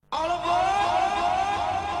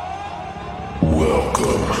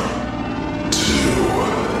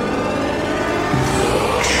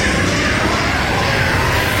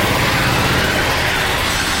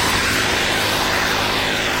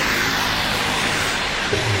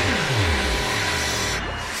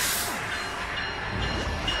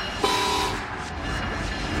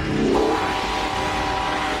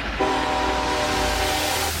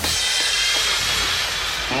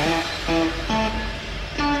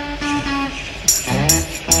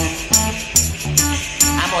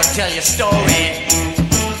tell you a story.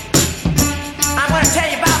 I'm gonna tell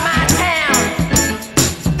you about my town.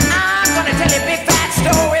 I'm gonna tell you a big fat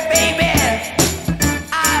story, baby.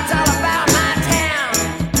 It's all about my town.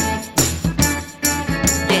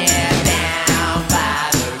 Yeah, down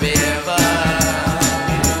by the river,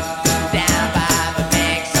 down by the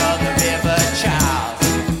banks of the River Charles.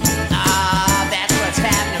 That's what's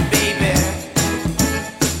happening, baby.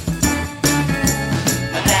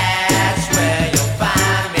 That's where you'll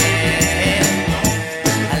find me,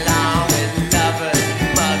 along with lovers,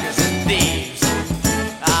 muggers, and thieves.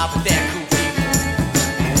 But they're cool people.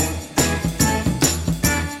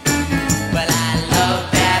 Well, I love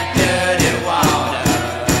that dirty water.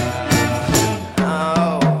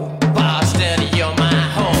 Oh, Boston, you're my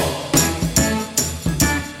home.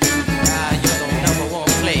 You're the number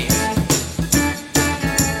one place.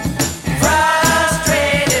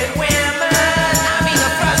 Frustrated women, I mean the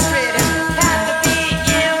frustrated, have to be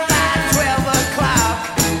in by 12 o'clock.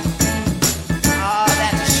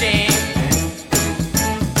 That's a shame.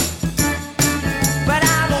 But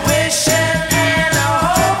I'm wishing and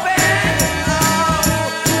hoping,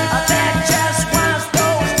 that just once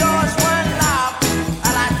those doors were locked. I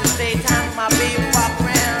like to stay time with my baby, walk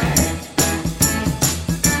around.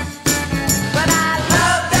 But I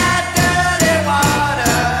love that dirty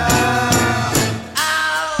water.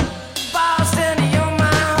 Oh, Boston, you're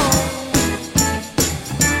my home.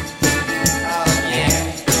 Oh, yeah.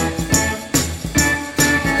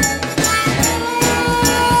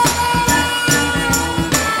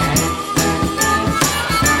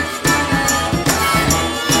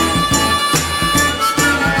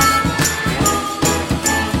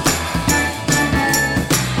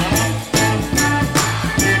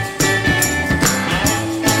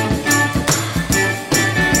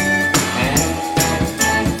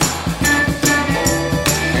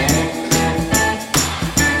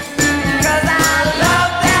 Cause I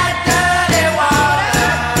love that dirty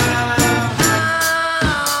water.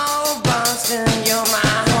 Oh, Boston, you're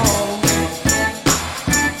my home.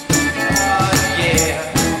 Oh, yeah.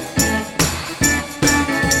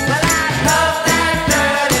 Well, I love that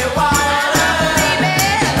dirty water, baby.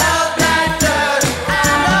 Love that dirty. I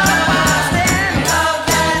love Boston. Love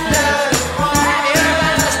that dirty water. Have you heard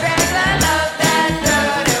about the straggler? Love that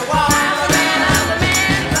dirty water. I'm a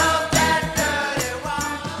man, love that dirty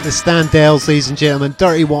water. The Standells, ladies and gentlemen,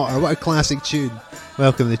 Dirty Water, what a classic tune.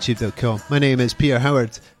 Welcome to tube.com. My name is Peter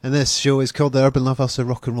Howard, and this show is called the Urban Love Ulcer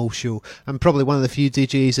Rock and Roll Show. I'm probably one of the few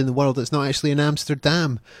DJs in the world that's not actually in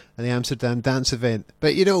Amsterdam, at the Amsterdam dance event.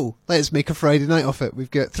 But you know, let's make a Friday night of it. We've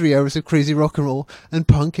got 3 hours of crazy rock and roll, and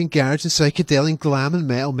punk, and garage, and psychedelic, and glam, and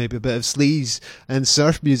metal, maybe a bit of sleaze, and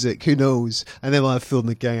surf music, who knows. And then we'll have Phil and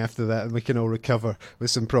the gang after that, and we can all recover with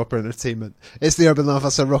some proper entertainment. It's the Urban Love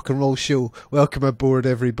Ulcer Rock and Roll Show. Welcome aboard,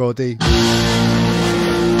 everybody.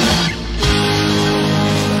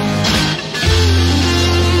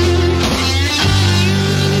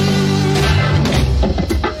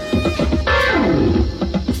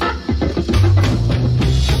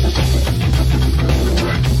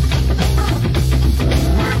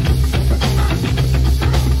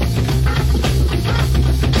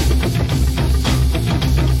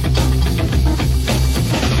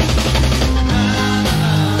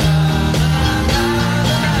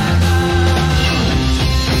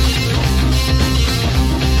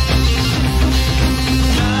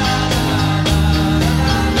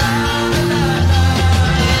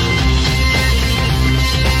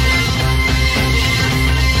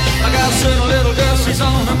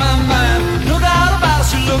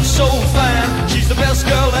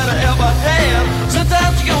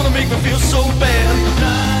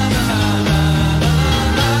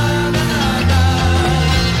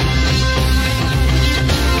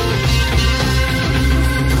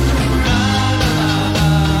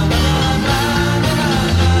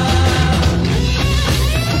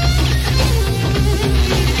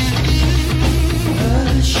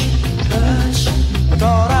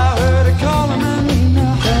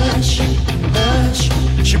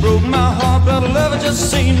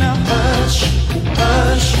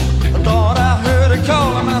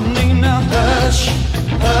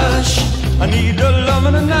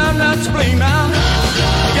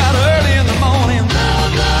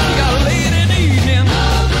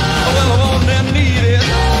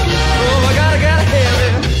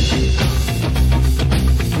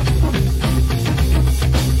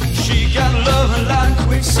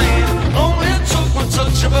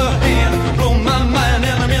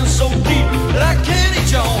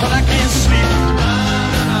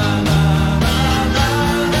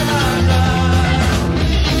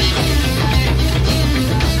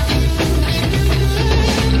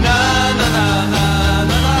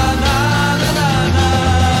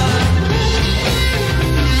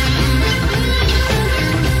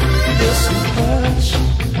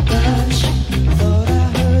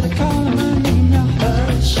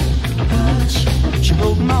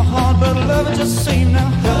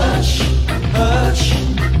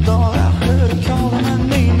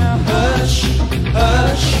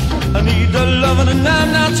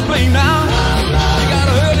 complain now. You got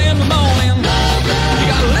early in the morning, you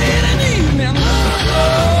got late in the evening. Oh,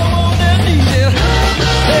 won't that need it?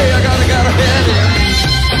 Hey, I gotta have it.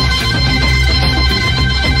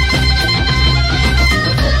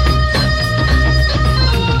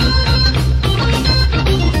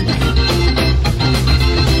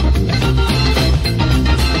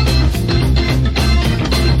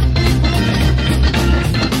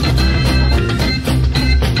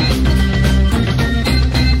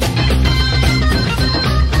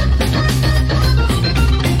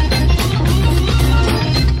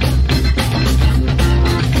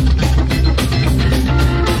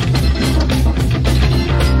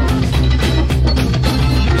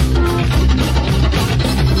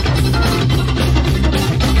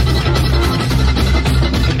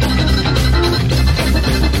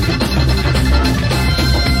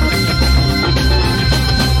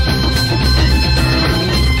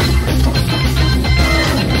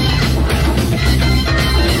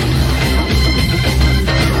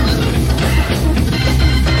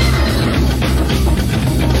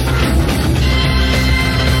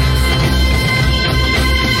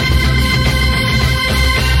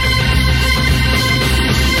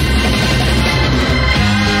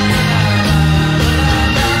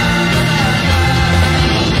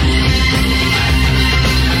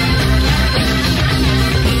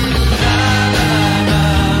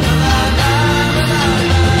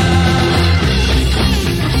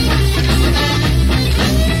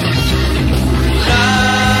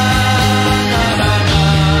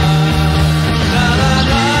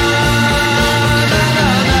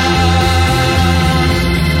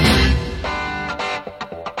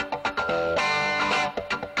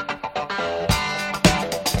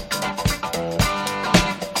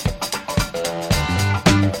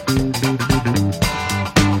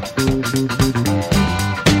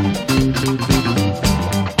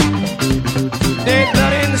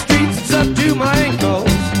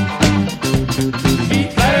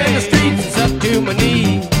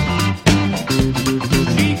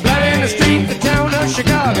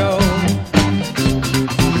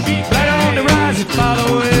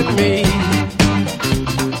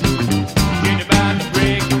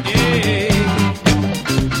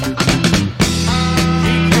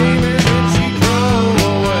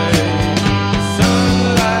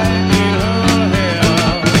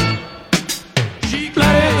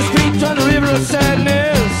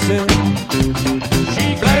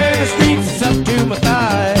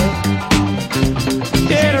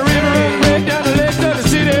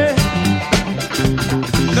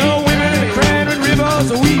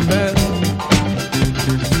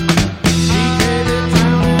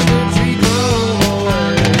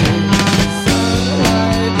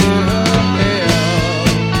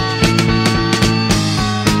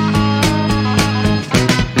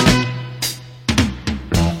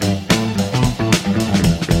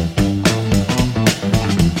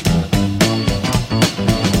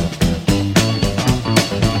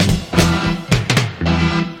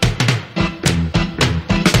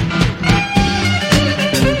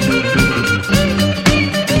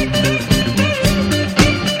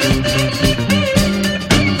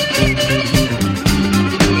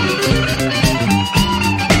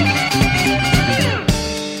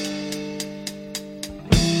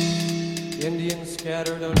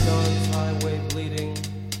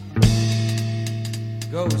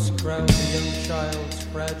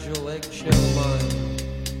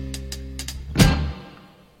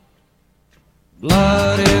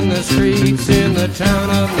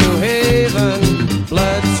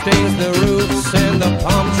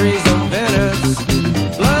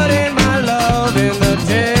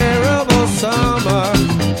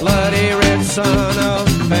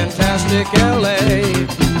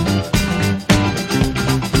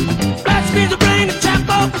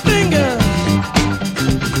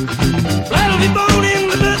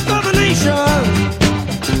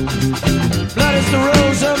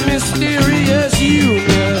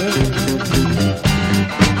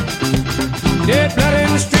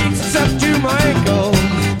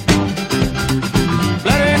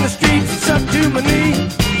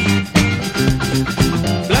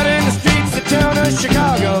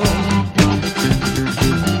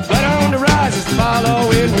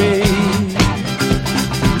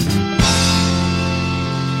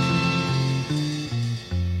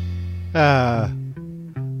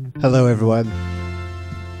 Hello everyone.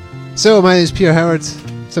 So my name is Pierre Howard,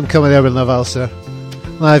 some coming Urban Love Ulcer.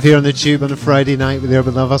 Live here on the Tube on a Friday night with the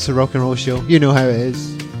Urban Love Ulcer Rock and Roll Show. You know how it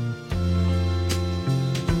is.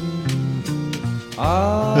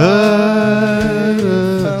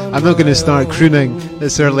 I I'm not going to start crooning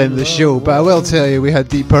this early in the show, but I will tell you we had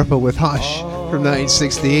Deep Purple with Hush from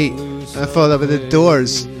 1968. I followed up with The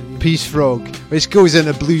Doors, Peace Frog, which goes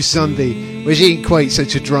into Blue Sunday, which ain't quite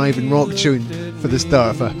such a driving rock tune for the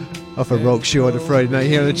start of a rock show on a Friday night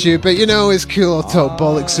here on the Tube, but you know, it's cool. I'll talk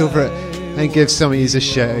bollocks over it and give some of you a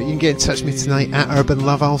shout out. You can get in touch with me tonight at Urban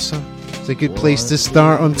Love Ulcer. It's a good place to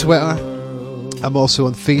start on Twitter. I'm also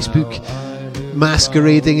on Facebook,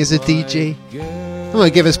 masquerading as a DJ. I want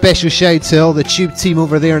to give a special shout to all the Tube team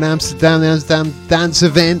over there in Amsterdam, the Amsterdam dance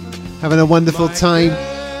event, having a wonderful time.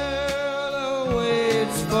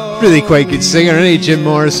 Really quite good singer, isn't he, Jim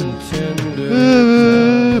Morrison?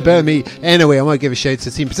 Better me. Anyway, I want to give a shout to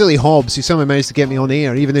the team, particularly Hobbs, who somehow managed to get me on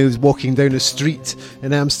air, even though he was walking down a street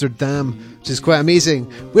in Amsterdam, which is quite amazing.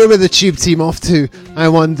 Where were the Tube team off to? I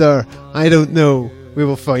wonder. I don't know. We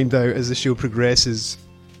will find out as the show progresses.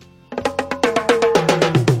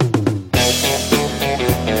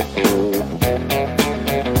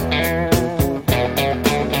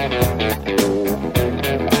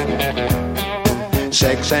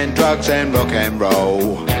 Sex and drugs and rock and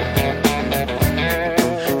roll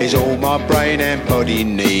is all my brain and body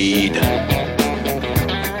need.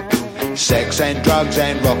 Sex and drugs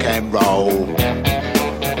and rock and roll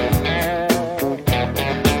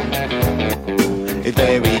is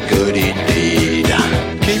very good indeed.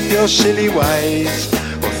 Keep your silly ways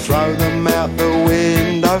or throw them out the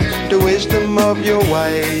window. The wisdom of your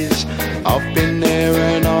ways, I've been there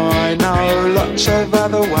and I know lots of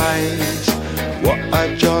other ways. What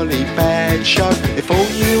a jolly bad show if all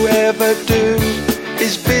you ever do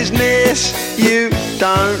is business you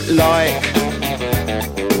don't like.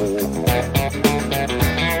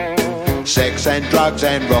 Sex and drugs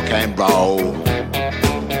and rock and roll.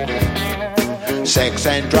 Sex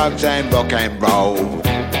and drugs and rock and roll.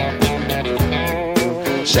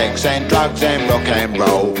 Sex and drugs and rock and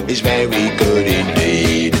roll is very good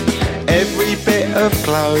indeed. Every bit of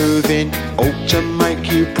clothing ought to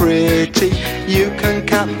make you pretty. You can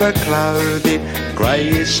cut the clothing, grey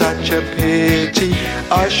is such a pity.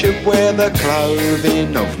 I should wear the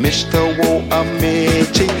clothing of Mr. Walter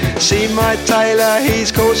Mitty. See my tailor,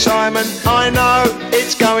 he's called Simon. I know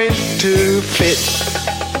it's going to fit.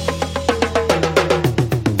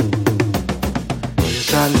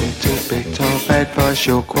 Here's a little bit of advice,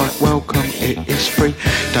 you're quite welcome, it is free.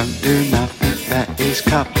 Don't do nothing that is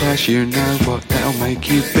cut price, you know what that'll make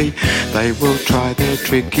you be. They will try their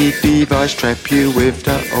tricky device, trap you with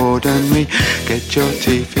the ordinary. Get your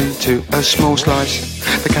teeth into a small slice,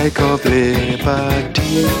 the cake of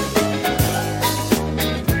liberty.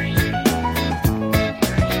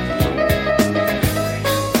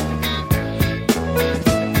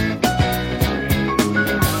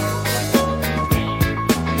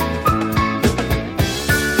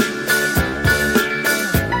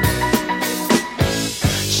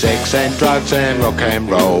 Sex and drugs and rock and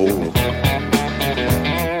roll.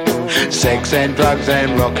 Sex and drugs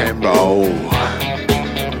and rock and roll.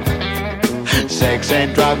 Sex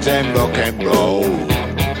and drugs and rock and roll.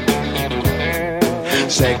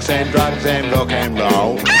 Sex and drugs and rock and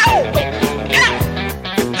roll.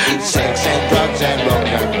 Sex and drugs and rock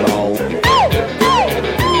and roll.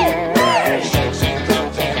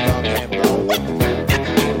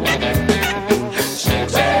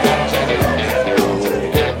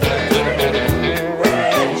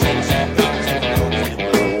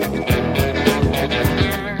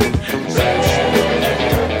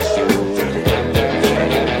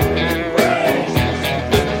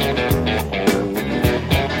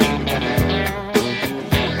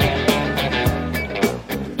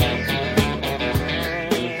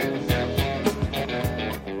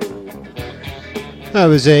 That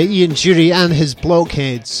was Ian Dury and his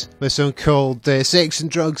Blockheads with a song called Sex and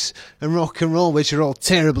Drugs and Rock and Roll, which are all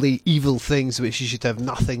terribly evil things which you should have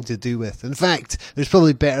nothing to do with. In fact, there's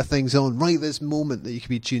probably better things on right this moment that you could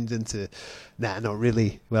be tuned into. Nah, not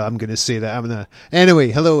really. Well, I'm going to say that, haven't I?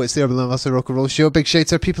 Anyway, hello, it's the Urban Love Ulcer Rock and Roll Show. Big shout out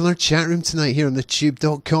to our people in our chat room tonight here on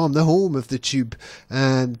thetube.com, the home of the Tube,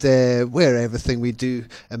 and where everything we do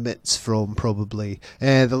emits from, probably.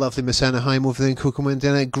 The lovely Miss Anna Heim over there in Coco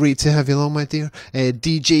Mandana. Great to have you along, my dear.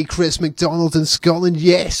 DJ Chris McDonald in Scotland.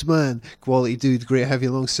 Yes, man. Quality dude. Great to have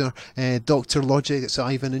you along, sir. Dr. Logic. It's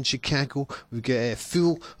Ivan in Chicago. We've got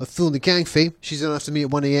Fool in the Gang fame. She's on after me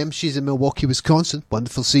at 1am. She's in Milwaukee, Wisconsin.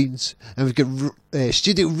 Wonderful scenes. And we've got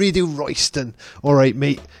Studio Radio Royston. Alright,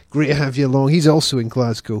 mate, great to have you along. He's also in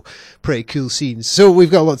Glasgow. Pretty cool scenes. So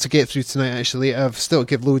we've got a lot to get through tonight, actually. I've still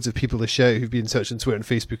give loads of people a shout who've been in touch on Twitter and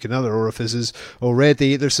Facebook and other orifices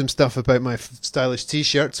already. There's some stuff about my stylish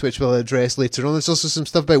t-shirts, which we'll address later on. There's also some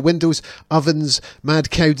stuff about windows, ovens, mad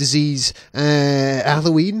cow disease,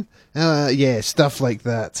 Halloween. Yeah, stuff like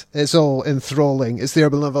that. It's all enthralling. It's the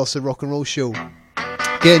Urban Love Ulcer Rock and Roll Show.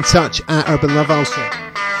 Get in touch at Urban Love Ulcer.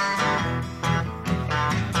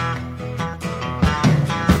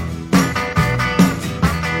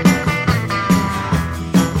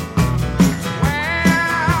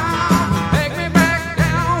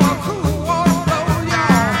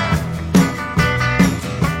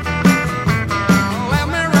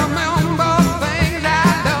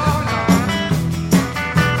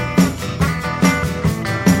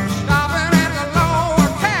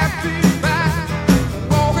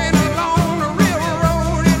 Walking along the river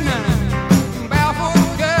road at night,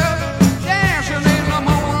 barefoot girl dancing in the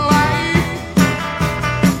moonlight.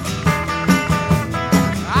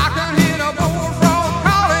 I can hear the bullfrog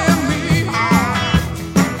calling me.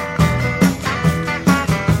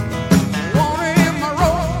 Wanna hit my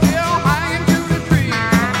rope, still hanging to the tree.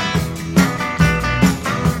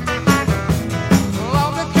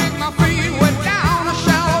 Love to kick my feet way down the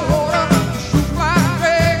shallow water. Shoot my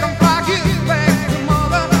dragonfly, get back to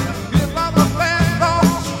mother. Give up the fast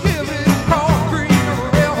off, give it across Green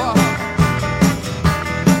River.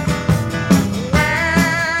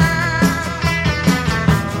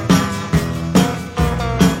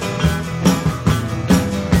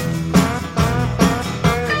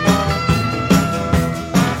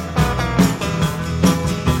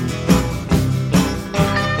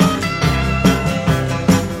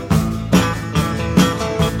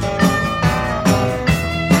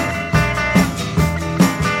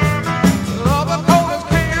 Love the cold as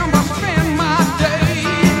can, but spend my day.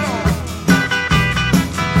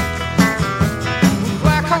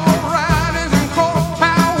 Black hole riding and cold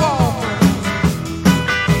town walking.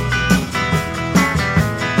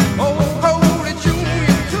 Old Roadie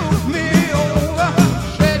Junior took me over.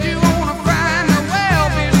 Said you wanna find the well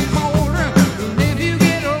this morning. And if you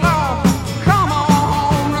get lost, come on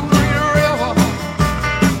home to Green River.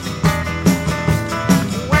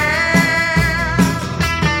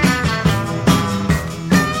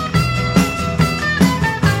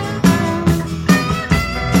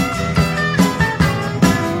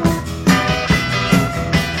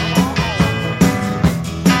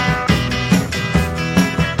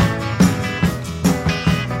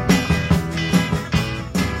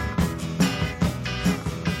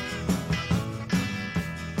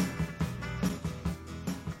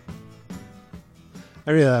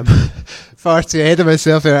 I really am far too ahead of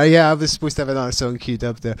myself there. Yeah, I was supposed to have another song queued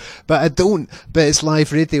up there, but I don't. But it's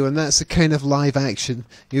live radio, and that's the kind of live action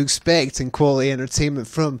you expect in quality entertainment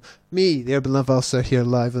from me, the Urban Love Ulcer, here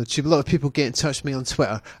live on the Tube. A lot of people get in touch with me on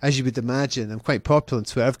Twitter, as you would imagine. I'm quite popular on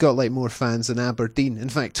Twitter. I've got like more fans than Aberdeen. In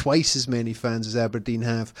fact, twice as many fans as Aberdeen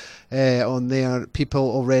have on there. People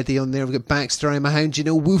already on there. We've got Baxter, I'm a Hound, you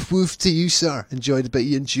know, woof woof to you, sir. Enjoyed a bit of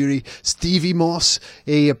Ian Jury. Stevie Moss,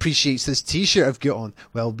 he appreciates this t-shirt I've got on.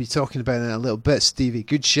 Well, we'll be talking about it in a little bit, Stevie.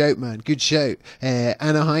 Good shout, man. Good shout.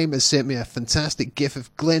 Anaheim has sent me a fantastic gif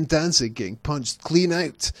of Glenn Danzig getting punched clean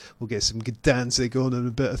out. We'll get some good Danzig on in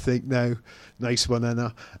a bit, I think, now. Nice one,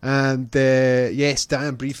 Anna. And yes,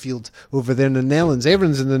 Dan Breefield over there in the Netherlands.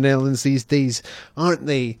 Everyone's in the Netherlands these days, aren't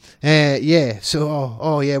they? Yeah,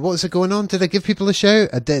 so, yeah, what's going on? Did I give people a shout?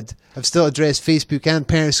 I did. I've still addressed Facebook and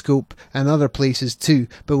Periscope and other places too,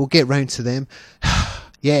 but we'll get round to them.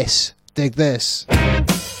 Yes, dig this.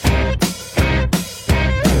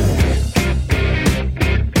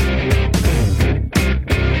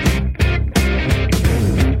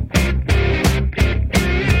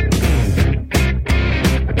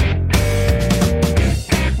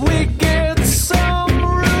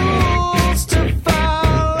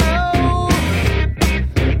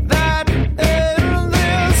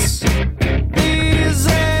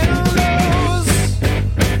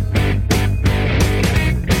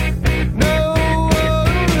 No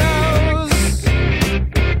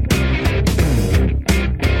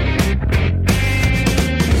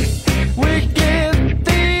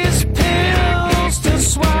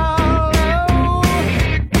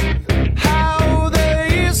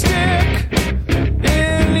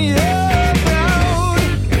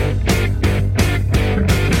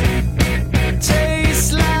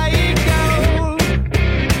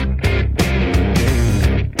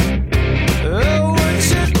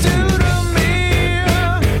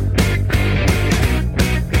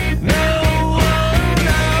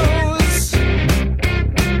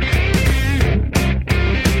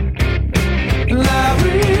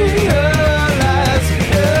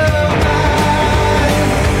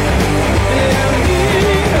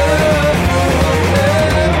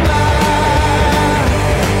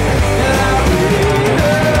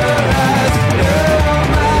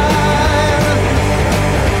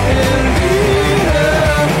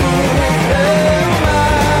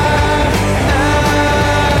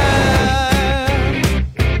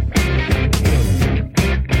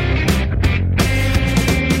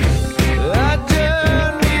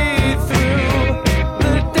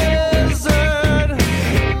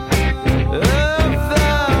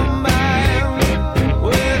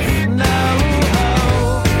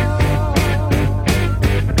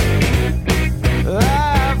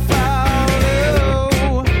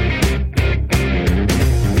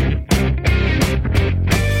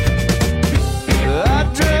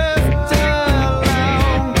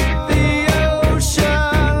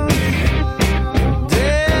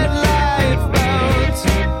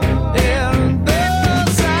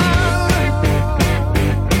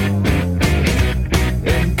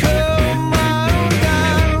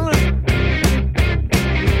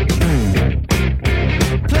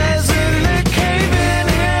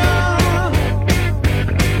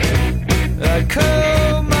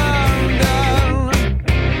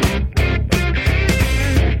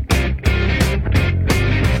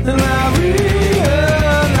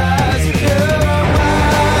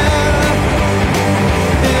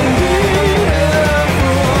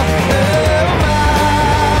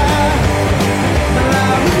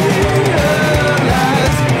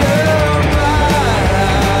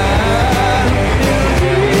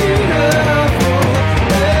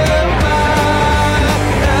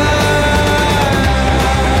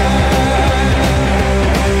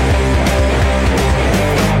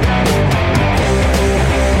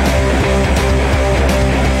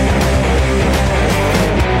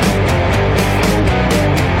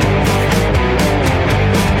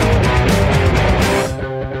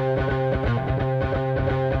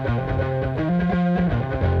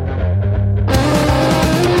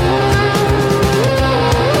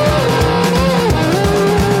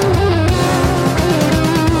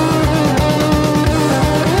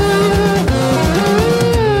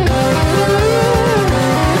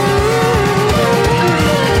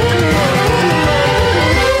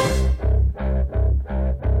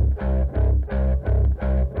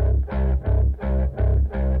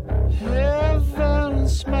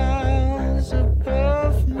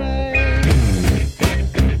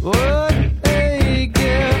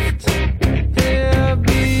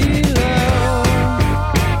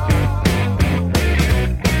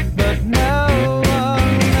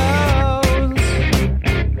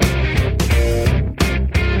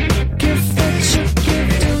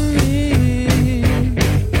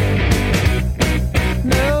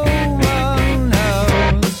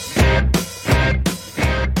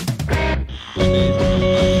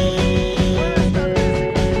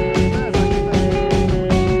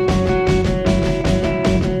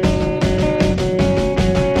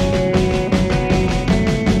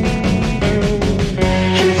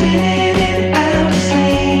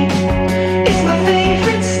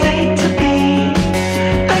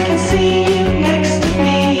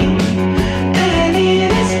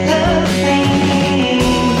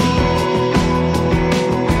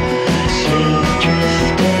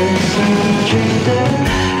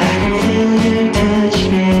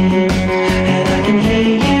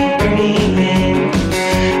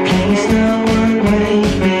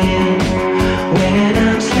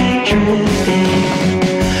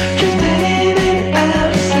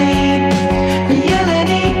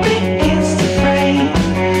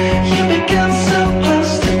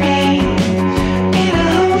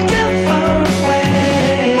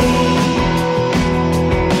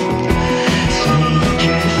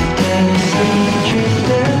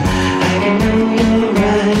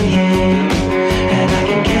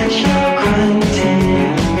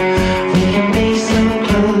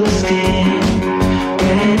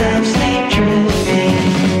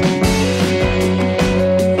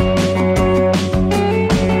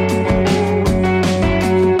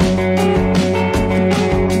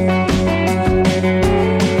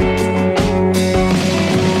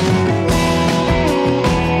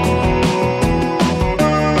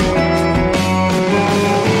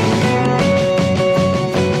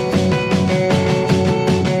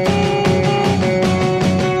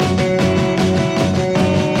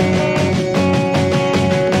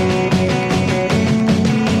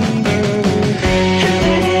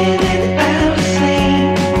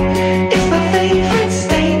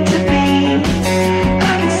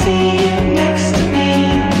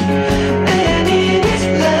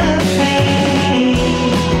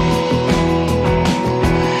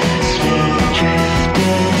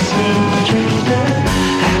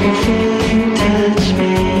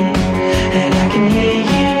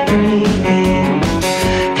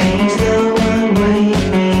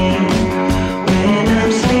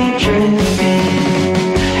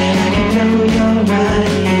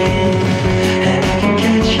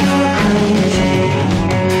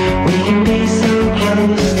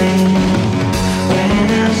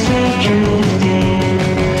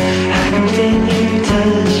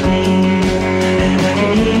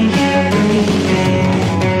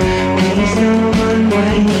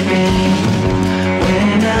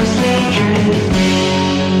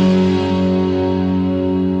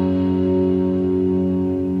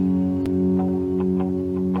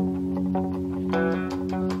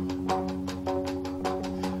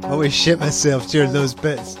Always shit myself during those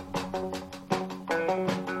bits.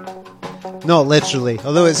 Not literally,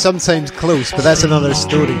 although it's sometimes close, but that's another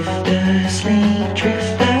story. Sleep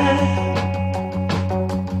drifter,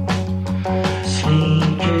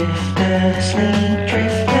 sleep drifter, sleep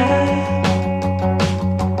drifter,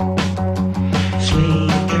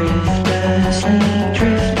 sleep drifter, sleep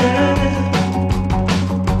drifter,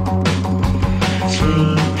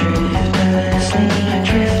 sleep drifter, sleep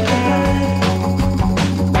drifter.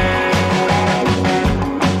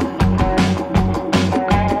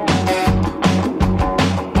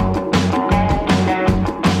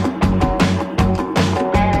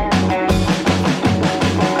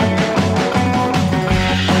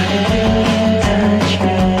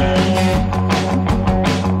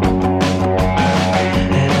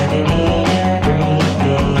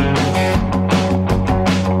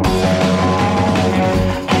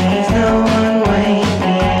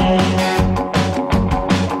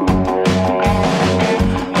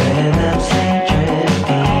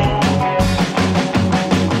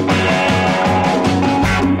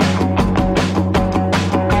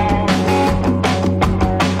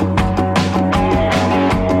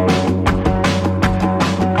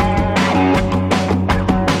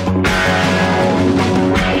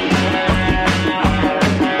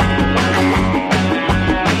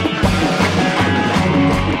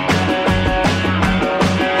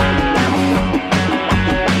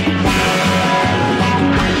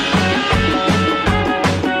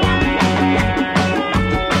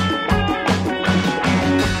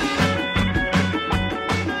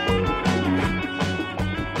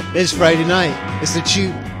 It's Friday night. It's the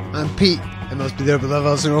Tube. I'm Pete. It must be the Urban Love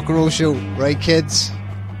Ulcer Rock and Roll Show. Right, kids?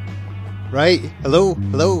 Right? Hello?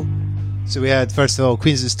 Hello? So we had, first of all,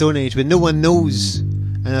 Queens of the Stone Age with No One Knows.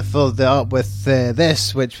 And I followed that up with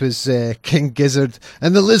this, which was King Gizzard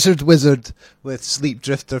and the Lizard Wizard with Sleep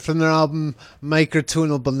Drifter from their album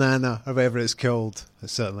Microtonal Banana, or whatever it's called.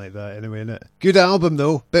 It's something like that, anyway, innit? Good album,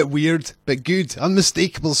 though. Bit weird, but good.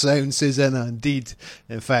 Unmistakable sound, says Anna, indeed.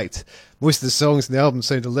 In fact, most of the songs in the album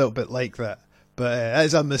sound a little bit like that. But that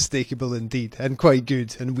is unmistakable indeed, and quite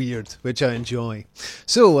good and weird, which I enjoy.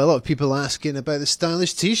 So, a lot of people asking about the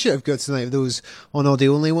stylish t-shirt I've got tonight. Those on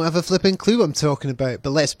audio only won't have a flipping clue what I'm talking about,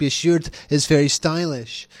 but let's be assured it's very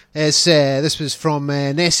stylish. This was from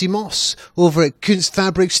Nessie Moss over at Kunst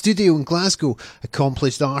Fabric Studio in Glasgow.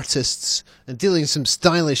 Accomplished artists and dealing some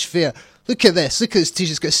stylish fare. Look at this. Look at this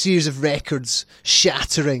t-shirt. It's got a series of records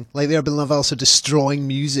shattering, like the Urban Love Ulcer destroying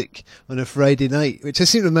music on a Friday night, which I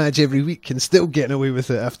seem to manage every week and still getting away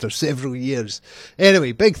with it after several years.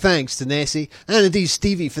 Anyway, big thanks to Nessie and indeed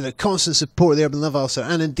Stevie for their constant support of the Urban Love Ulcer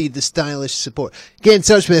and indeed the stylish support. Get in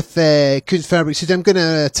touch with Kunst Fabric Studio. I'm going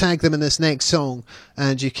to tag them in this next song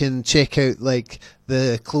and you can check out like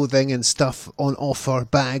the clothing and stuff on offer,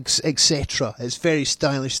 bags, etc. It's very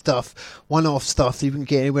stylish stuff, one-off stuff that you wouldn't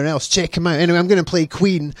get anywhere else. Check them out. Anyway, I'm going to play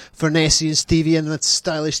Queen for Nessie and Stevie in that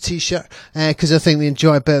stylish t-shirt because I think they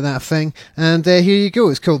enjoy a bit of that thing. And here you go.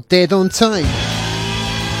 It's called Dead on Time.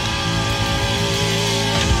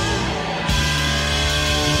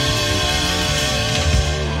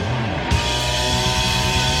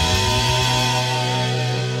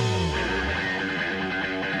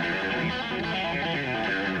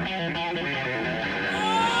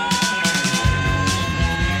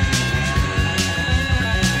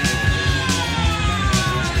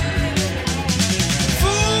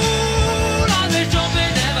 Fool on the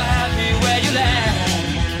jumping, never happy where you land.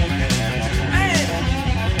 Hey,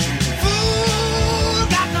 fool,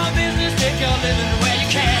 got no business, take your living where you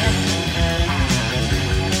can.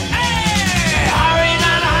 Hey, hurry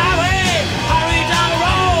down the highway, hurry down the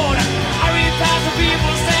road, hurry past the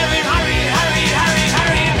people staring, hurry, hurry, hurry,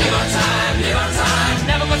 hurry. Live on time, live on time.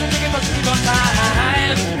 Never got to take it, but live on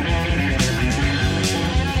time.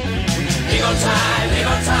 Live on time, live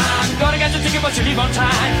on time. Gotta get your ticket, but you leave on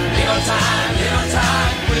time. Live on time, live on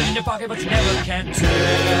time. Put it in your pocket, but you never can tell.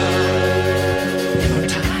 Live on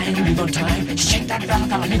time, live on time. Shake that bell,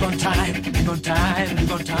 gotta live on time. Live on time,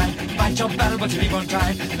 live on time. Fight your battle, but you live on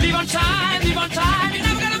time. Live on time, live on time. You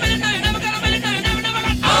never got a minute, no, you never got a minute, no, you never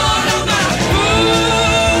got. Oh, no, but a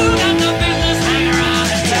fool got no business hanging around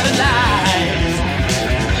and telling lies.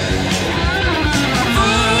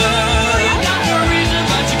 Fool, you got no reason,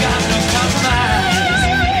 but you got no compromise.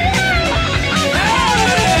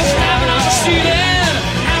 Hey, snapping on the ceiling,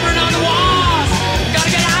 hammering on the walls. Gotta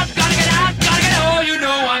get out, gotta get out, gotta get out. Oh, you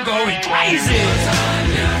know I'm going crazy.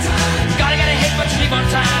 Gotta get a hit, but you leave on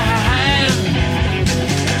time.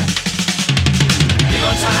 Live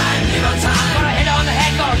on time, live on time. Gotta hit on the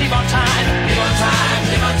head, gotta leave on time. Live on time,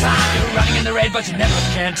 live on time. You're running in the red, but you never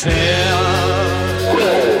can tell.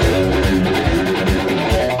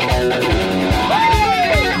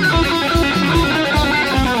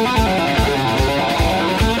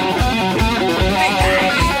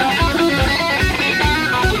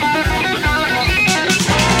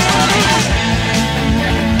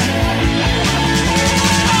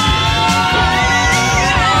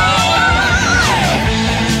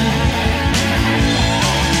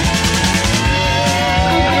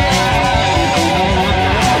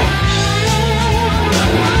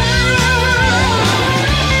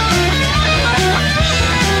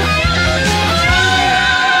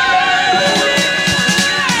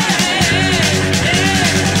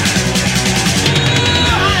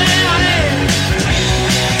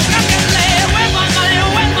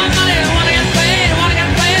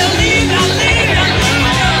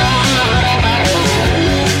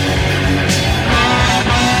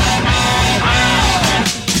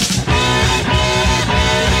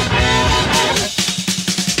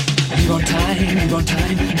 leave on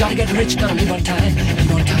time. Gotta get rich, gotta leave on time.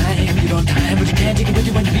 Leave on time, leave on time. But you can't take it with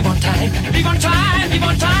you when you leave on time. Leave on time, leave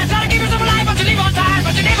on time. Gotta keep yourself alive, but you leave on time.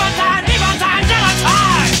 But you leave on time, leave on time, leave on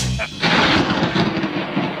time.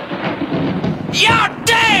 You're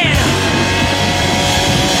dead!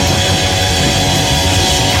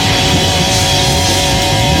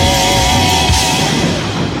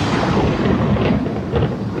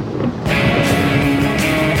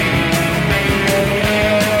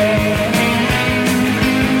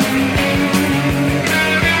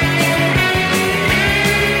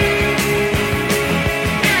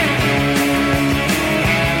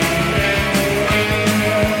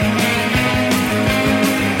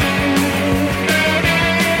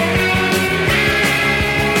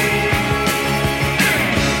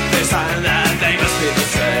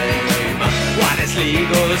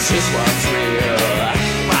 It's just what's real.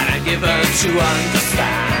 What I'm given to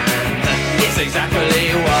understand is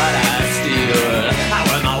exactly what I steal. I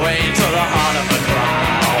went my way into the heart of the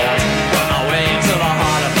crowd. Went my way into the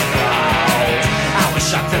heart of the crowd. I was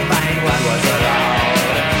shocked to find what was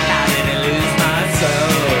allowed. I didn't lose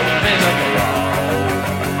myself in the crowd.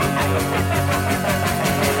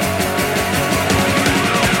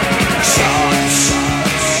 Shots,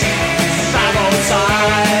 battle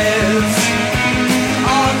ties.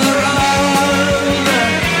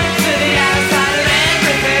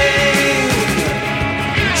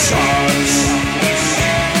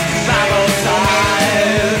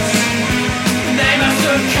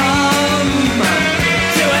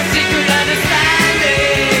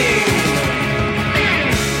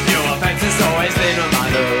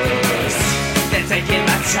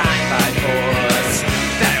 Time by force.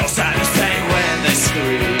 They all sound the same when they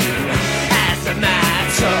scream. As a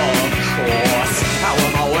matter of course, I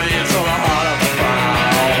went my way into the heart of the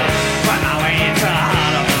crowd. Went my way into the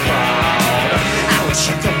heart of the crowd. I was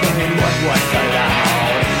shocked to find what was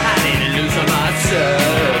allowed. I didn't lose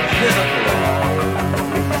myself in the crowd.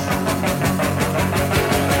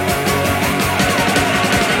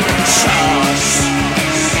 Shots,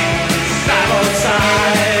 battle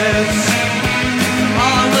times.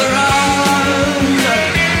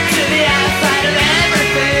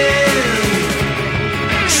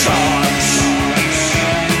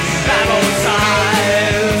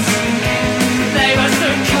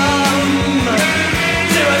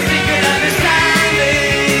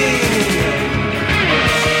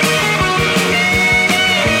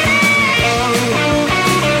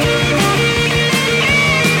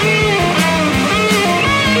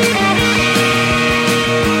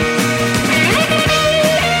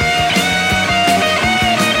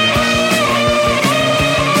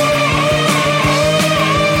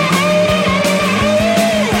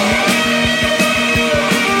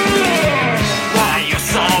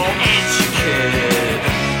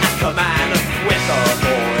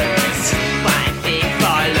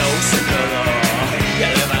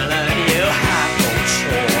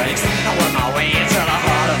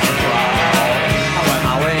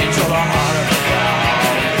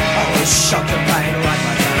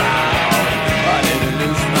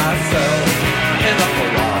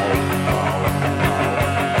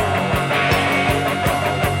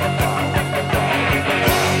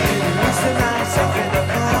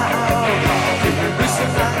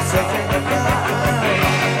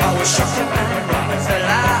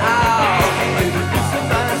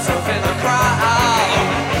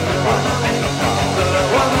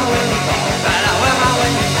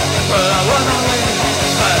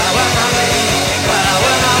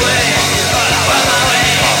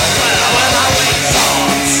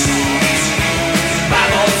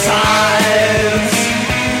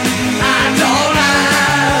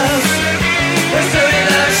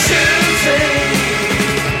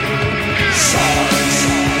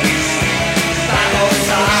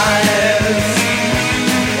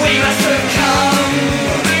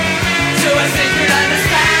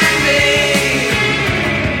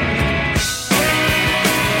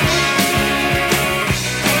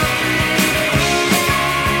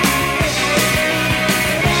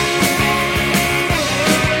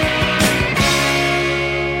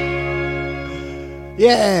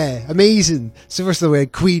 Yeah, amazing. So first of all, we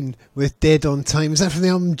had Queen with Dead on Time. Is that from the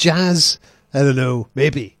album Jazz? I don't know,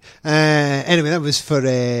 maybe. Anyway, that was for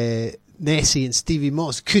Nessie and Stevie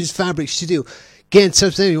Moss, Kunst Fabric Studio. Get in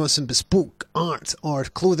touch now if you want some bespoke art or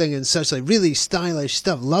clothing and such, like really stylish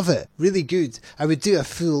stuff. Love it. Really good. I would do a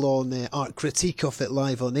full-on art critique of it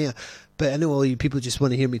live on air, but I know all you people just want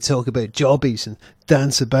to hear me talk about jobbies and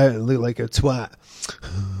dance about and look like a twat.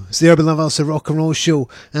 It's the Urban Love Ulcer Rock and Roll Show,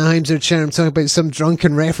 and I'm Sir Chair. I'm talking about some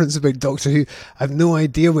drunken reference about Doctor Who. I've no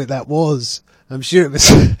idea what that was. I'm sure it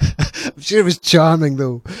was She was charming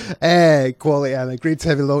though. Quality Anna, great to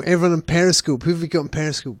have you along. Everyone on Periscope, who have we got on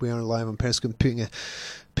Periscope? We are live on Periscope, putting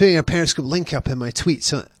a Periscope link up in my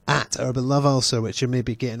tweets at Urban Love Ulcer, which you're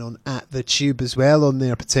maybe getting on at the Tube as well on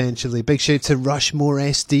there potentially. Big shout to Rushmore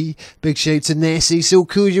SD. Big shout to Nessie. So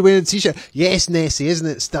cool you're wearing a t-shirt. Yes, Nessie, isn't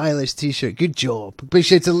it? Stylish t-shirt. Good job. Big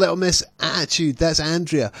shout to Little Miss Attitude. That's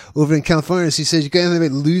Andrea over in California. She says you got anything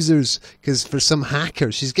about losers because for some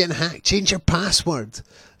hacker she's getting hacked. Change your password.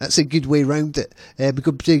 That's a good way round it.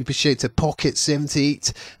 Big shout to Pocket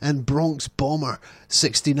 78 and Bronx Bomber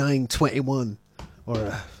 6921. Or,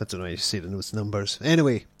 I don't know how you say those numbers.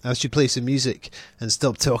 Anyway, I should play some music and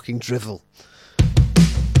stop talking drivel.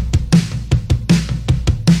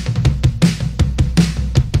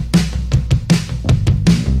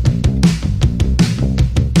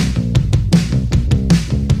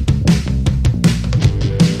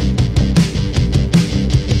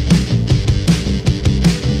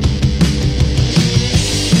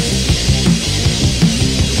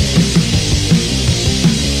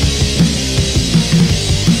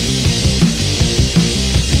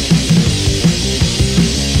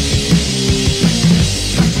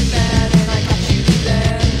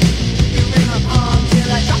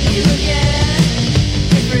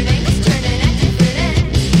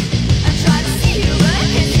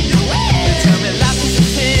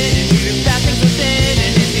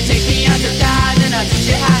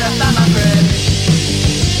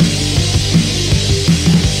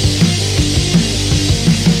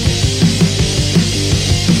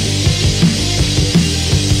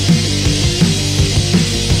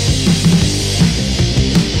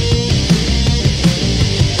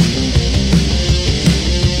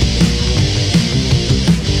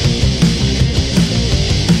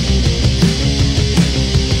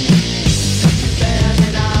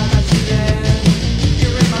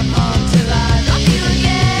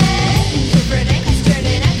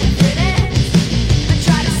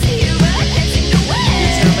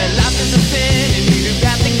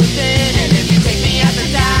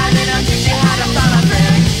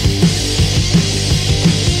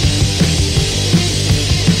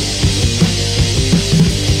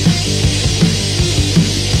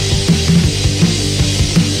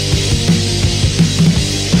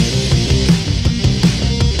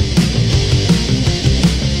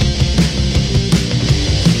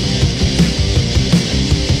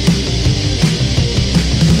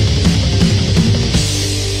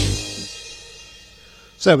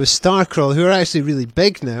 So it was Starcrawler, who are actually really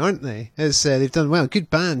big now, aren't they? They've done well.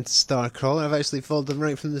 Good band, Starcrawler. I've actually followed them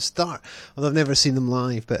right from the start, although I've never seen them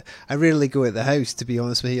live. But I rarely go at the house, to be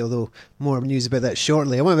honest with you, although more news about that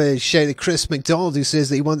shortly. I want to shout out Chris McDonald, who says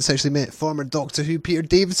that he once actually met former Doctor Who Peter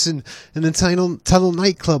Davison in the Tunnel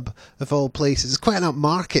nightclub, of all places. It's quite an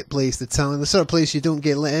upmarket place, the Tunnel, the sort of place you don't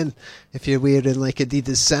get let in if you're wearing like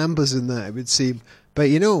Adidas Sambas and that, it would seem.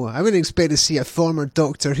 But you know, I wouldn't expect to see a former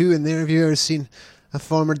Doctor Who in there. Have you ever seen a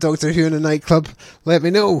former Doctor Who in a nightclub? Let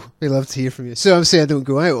me know. We'd love to hear from you. So I'm saying I don't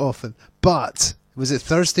go out often, but was it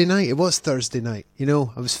Thursday night? It was Thursday night. You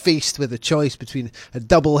know, I was faced with a choice between a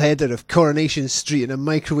double header of Coronation Street and a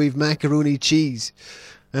microwave macaroni cheese.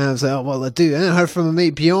 And I was like, oh, well, I do. And I heard from my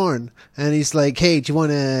mate Bjorn, and he's like, hey, do you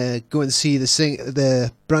want to go and see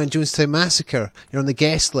the Brian Jonestown Massacre? You're on the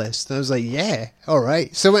guest list. And I was like, yeah, all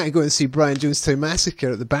right. So I went to go and see Brian Jonestown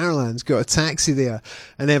Massacre at the Barrowlands, got a taxi there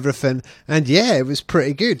and everything. And yeah, it was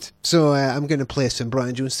pretty good. So I'm going to play some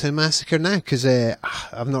Brian Jonestown Massacre now, because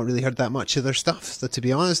I've not really heard that much of their stuff. So to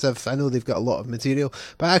be honest, I know they've got a lot of material,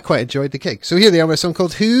 but I quite enjoyed the gig. So here they are with a song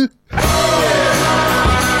called Who? Whoa.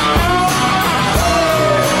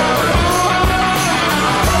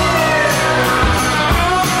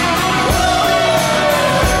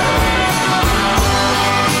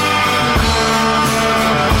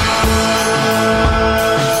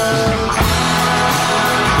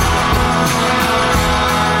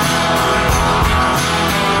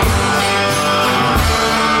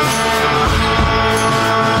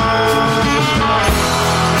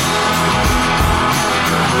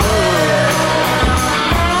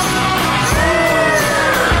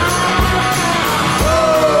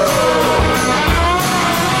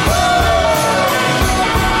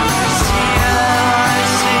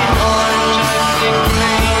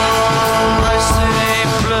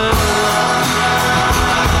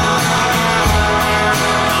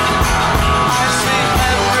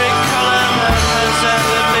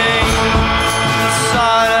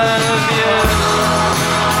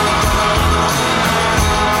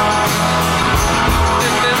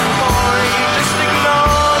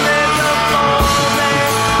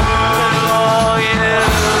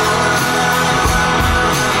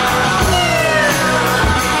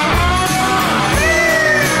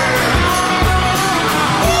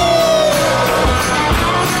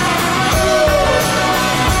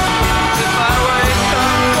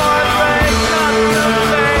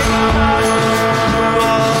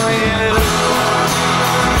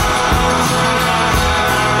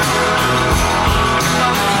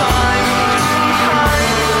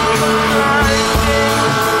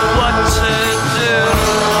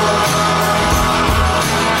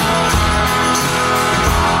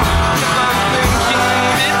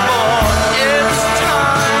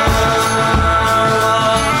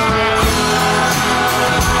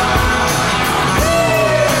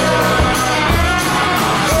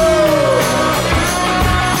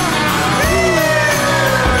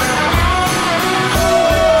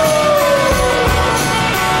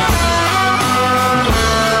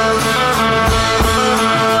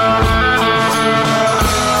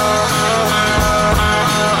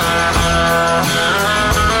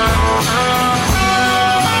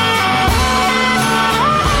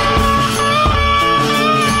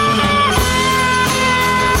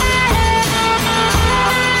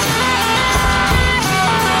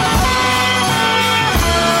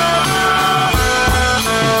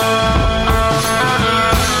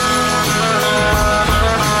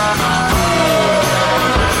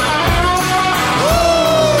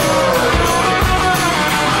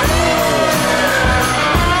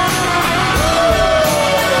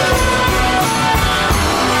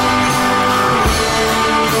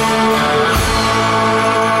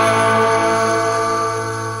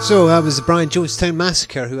 So that was the Brian Jonestown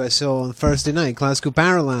Massacre, who I saw on Thursday night, Glasgow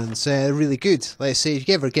Barrowlands. Really good. Like I say, if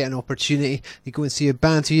you ever get an opportunity, you go and see a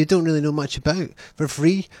band who you don't really know much about for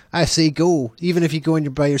free, I say go. Even if you go and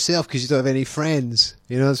you're by yourself because you don't have any friends.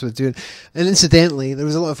 You know, that's what I'm doing. And incidentally, there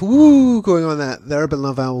was a lot of woo going on that. The Urban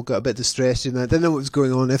Love Owl got a bit distressed in that. Didn't know what was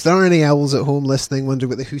going on. If there are any owls at home listening, wondering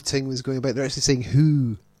what the hooting was going about, they're actually saying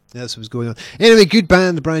who. That's what was going on. Anyway, good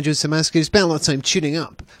band, the Brian Jonestown Massacre. Spent a lot of time tuning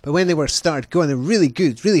up, but when they were started going, they're really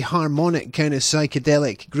good, really harmonic, kind of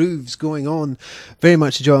psychedelic grooves going on. Very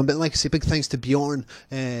much enjoyable. But like I say, big thanks to Bjorn,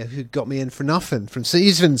 who got me in for nothing from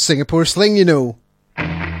even Singapore Sling, you know.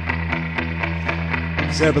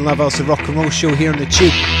 It's the Urban Love House, the rock and roll show here on the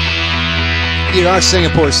Tube. Here are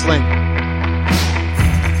Singapore Sling.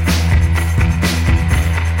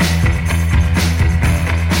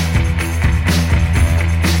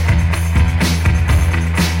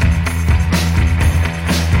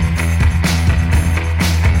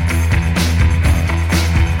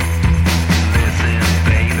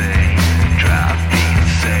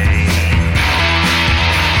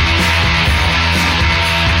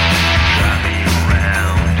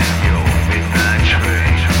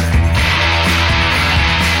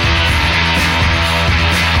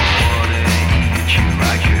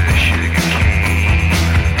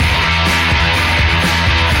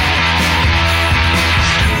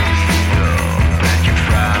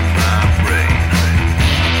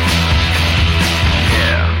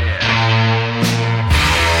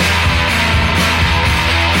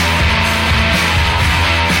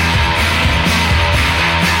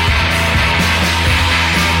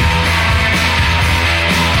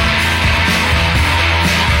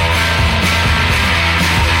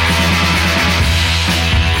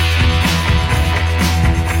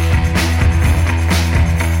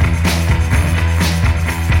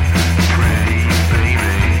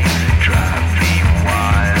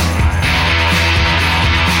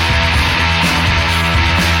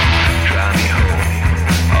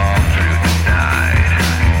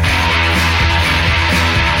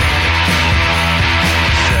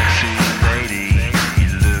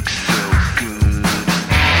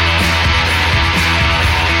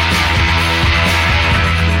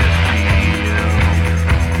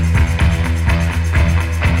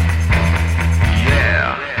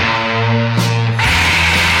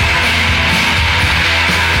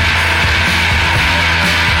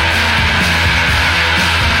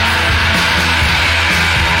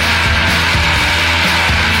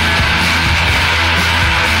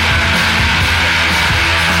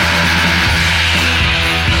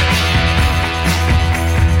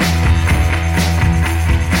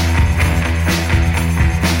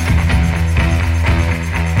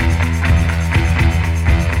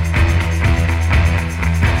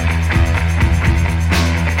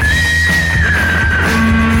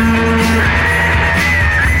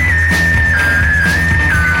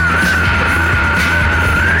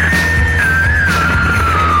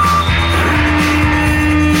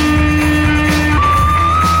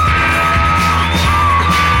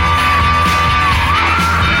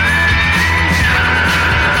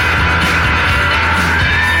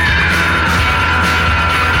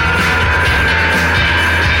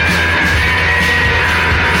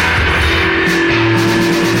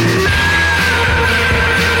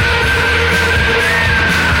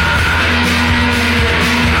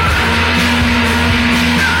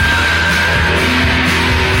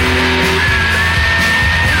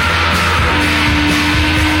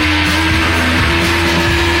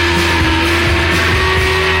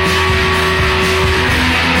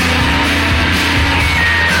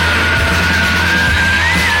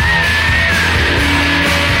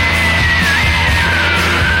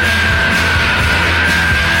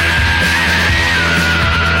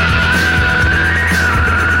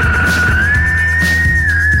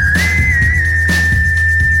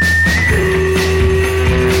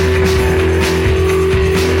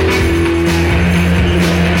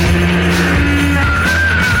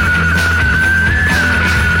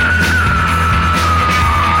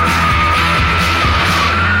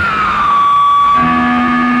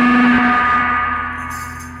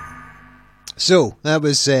 So, that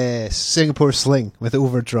was Singapore Sling with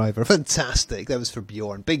Overdriver. Fantastic. That was for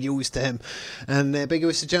Bjorn. Big yo's to him. And big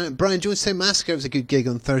yo's to Brian Jonestown Massacre. It was a good gig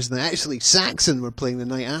on Thursday night. Actually, Saxon were playing the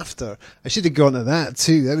night after. I should have gone to that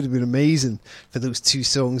too. That would have been amazing for those two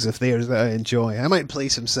songs of theirs that I enjoy. I might play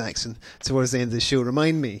some Saxon towards the end of the show.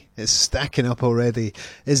 Remind me. It's stacking up already,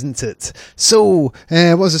 isn't it? So,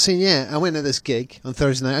 what was I saying? Yeah, I went to this gig on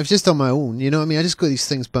Thursday night. I was just on my own, you know what I mean? I just go to these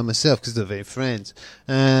things by myself because I don't have any friends.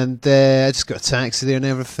 And I just got a taxi there and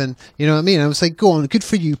everything. You know what I mean? I was like, go on, good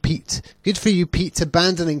for you, Pete. Good for you, Pete,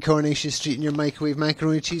 abandoning Coronation Street and your microwave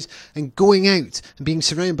macaroni cheese and going out and being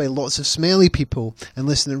surrounded by lots of smelly people and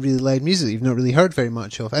listening to really loud music that you've not really heard very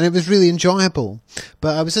much of. And it was really enjoyable.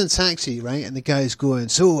 But I was in a taxi, right, and the guy's going,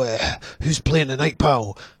 so, who's playing tonight,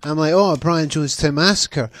 pal? I'm like, oh, Brian Jonestown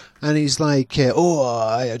Massacre. And he's like,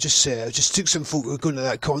 I just took some folk who were going to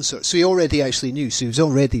that concert. So he already actually knew. So he was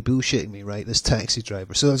already bullshitting me, right, this taxi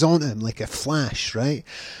driver. So I was on to him like a flash, right?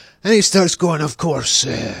 And he starts going, of course,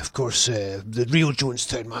 the real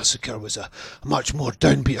Jonestown Massacre was a much more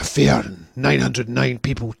downbeat affair, and 909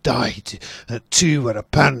 people died, and 2 were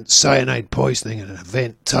apparent cyanide poisoning in an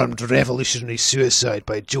event termed revolutionary suicide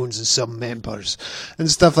by Jones and some members,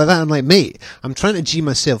 and stuff like that. I'm like, mate, I'm trying to G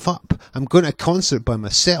myself up. I'm going to a concert by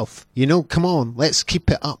myself. You know, come on, let's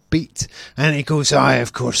keep it upbeat. And he goes,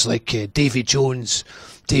 of course, like Davy Jones.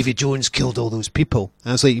 Davy Jones killed all those people.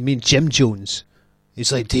 And I was like, you mean Jim Jones?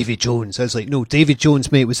 He's like, Davy Jones. I was like, no, Davy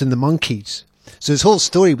Jones, mate, was in the Monkees. So his whole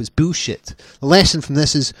story was bullshit. The lesson from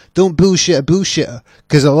this is, don't bullshit a bullshitter,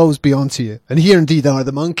 because I'll always be onto you. And here indeed are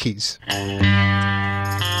the Monkees.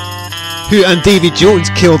 And Davy Jones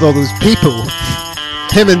killed all those people.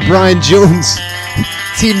 Him and Brian Jones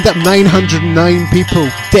teamed up 909 people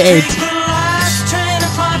dead. Take the last train to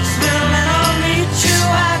Clarksville and I'll meet you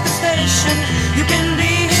at the station. You can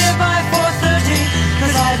be here by 4:30,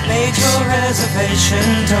 cause I've made your reservation.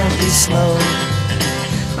 Don't be slow.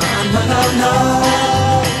 No.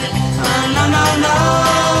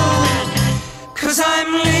 Cause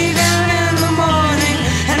I'm leaving in the morning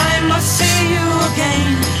and I must see you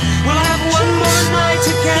again. We'll have one more night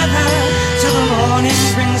together till the morning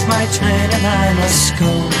brings my train and I must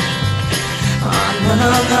go.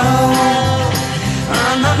 No.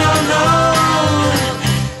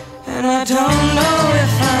 And I don't know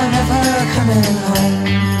if I'm ever coming home.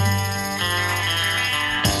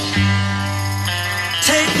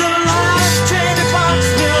 Take the last train to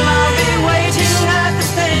Clarksville, I'll be waiting at the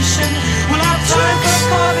station. We'll have time for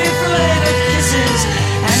coffee, related kisses,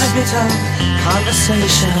 and a bit of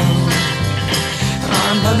conversation.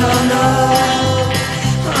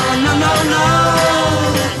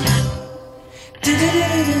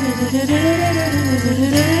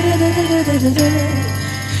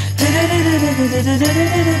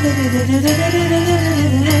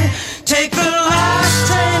 Take the last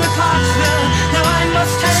train to Clarksville. Now I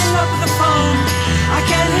must hang up the phone. I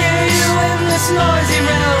can't hear you in this noisy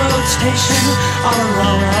railroad station. All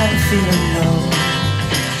alone I'm feeling low.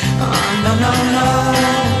 No.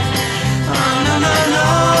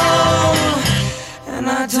 And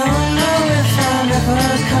I don't know if I'm ever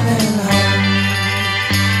coming home.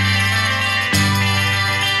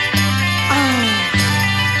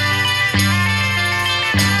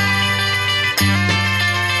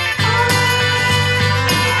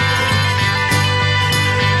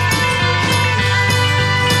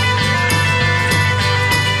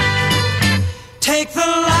 Take the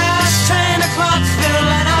last train to Clarksville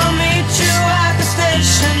and I'll meet you at the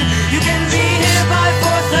station. You can be here by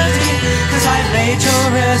 4:30, cause I've made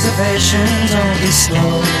your reservation. Don't be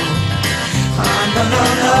slow.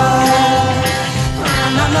 No.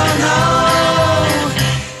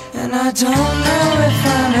 And I don't know if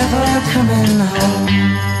I'm ever coming home.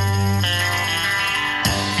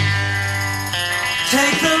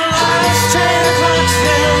 Take the last train to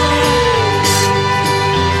Clarksville.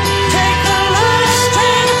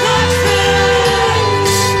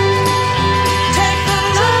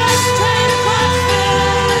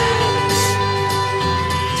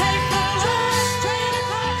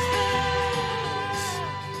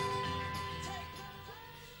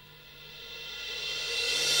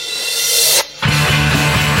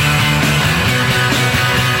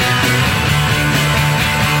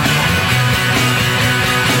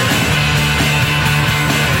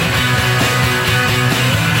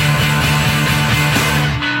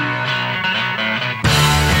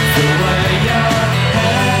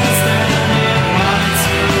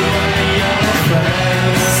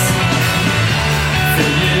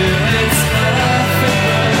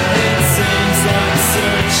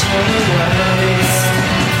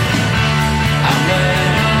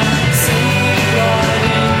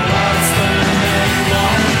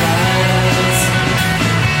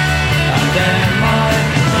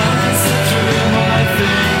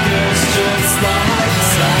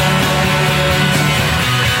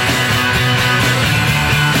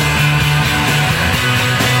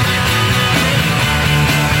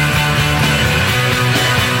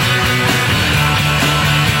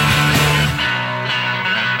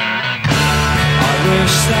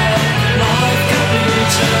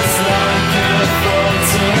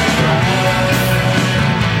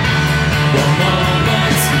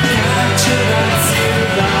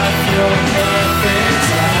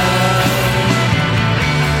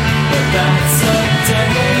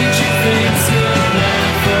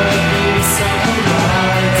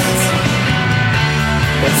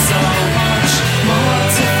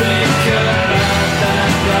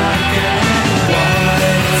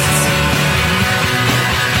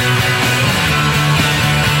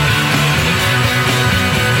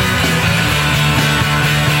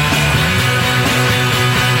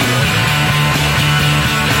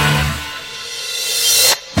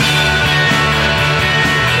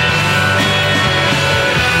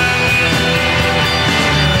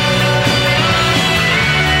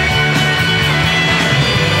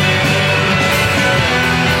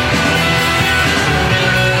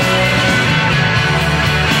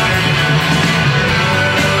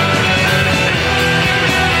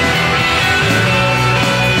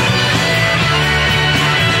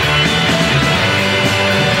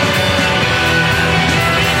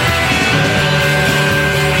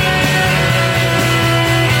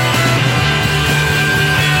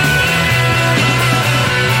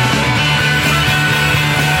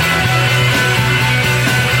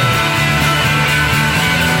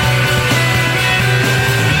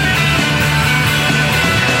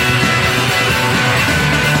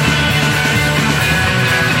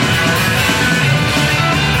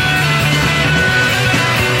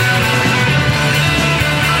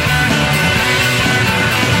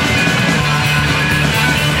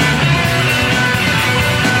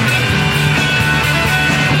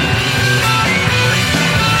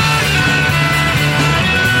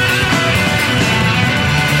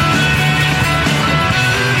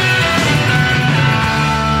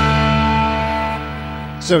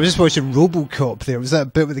 So I was just watching RoboCop there. Was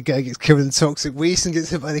that bit where the guy gets covered in toxic waste and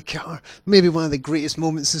gets hit by the car? Maybe one of the greatest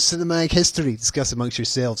moments in cinematic history. Discuss amongst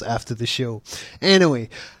yourselves after the show. Anyway,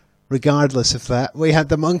 regardless of that, we had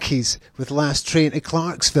the Monkees with Last Train to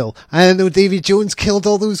Clarksville. I didn't know Davy Jones killed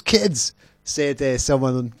all those kids, said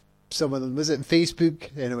someone on, was it on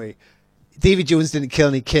Facebook? Anyway, Davy Jones didn't kill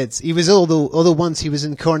any kids. He was, although once he was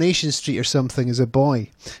in Coronation Street or something as a boy.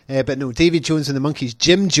 But no, Davy Jones and the Monkees,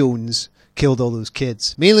 Jim Jones, killed all those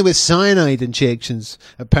kids. Mainly with cyanide injections,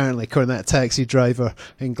 apparently, according to that taxi driver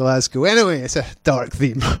in Glasgow. Anyway, it's a dark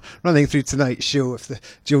theme running through tonight's show of the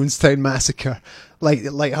Jonestown Massacre.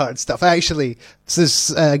 Light-hearted stuff. Actually, this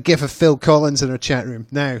is a gif of Phil Collins in our chat room.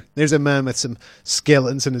 Now, there's a man with some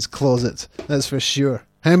skeletons in his closet. That's for sure.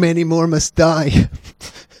 How many more must die?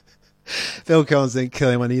 Phil Collins didn't kill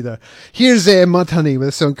anyone either. Here's Mudhoney with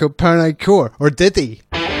a song called Paranoid Core. Or did he?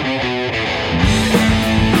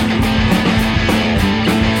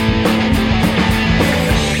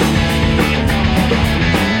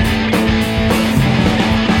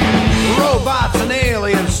 Robots and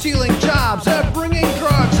aliens stealing jobs, they're bringing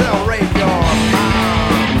drugs, they'll rape your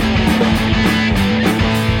mom.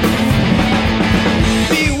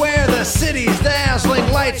 Beware the city's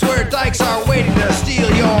dazzling lights where dykes are waiting to steal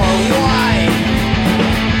your wife.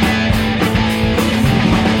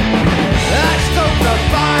 I stoke the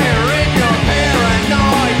fire in your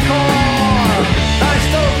paranoid core. I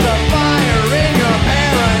stoke the fire in your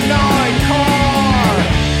paranoid core.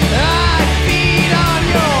 I feed on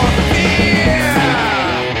your fear.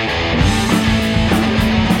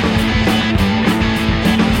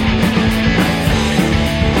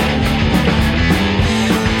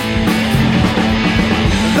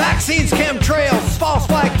 Vaccines, chemtrails, false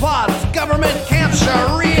flag plots, government camp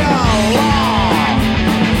Sharia law.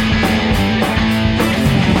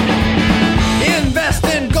 Invest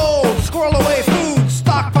in gold, squirrel away food,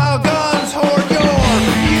 stockpile guns, hoard your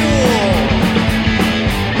fuel.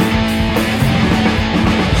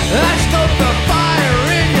 I stoke the fire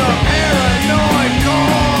in your paranoid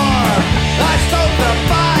core. I stoke the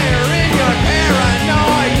fire in your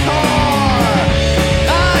paranoid core.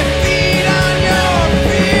 I feed on your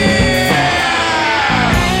fear.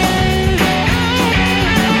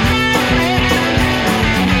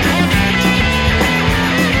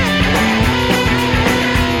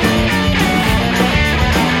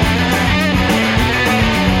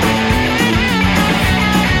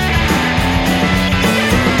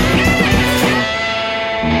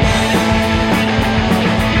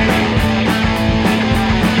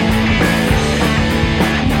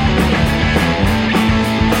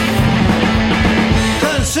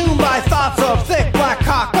 Consumed by thoughts of thick black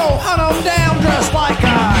cock, go hunt 'em down just like a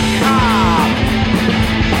cop.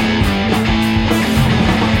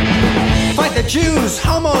 Fight the Jews,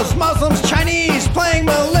 homos, Muslims, Chinese, playing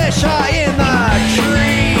militia in the trees.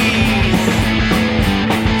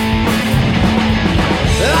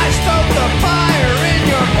 I stoke the fire in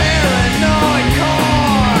your paranoid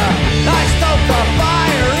core. I stoke the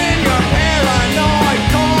fire in your paranoid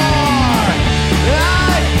core.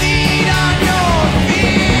 I feed on your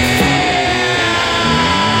fear.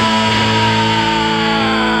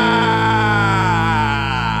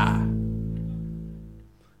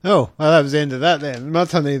 Oh, well, that was the end of that then.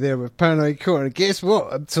 Mudhoney there with Paranoid Core. And guess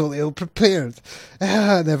what? I'm totally ill-prepared.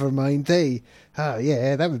 Never mind, eh?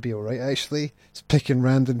 Yeah, that would be alright, actually. Just picking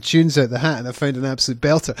random tunes out the hat, and I found an absolute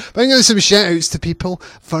belter. But I'm going to some shout-outs to people.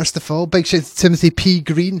 First of all, big shout to Timothy P.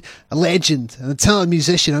 Green, a legend and a talented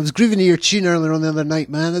musician. I was grooving to your tune earlier on the other night,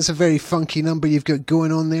 man. That's a very funky number you've got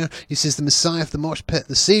going on there. He says, the Messiah of the Mosh Pit,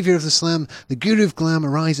 the Saviour of the Slam, the Guru of Glam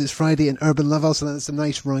arises Friday in Urban Love. Also, that's a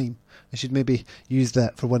nice rhyme. I should maybe use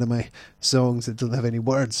that for one of my songs that don't have any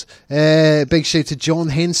words. Big shout to John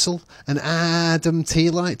Hensel and Adam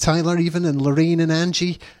Tyler even, and Lorraine and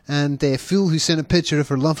Angie, and Fool, who sent a picture of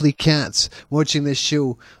her lovely cats watching this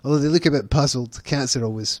show. Although they look a bit puzzled. Cats are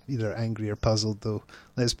always either angry or puzzled, though.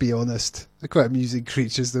 Let's be honest. They're quite amusing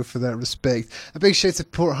creatures, though, for that respect. A big shout to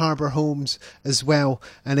Port Harbour Homes as well,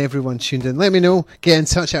 and everyone tuned in. Let me know. Get in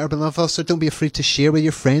touch at Urban Love Officer. Don't be afraid to share with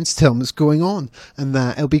your friends. Tell them what's going on, and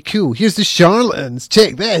that it'll be cool. Here's the Charlatans.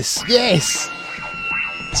 Check this. Yes!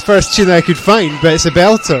 It's the first tune I could find, but it's a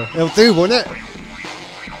belter. It'll do, won't it?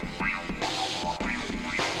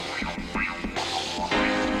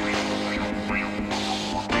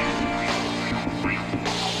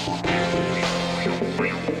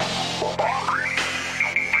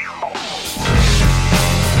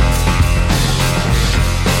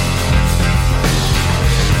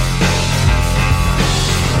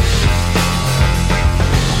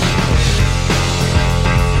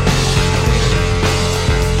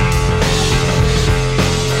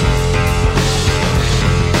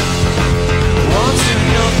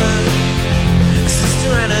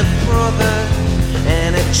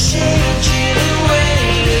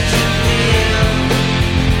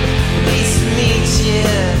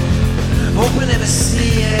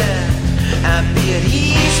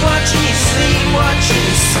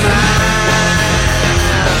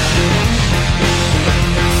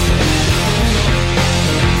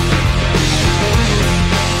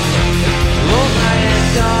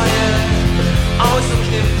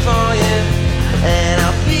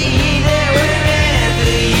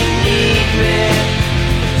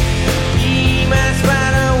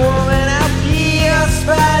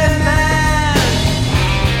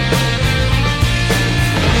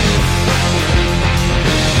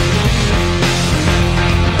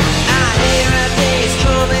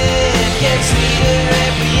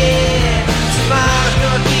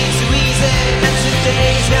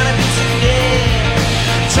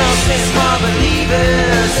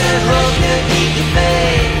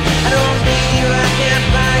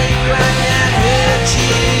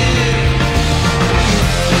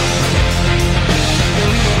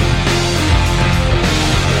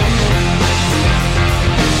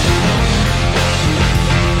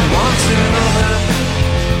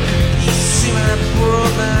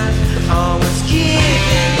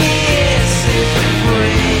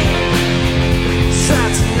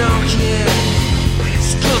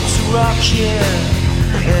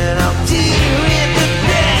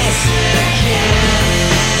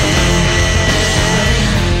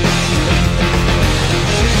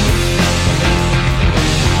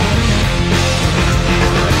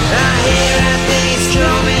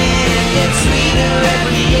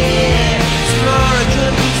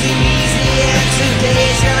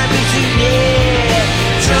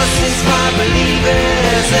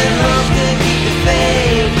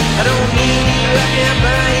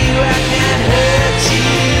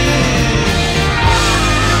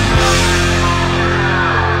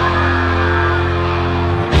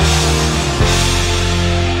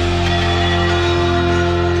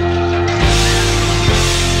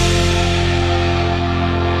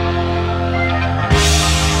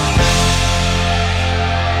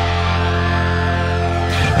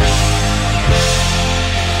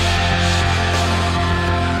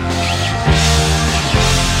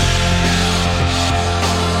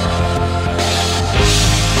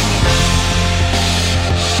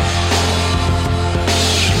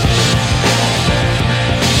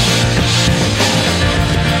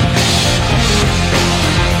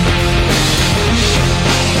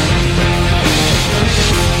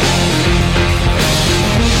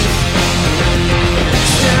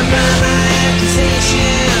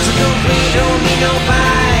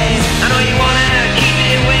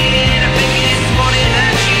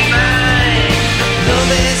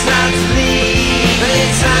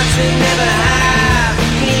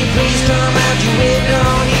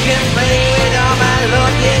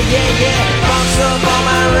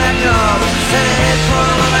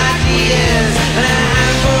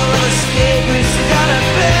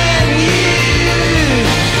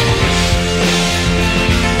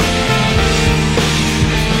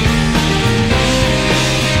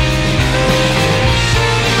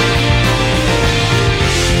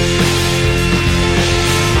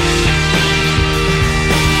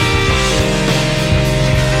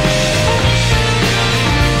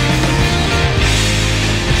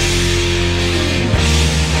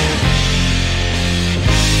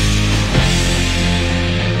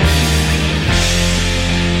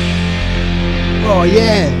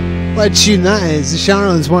 What a tune that is. The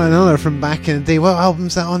Charlottes, one another from back in the day. What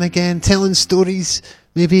album's that on again? Telling Stories,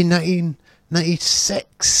 maybe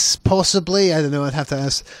 1996, possibly. I don't know. I'd have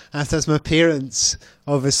to ask my parents,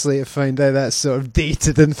 obviously, to find out that sort of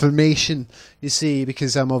dated information. You see,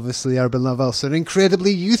 because I'm obviously Urban Love Ulcer,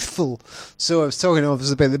 incredibly youthful. So I was talking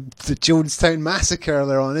obviously about the Jonestown Massacre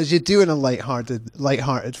earlier on, as you do in a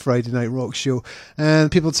light-hearted Friday night rock show.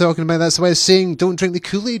 And people talking about that's why I was saying Don't Drink the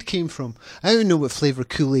Kool-Aid came from. I don't know what flavour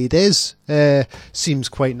Kool-Aid is. Seems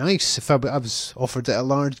quite nice. If I was offered at a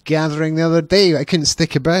large gathering the other day, I couldn't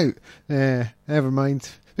stick about. Never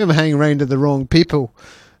mind. Maybe I'm hanging around with the wrong people.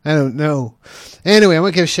 I don't know. Anyway, I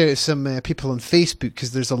want to give a shout out to some people on Facebook,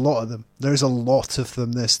 because there's a lot of them. There's a lot of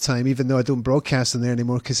them this time, even though I don't broadcast on there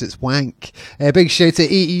anymore because it's wank. Big shout to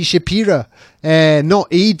A.E. Shapira. Not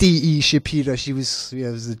A.D.E. Shapira. She was, it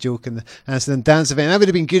was a joke in the Amsterdam dance event. That would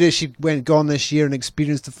have been good if she went gone this year and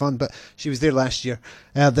experienced the fun, but she was there last year.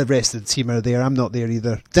 The rest of the team are there. I'm not there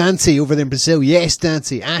either. Dante over there in Brazil. Yes,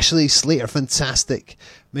 Dante. Ashley Slater. Fantastic.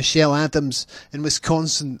 Michelle Adams in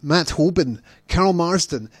Wisconsin. Matt Hoban. Carl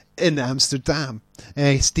Marsden in Amsterdam.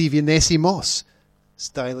 Stevie and Nessie Moss.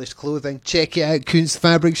 Stylish clothing. Check it out. Kunst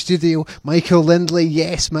Fabric Studio. Michael Lindley.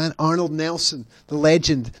 Yes, man. Arnold Nelson. The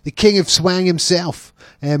legend. The king of swang himself.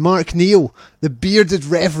 Mark Neal. The bearded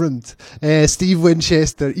reverend. Steve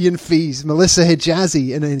Winchester. Ian Fees. Melissa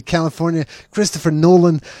Hijazi in California. Christopher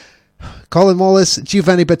Nolan. Colin Wallace,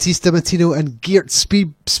 Giovanni Battista Mattino, and Geert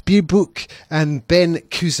Spearbook, and Ben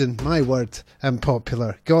Cousin. My word, I'm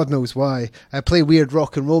popular. God knows why. I play weird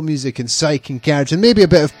rock and roll music and psych and garage, and maybe a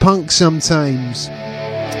bit of punk sometimes.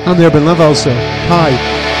 I'm the Urban Love Ulcer.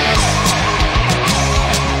 Hi.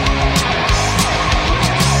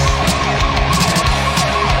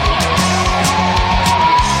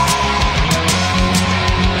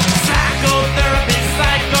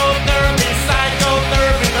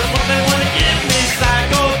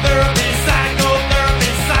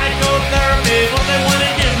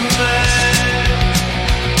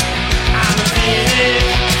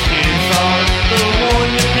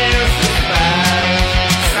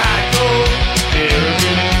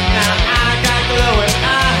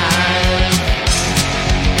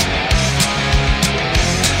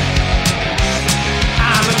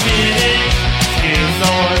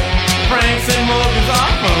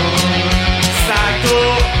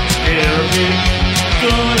 Psychotherapy,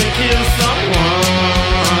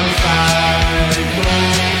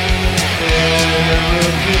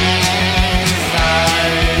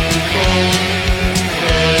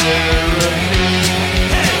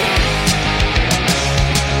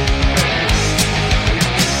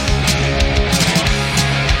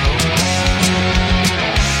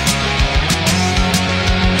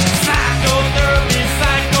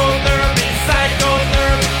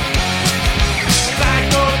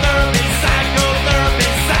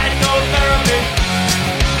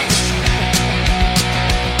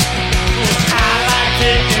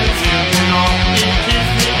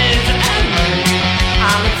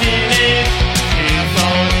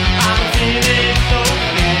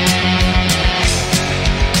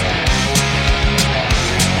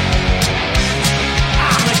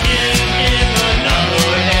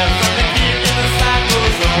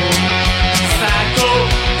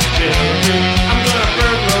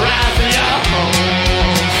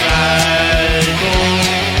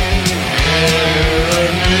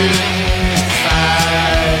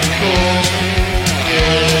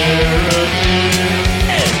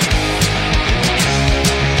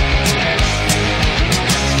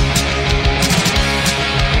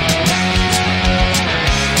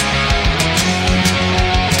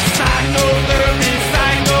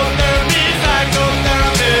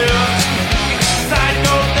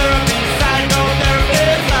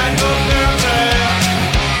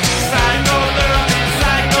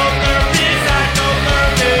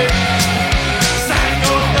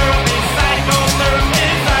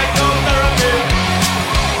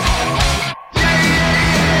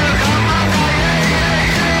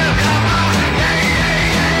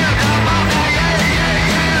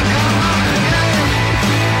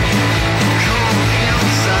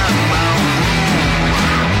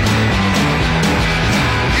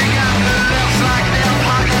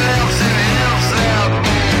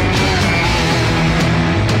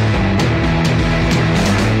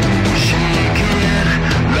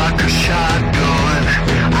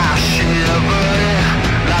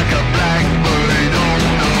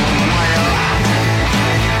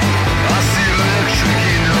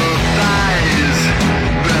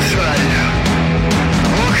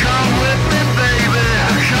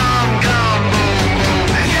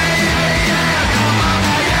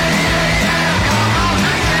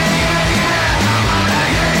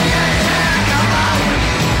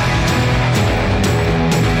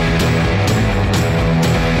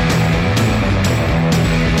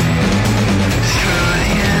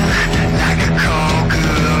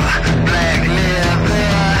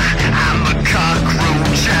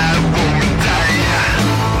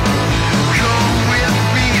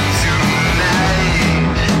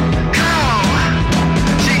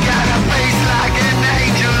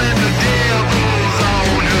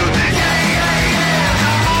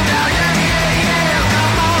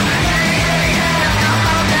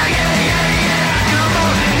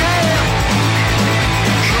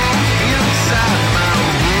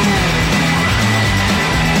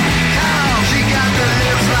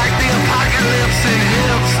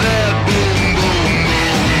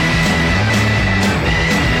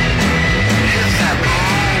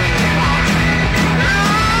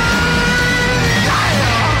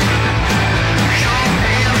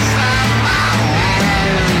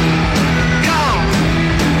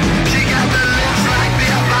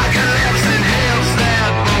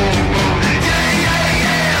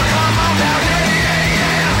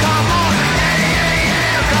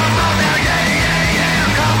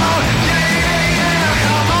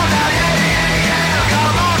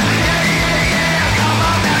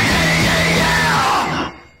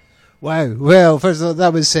 Wow. Well, first of all,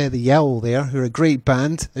 that was The Yowl there, who are a great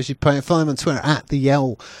band. As you point, follow them on Twitter at The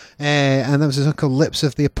Yowl. And that was a song called Lips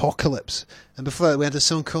of the Apocalypse. And before that, we had a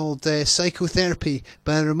song called Psychotherapy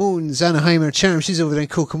by Ramones. Anna Heimer Charm, she's over there in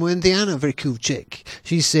Kokomo, Indiana. Very cool chick.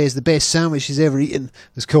 She says the best sandwich she's ever eaten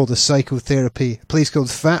was called a Psychotherapy. A place called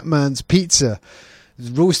Fat Man's Pizza.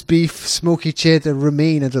 Roast beef, smoky cheddar,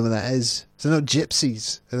 romaine, I don't know what that is. So not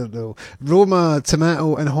gypsies, I don't know. Roma,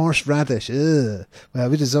 tomato and horseradish. Ugh.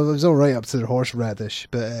 Well, it was alright up to the horseradish.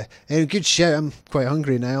 But good shout, I'm quite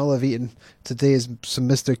hungry now. All I've eaten today is some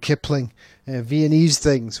Mr. Kipling Viennese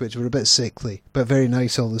things, which were a bit sickly, but very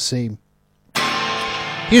nice all the same.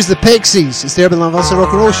 Here's the Pixies. It's the Urban Love Ulcer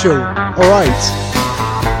Rock and Roll Show. Alright.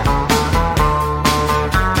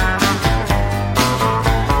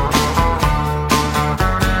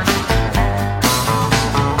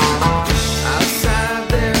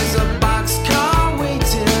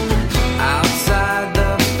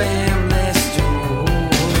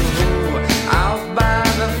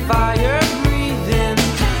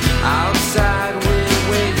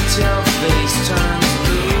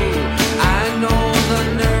 I know the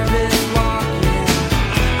nervous walking.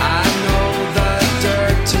 I know the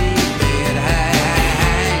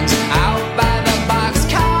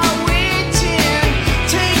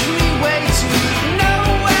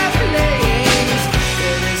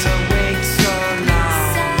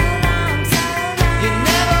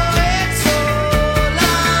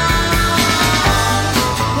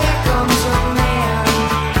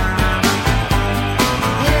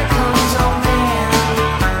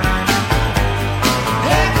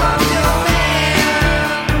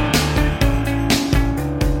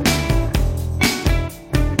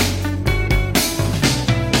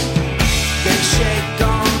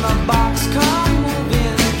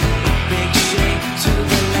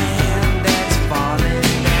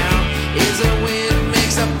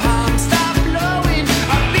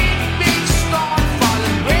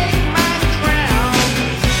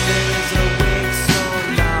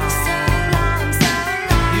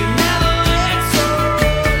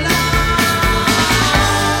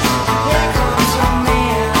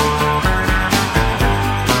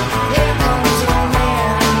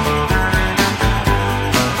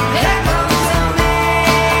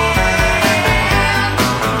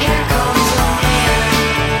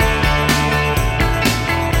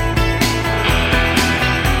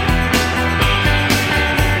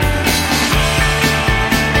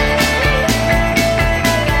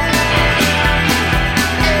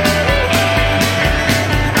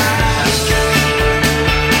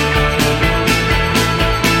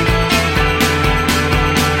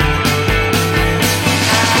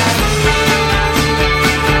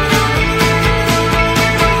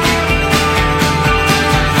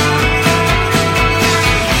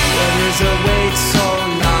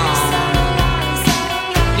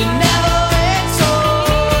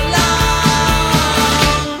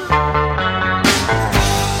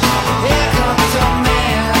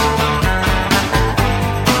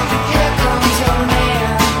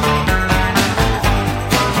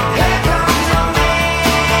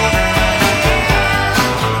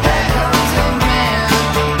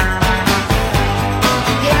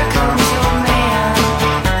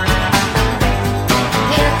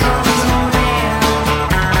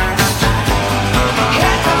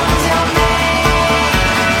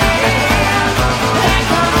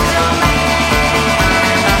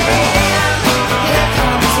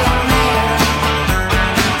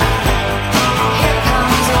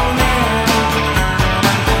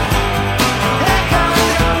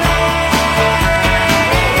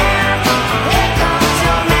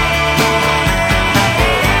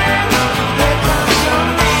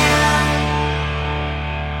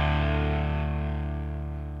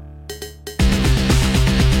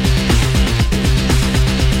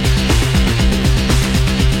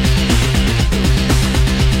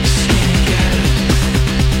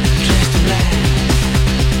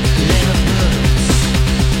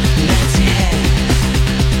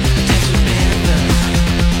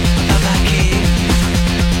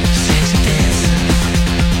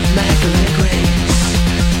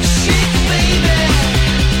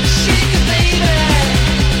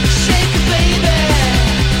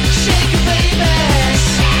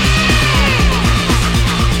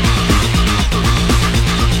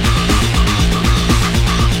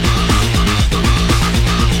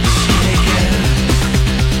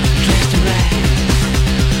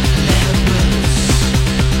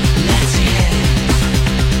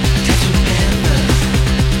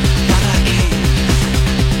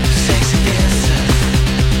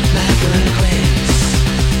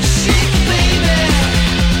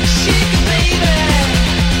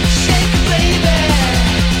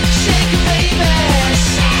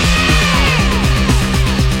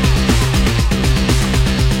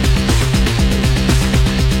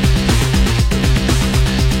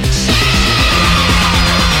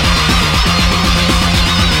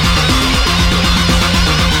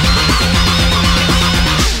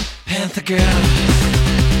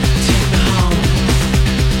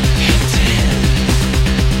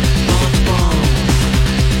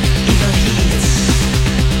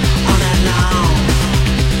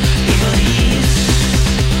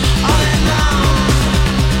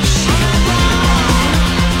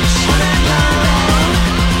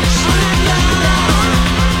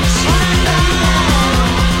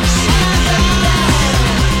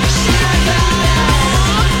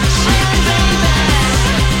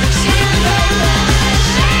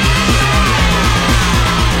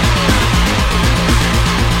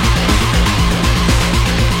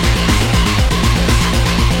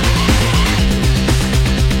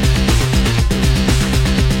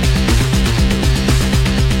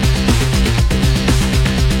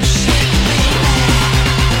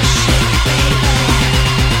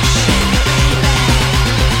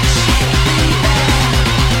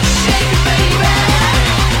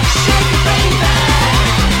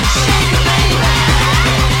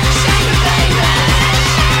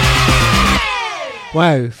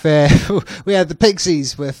Wow, we had the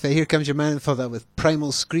Pixies with Here Comes Your Man, for that with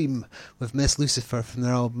Primal Scream with Miss Lucifer from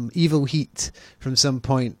their album Evil Heat from some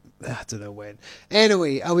point. I don't know when.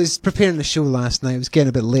 Anyway, I was preparing the show last night. I was getting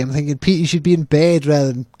a bit late. I'm thinking, Pete, you should be in bed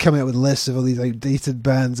rather than coming out with lists of all these outdated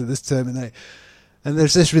bands at this time of night. And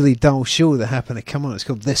there's this really dull show that happened to come on. It's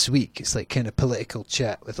called This Week. It's like kind of political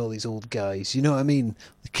chat with all these old guys. You know what I mean?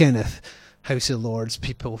 The kind of House of Lords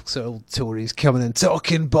people, sort of old Tories coming in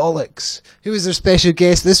talking bollocks. Who was their special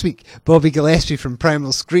guest this week? Bobby Gillespie from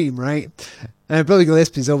Primal Scream, right? And Bobby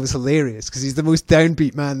Gillespie's always hilarious because he's the most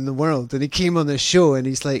downbeat man in the world. And he came on the show and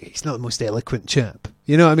he's like, he's not the most eloquent chap.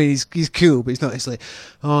 You know what I mean? He's cool, but he's not. It's like,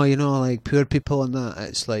 oh, you know, like poor people and that.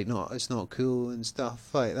 It's like, no, it's not cool and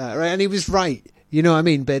stuff like that, right? And he was right. You know what I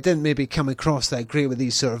mean? But it didn't maybe come across that great with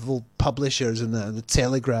these sort of old publishers and the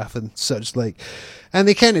Telegraph and such like. And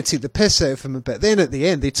they kind of took the piss out of him a bit. Then at the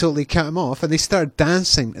end, they totally cut him off and they started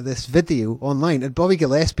dancing to this video online. And Bobby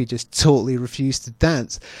Gillespie just totally refused to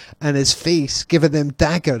dance. And his face giving them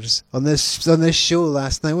daggers on this show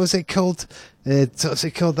last night. What was it called? What's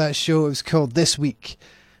it called, that show? It was called This Week.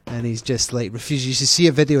 And he's just like refused. You should see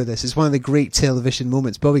a video of this. It's one of the great television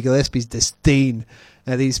moments. Bobby Gillespie's disdain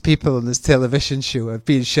at these people on this television show are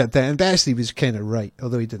being shut down. But actually he was kind of right,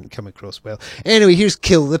 although he didn't come across well. Anyway, here's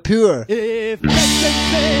Kill the Poor. If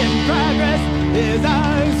decency in progress is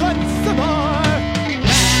ours once more,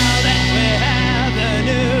 now that we have the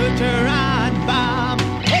neutron bomb,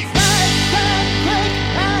 it's nice and quick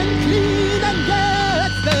and clean and get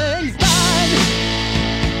things done.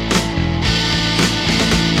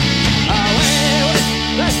 Away with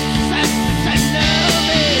the sense and no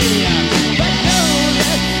me, but no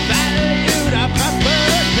less valued a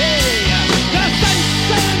property. The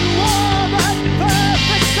sense and warm and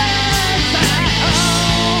perfect sense at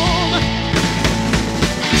home.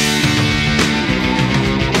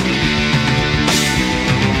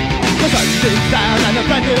 The sun beams down and a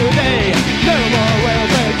brand new day. No more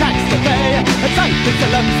welfare tax to pay. It's time to the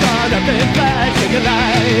lumps gone up in flashing a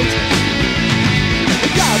light. The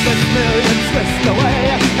countless millions whisked away.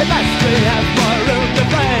 At last we have more room to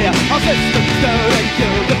play. Our systems go and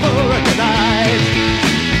kill the poor tonight.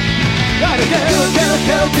 Gotta kill the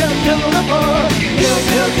poor. Kill the poor. Kill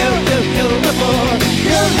the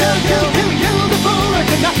poor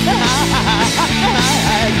tonight.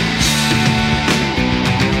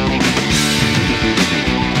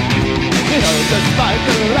 Behold the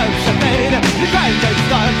sparkle of champagne. The crime may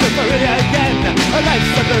start to free again. A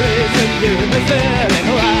life of the reason you is living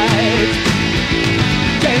right.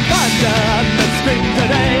 Jane Fonda on the screen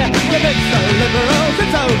today. Convince the liberals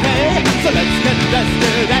it's okay. So let's get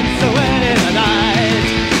dusted and so away tonight.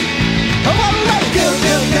 Oh, all right. Kill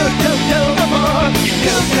the poor. Kill the poor.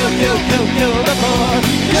 Kill the poor tonight. Kill the poor.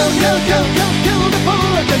 Kill the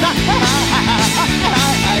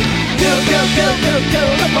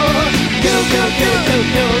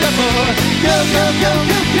poor.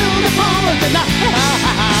 Kill the poor tonight.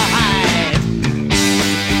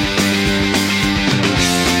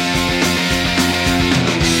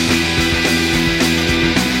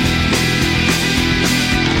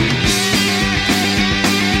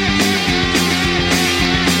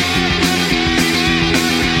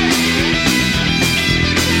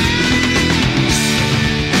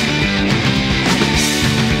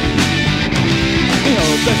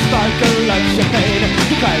 The sparkle of champagne,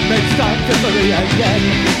 the crime may start to free again.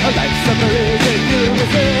 A life summary in you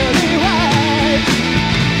is really right.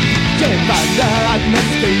 Jane Fonda on the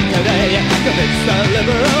street today. Convince the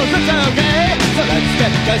liberals it's okay. So let's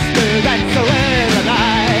get dusted and so away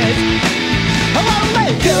tonight. Oh, all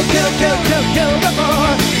right. Kill the poor. Kill the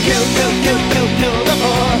poor. Kill the poor tonight.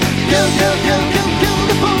 Kill the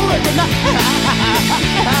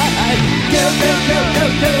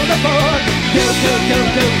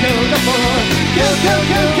poor. Kill the poor.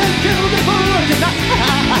 Kill the poor tonight.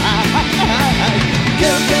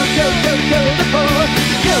 Kill the poor.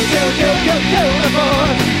 Kill the poor.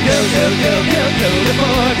 Kill the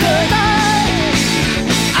poor tonight.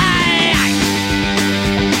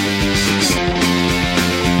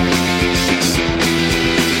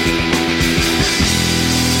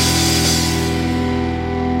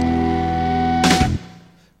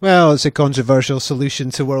 Well, it's a controversial solution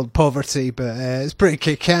to world poverty, but it's pretty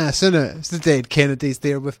kick-ass, isn't it? It's the Dead Kennedys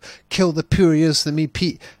there with Kill the Poor. You're listening to me,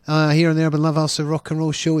 Pete, here on the Urban Love Ulcer Rock and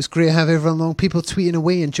Roll Show. It's great to have everyone along. People tweeting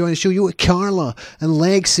away, enjoying the show. You, Carla and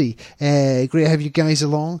Lexi. Great to have you guys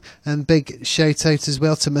along. And big shout out as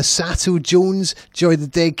well to Masato Jones. Enjoy the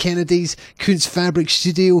Dead Kennedys. Kuntz Fabric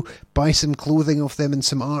Studio. Buy some clothing off them and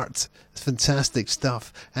some art. It's fantastic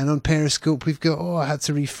stuff. And on Periscope we've got, I had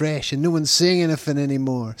to refresh and no one's saying anything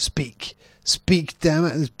anymore. Speak. Speak, damn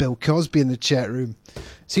it. There's Bill Cosby in the chat room.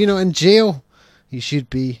 So you're not in jail? You should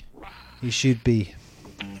be. You should be.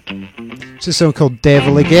 It's a song called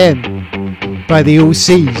Devil Again by the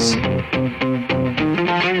OCs.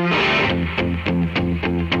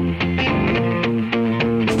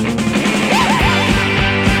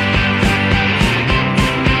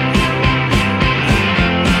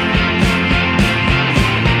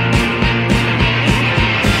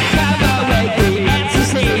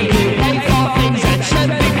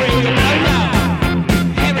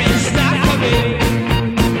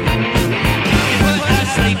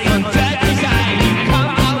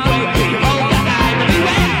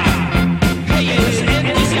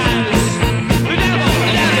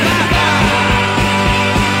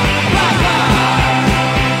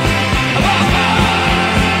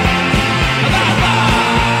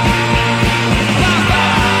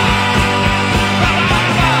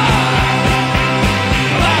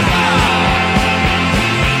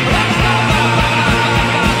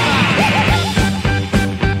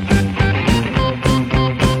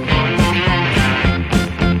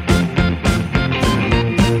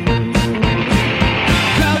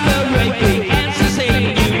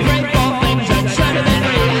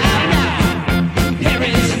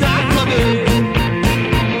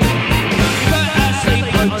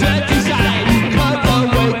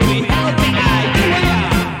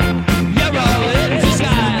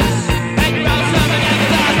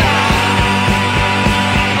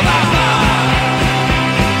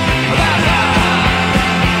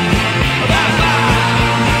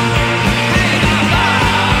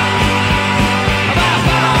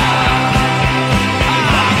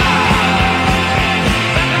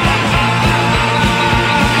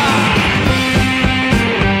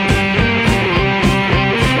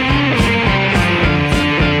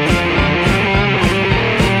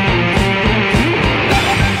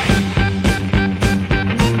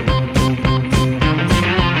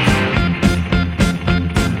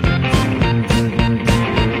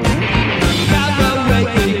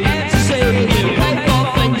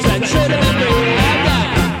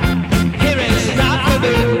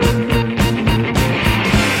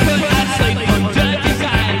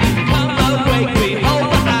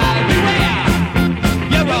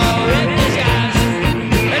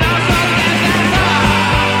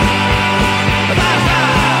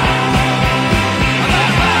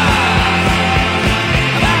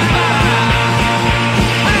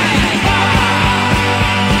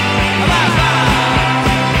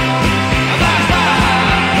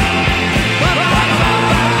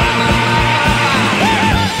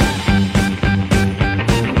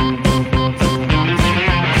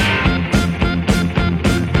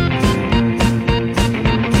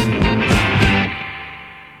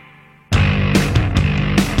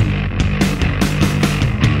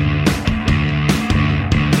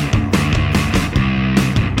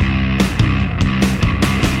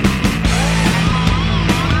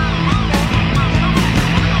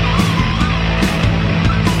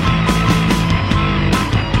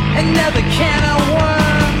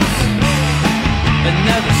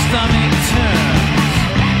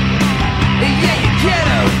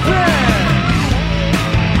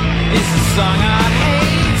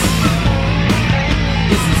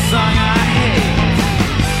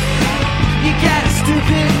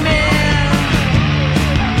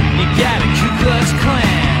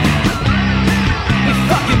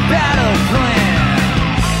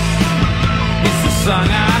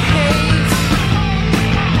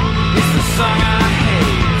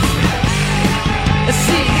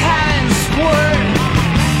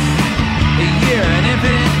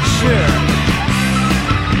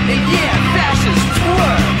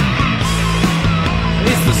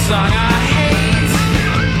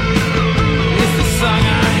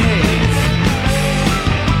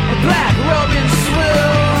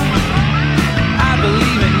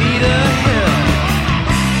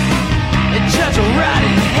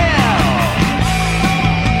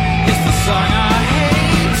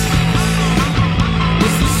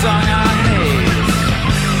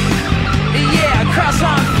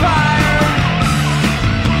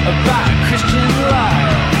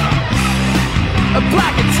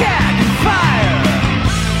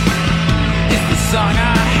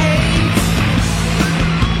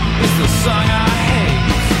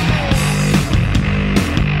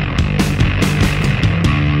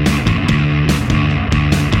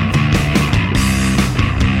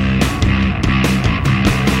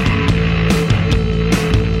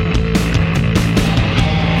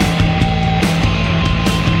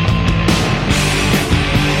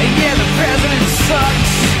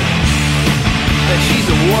 She's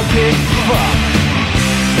a war pig fuck.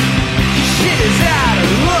 kid is out of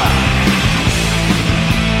luck.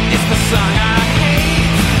 It's the song I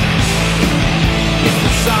hate. It's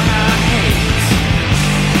the song I hate.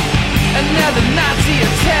 Another Nazi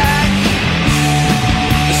attack.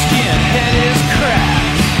 The skinhead is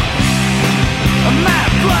cracked. My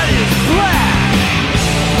blood is black.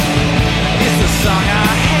 It's the song I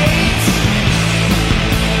hate.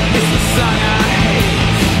 It's the song I hate.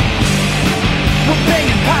 We're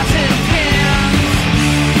banging pots and pans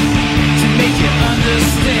to make you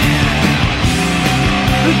understand.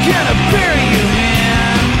 We're gonna bury you,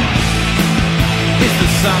 man. It's the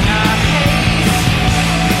song I hate.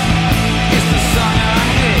 It's the song I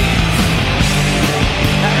hate.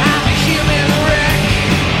 I'm a human wreck,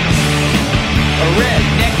 a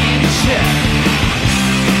redneck in check.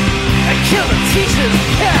 I killed a teacher's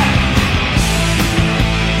cat.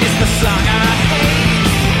 It's the song I hate.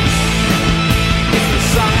 It's the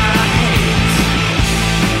song I hate.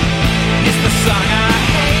 It's the song I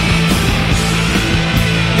hate.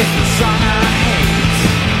 It's the song I hate.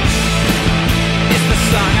 It's the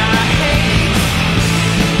song I hate.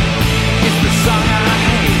 It's the song I hate.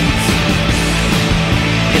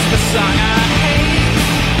 It's the song I hate. It's the song I hate.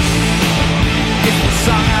 It's the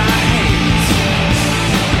song I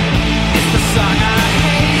hate. It's the song I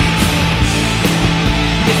hate.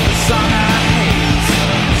 It's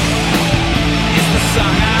the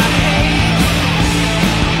song I hate.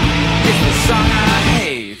 It's the song I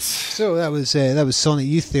hate. So that was Sonic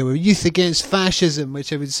Youth there, with Youth Against Fascism,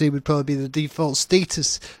 which I would say would probably be the default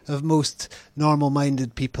status of most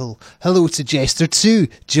normal-minded people. Hello to Jester2,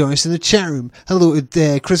 join us in the chat room. Hello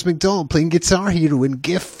to Chris McDonald playing Guitar Hero in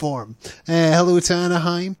GIF form. Hello to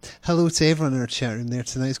Anaheim. Hello to everyone in our chat room there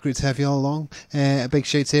tonight. It's great to have you all along. A big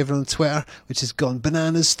shout to everyone on Twitter, which has gone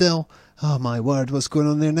bananas still. Oh my word, what's going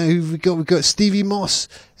on there now? Who've we got? We've got Stevie Moss,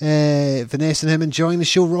 Vanessa and him enjoying the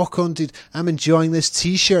show. Rock on, dude. I'm enjoying this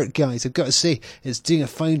t-shirt, guys. I've got to say, it's doing a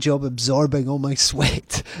fine job absorbing all my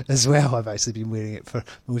sweat as well. I've actually been wearing it for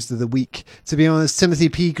most of the week, to be honest. Timothy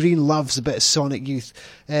P. Green loves a bit of Sonic Youth,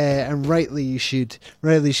 and rightly you should.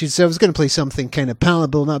 So I was going to play something kind of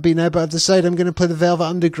palatable, not be now, but I've decided I'm going to play the Velvet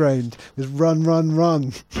Underground with Run, Run,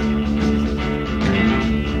 Run.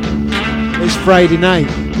 It's Friday night.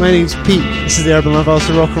 My name's Pete. This is the Urban Love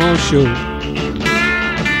Ulcer Rock and Roll Show.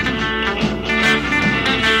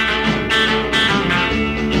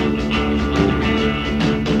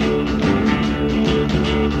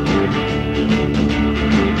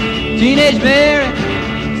 Teenage Mary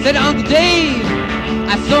said to Uncle Dave,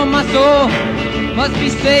 I sold my soul, must be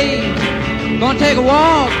saved. Gonna take a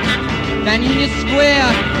walk down Union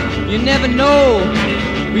Square. You never know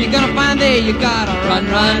where you gonna find there. You gotta run,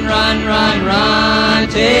 run, run, run, run.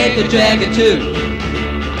 Take the jacket too.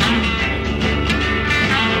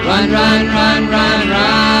 Run, run, run, run,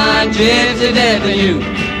 run. Gypsy death in you.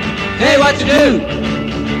 Tell you what to do.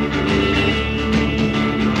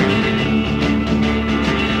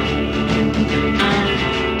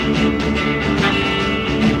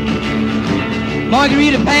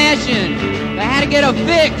 Margarita Passion, they had to get her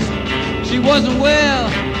fixed. She wasn't well,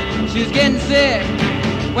 she was getting sick.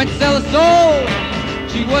 Went to sell her soul,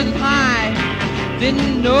 she wasn't high,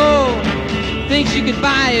 didn't know things she could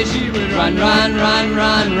buy as she would run, run, run,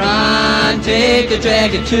 run, run. Take the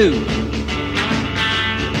jacket too.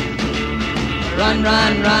 Run,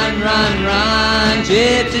 run, run, run, run.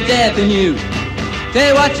 Gypsy death in you. Tell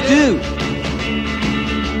you what to do.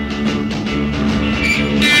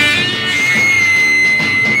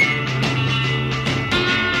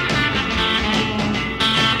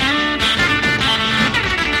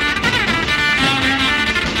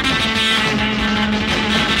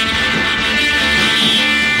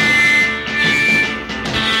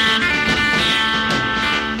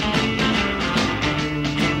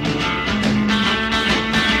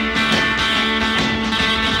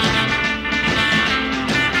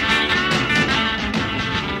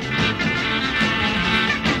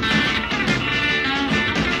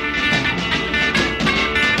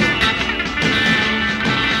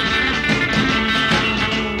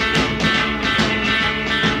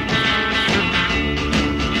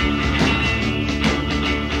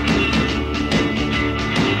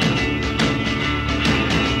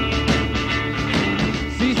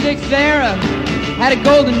 Sarah had a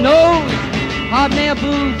golden nose, hobnail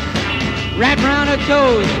boots wrapped around her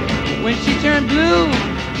toes. When she turned blue,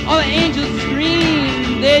 all the angels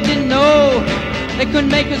screamed. They didn't know, they couldn't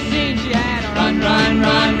make her sing. She had a run, run,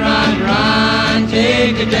 run, run, run.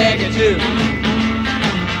 Take a jacket too.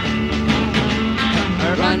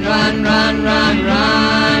 Run, run, run, run,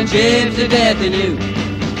 run. Gypsy death in you.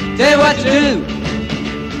 Tell you what to do.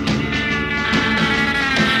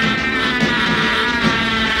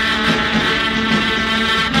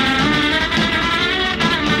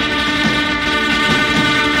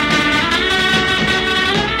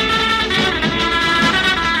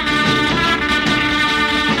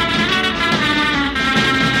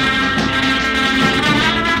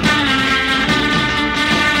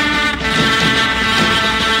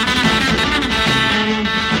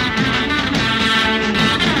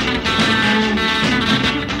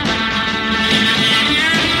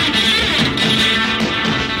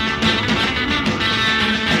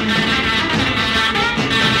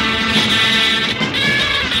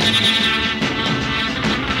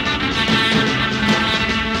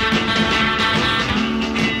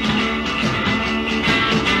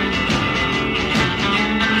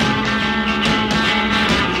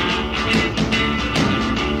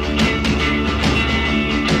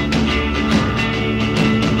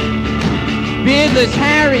 Miss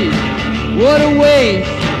Harry, what a waste.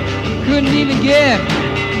 Couldn't even get,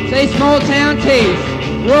 say, small town taste.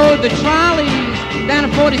 Rode the trolleys down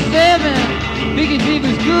to 47, because he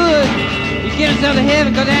was good. He get himself to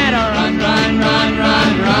heaven, cause that run, run, run,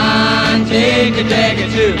 run, run, take a deck or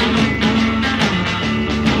two.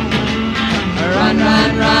 Run,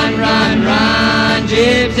 run, run, run, run,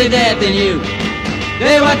 gypsy death in you.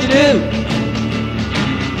 Say what you do.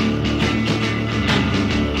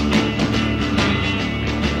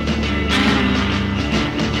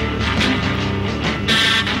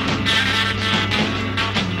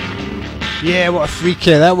 Yeah, what a freak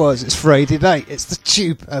out that was. It's Friday night. It's the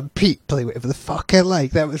Tube and Pete play whatever the fuck I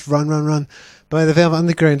like. That was Run, Run, Run by the Velvet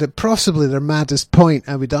Underground at possibly their maddest point,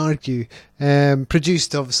 I would argue.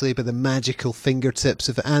 Produced, obviously, by the magical fingertips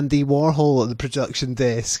of Andy Warhol at the production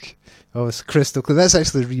desk. Oh, it's crystal clear. That's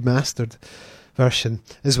actually a remastered version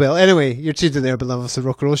as well. Anyway, you're tuned in there, beloved of the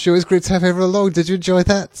Rock and Roll Show. It's great to have everyone along. Did you enjoy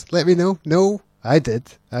that? Let me know. No? I did,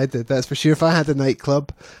 that's for sure. If I had a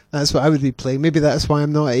nightclub, that's what I would be playing. Maybe that's why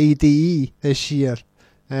I'm not at ADE this year.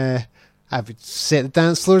 I would set the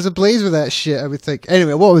dance floors ablaze with that shit, I would think.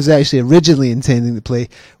 Anyway, what I was actually originally intending to play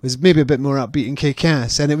was maybe a bit more upbeat and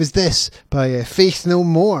kick-ass, and it was this by Faith No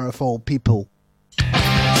More, of all people.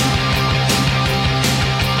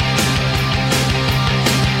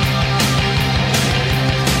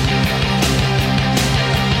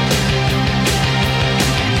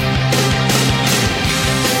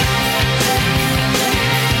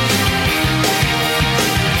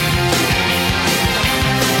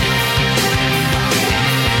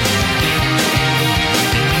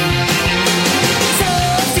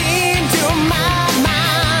 Into my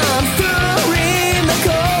mind, stirring the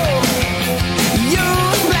cold.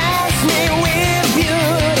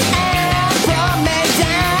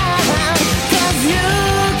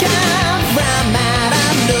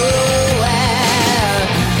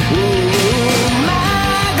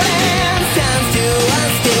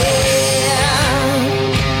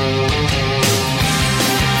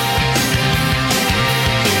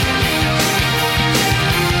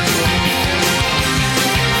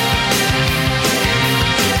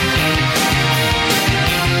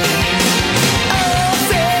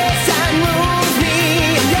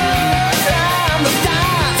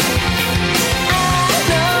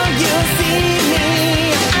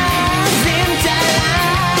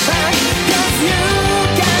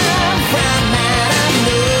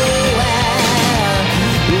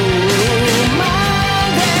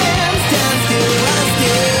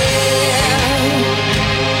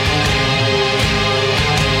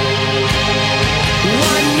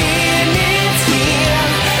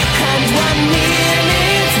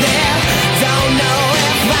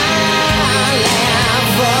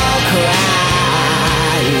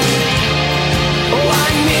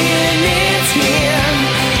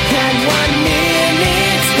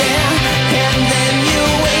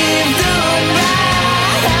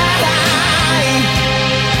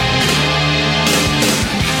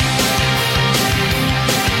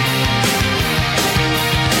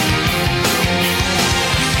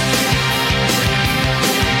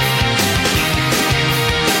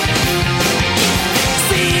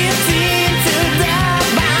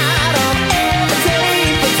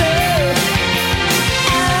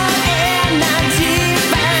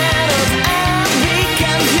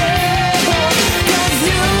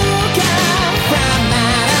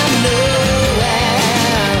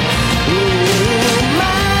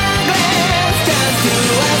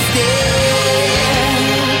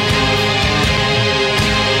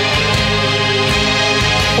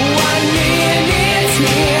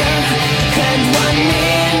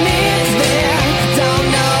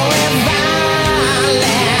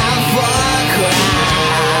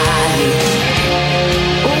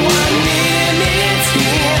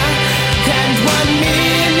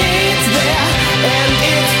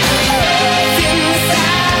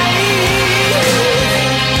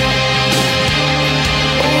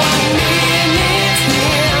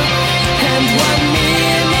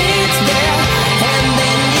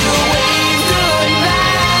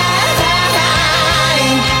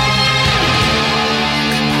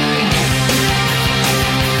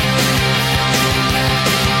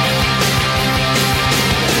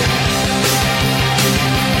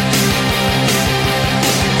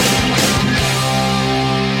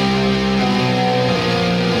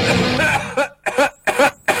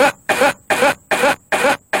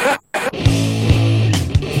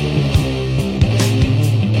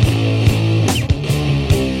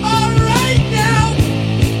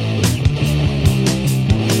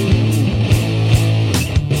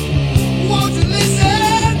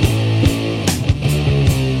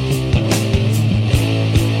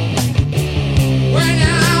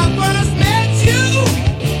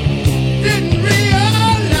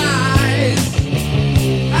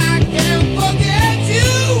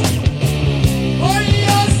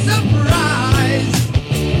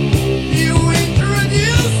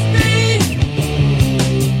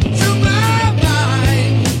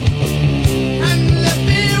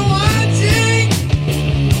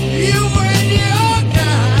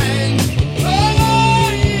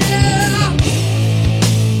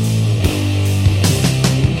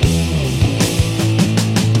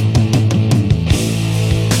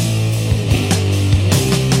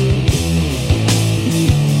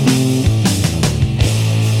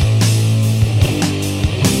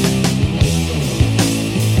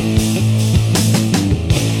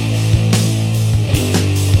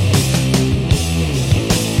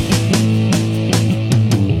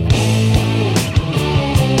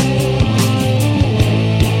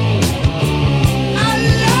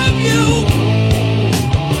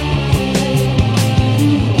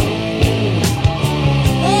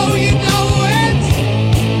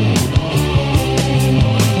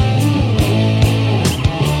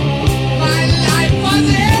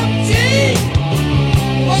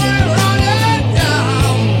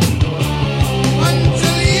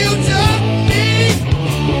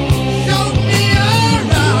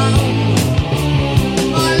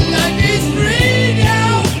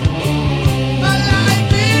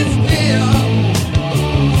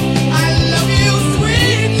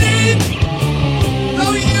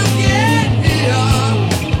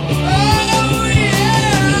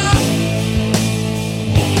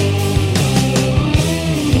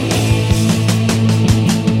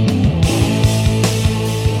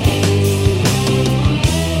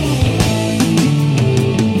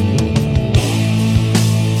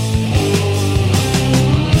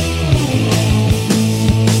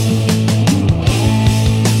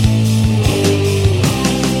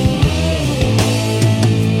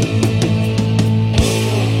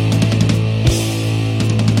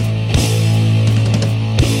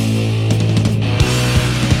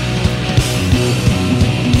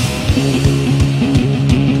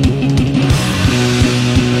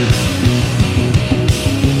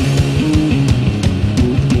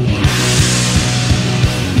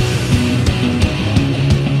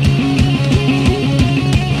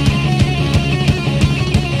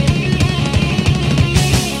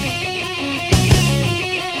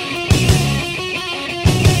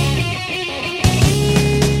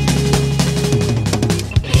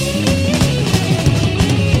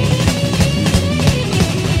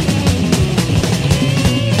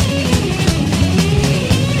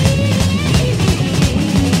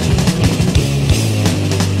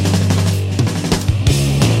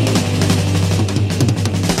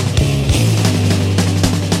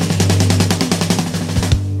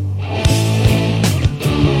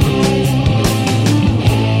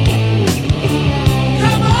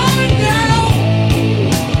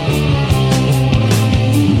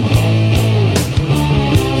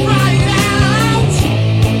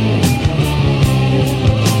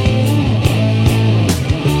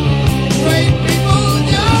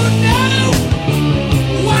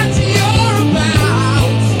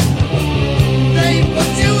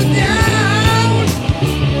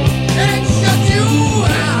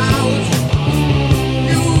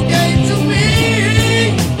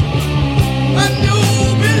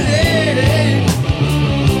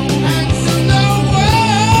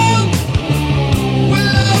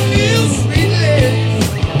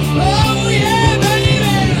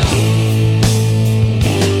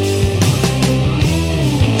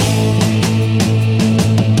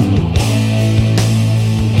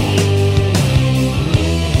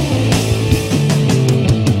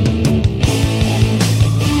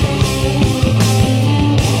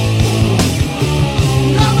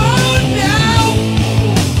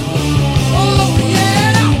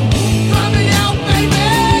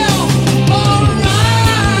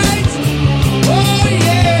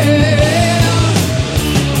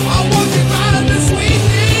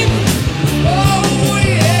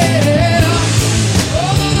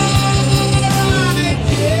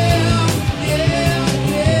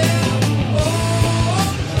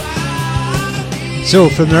 So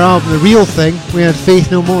from their album The Real Thing, we had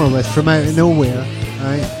Faith No More with From Out of Nowhere,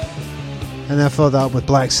 right? And I followed that up with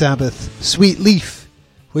Black Sabbath, Sweet Leaf,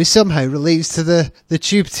 which somehow relates to the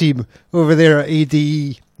Tube team over there at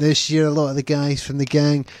ADE. This year, a lot of the guys from the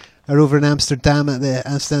gang are over in Amsterdam at the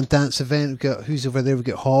Amsterdam Dance event. We've got, who's over there? We've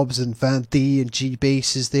got Hobbs and Van D and G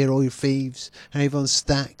Bases there, all your faves. And everyone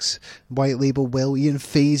Stacks, White Label, Will, Ian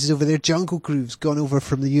Faze is over there. Jungle Groove's gone over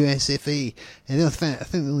from the USFA. And I think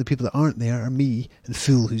the only people that aren't there are me and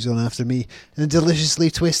Fool, who's on after me, and the Deliciously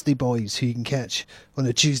Twisty Boys, who you can catch on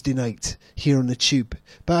a Tuesday night here on the Tube.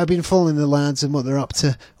 But I've been following the lads and what they're up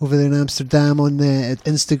to over there in Amsterdam on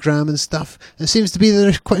Instagram and stuff. It seems to be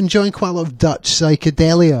that they're enjoying quite a lot of Dutch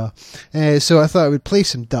psychedelia. So I thought I would play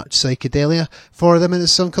some Dutch psychedelia for them in a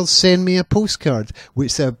song called Send Me a Postcard,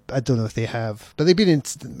 which I don't know if they have. But they've been in...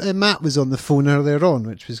 Matt was on the phone earlier on,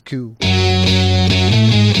 which was cool.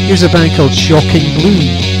 Here's a band called Shocking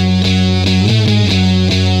Blue.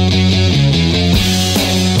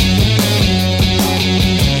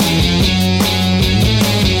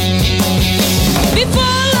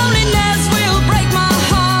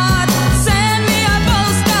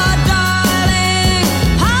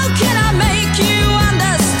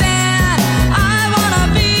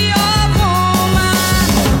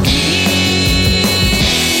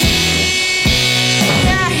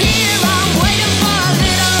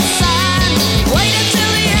 Wait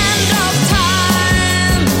until the end.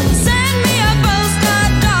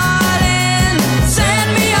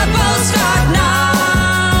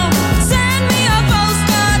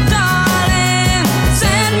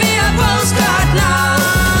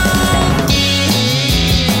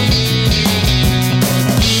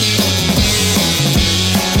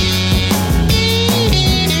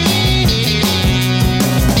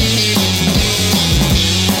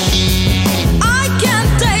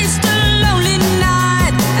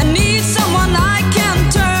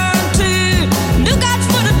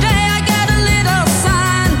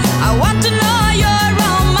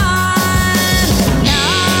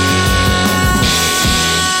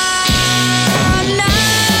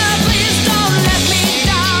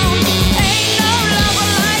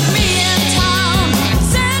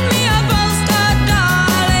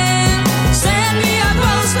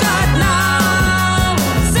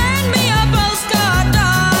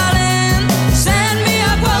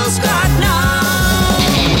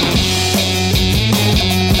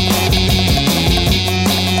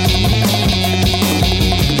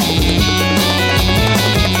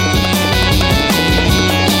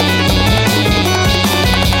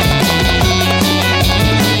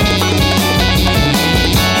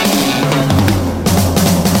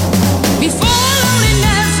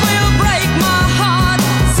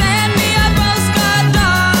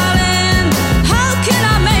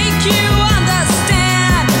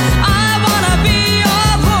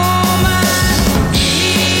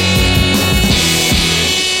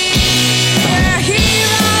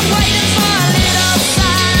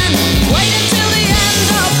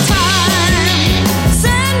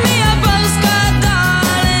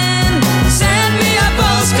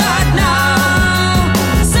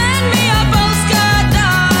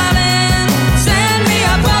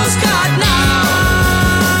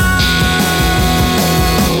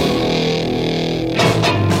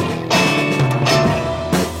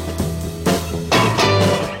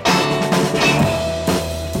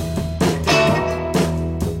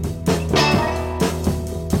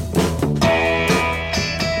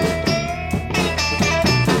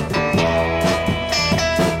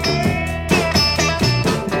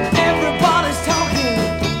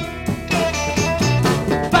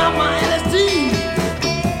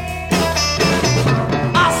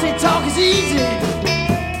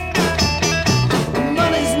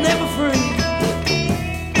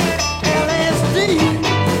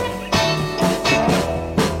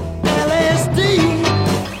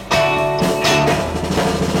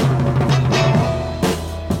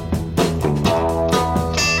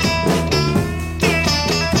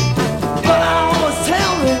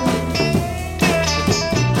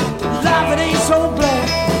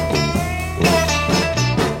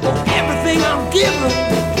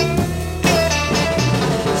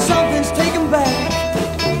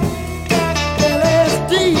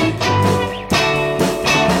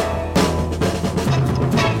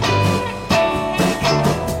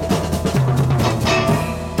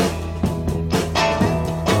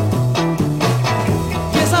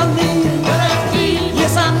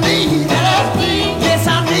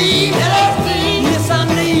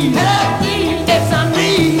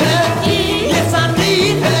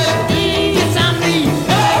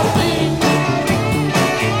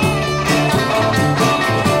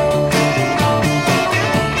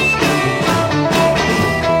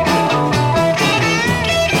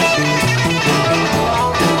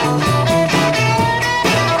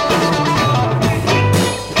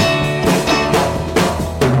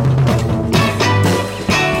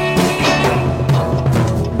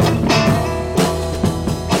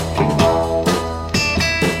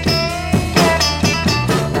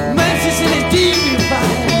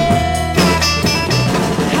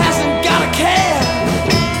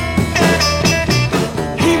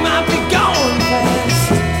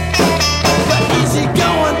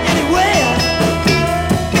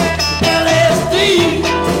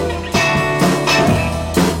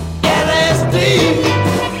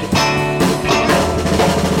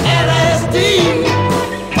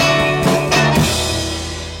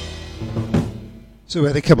 So we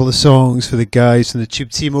had a couple of songs for the guys from the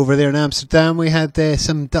Tube team over there in Amsterdam. We had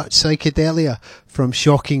some Dutch psychedelia from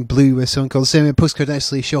Shocking Blue, a song called Semi Postcard.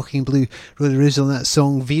 Actually, Shocking Blue wrote the original that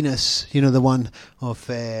song Venus, you know, the one of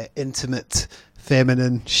intimate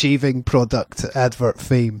feminine shaving product advert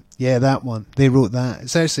fame. Yeah, that one. They wrote that.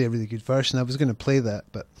 It's actually a really good version. I was going to play that,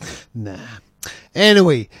 but nah.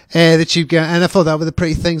 Anyway, the Tube guy, and I thought that with the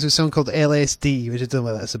Pretty Things was a song called LSD, which I don't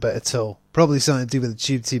know what that's about at all. Probably something to do with the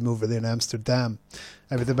Tube team over there in Amsterdam,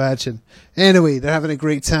 I would imagine. Anyway, they're having a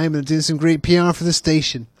great time and doing some great PR for the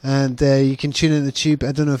station. And you can tune in the Tube.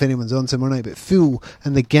 I don't know if anyone's on tomorrow night, but Fool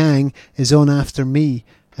and the Gang is on after me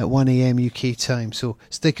at 1 a.m. UK time. So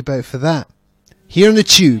stick about for that. Here on the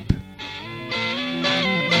Tube.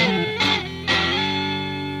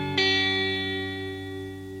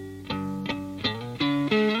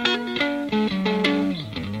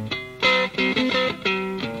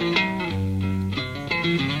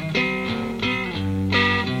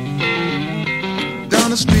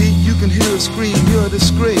 The street, you can hear her scream, you're a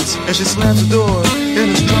disgrace. And she slams the door in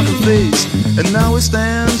his drunken face. And now he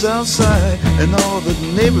stands outside, and all the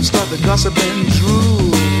neighbors start to gossip and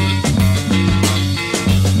drool.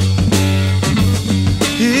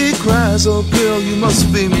 He cries, oh girl, you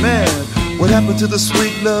must be mad. What happened to the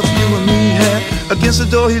sweet love you and me had? Against the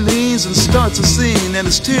door he leans and starts a scene, and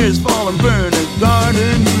his tears fall and burn a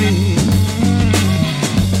garden green.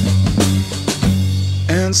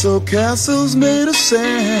 And so castles made of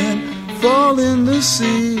sand fall in the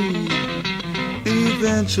sea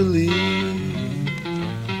eventually.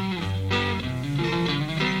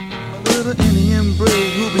 A little Indian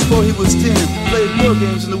brave who before he was 10 played war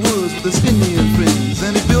games in the woods with his Indian friends.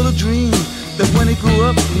 And he built a dream that when he grew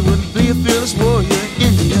up he would be a fearless warrior,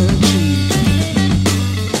 Indian chief.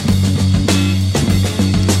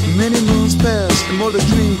 Many moons passed, and more the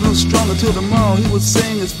dream grew stronger till tomorrow he would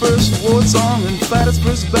sing his first war song and fight his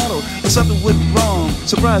first battle. But something went wrong.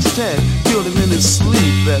 Surprise attack killed him in his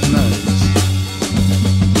sleep that night.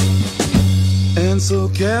 And so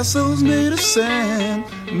castles made of sand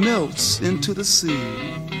melts into the sea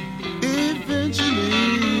eventually.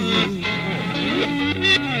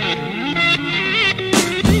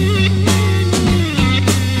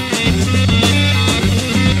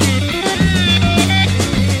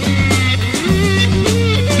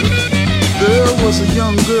 Was a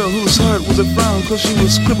young girl whose heart was a frown, cause she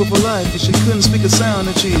was crippled for life and she couldn't speak a sound,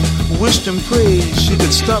 and she wished and prayed she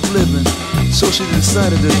could stop living, so she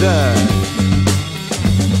decided to die.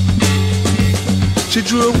 She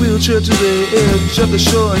drew a wheelchair to the edge of the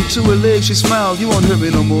shore, and to her leg she smiled, you won't hurt me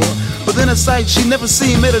no more. But then a sight she never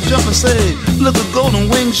seen made her jump and say, look, a golden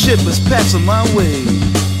winged ship is passing my way.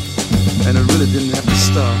 And it really didn't have to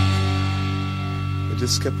stop, it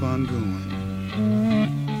just kept on going.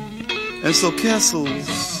 And so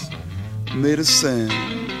castles made of sand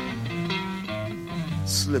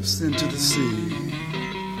slips into the sea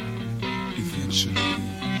eventually.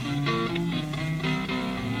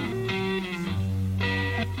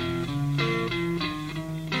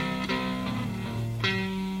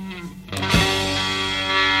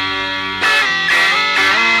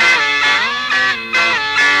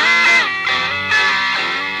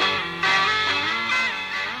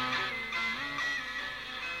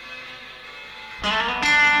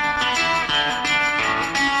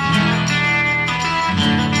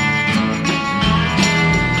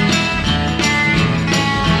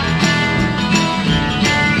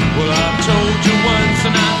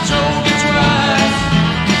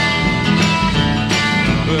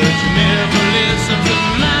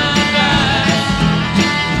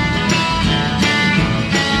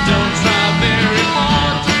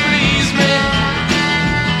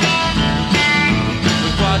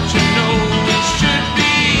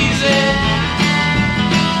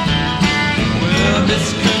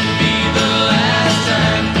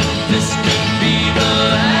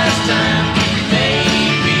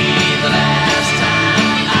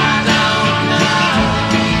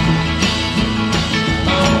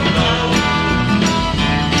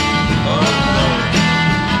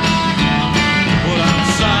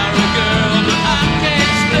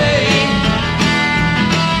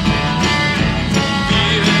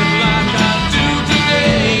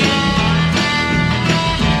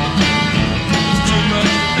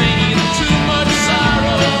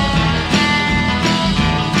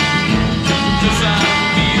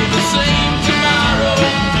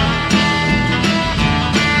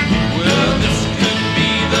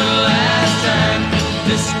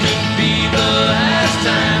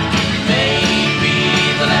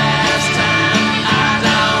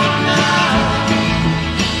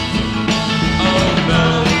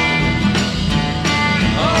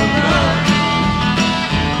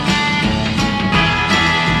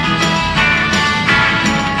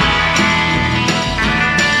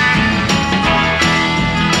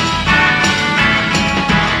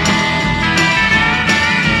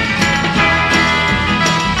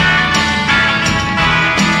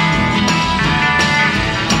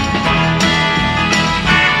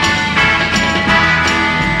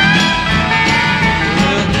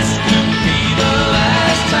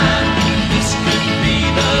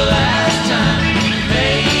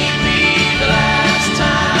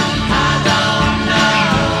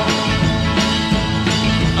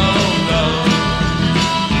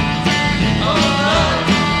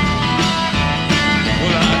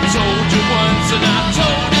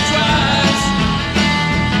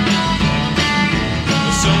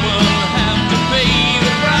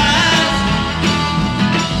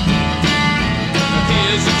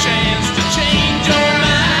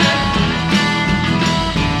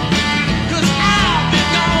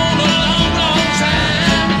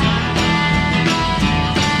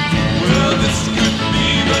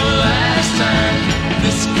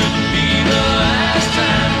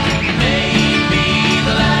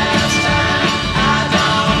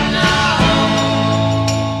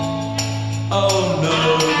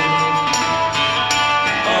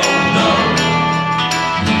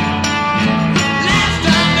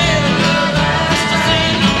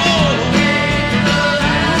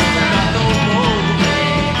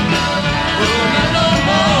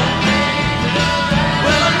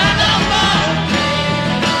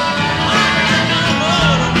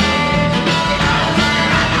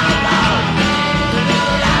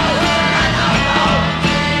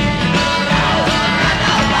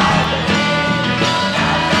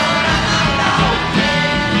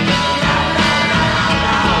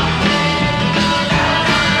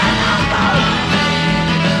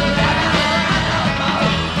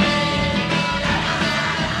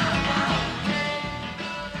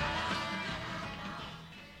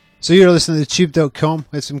 So you're listening to tube.com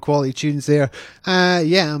with some quality tunes there.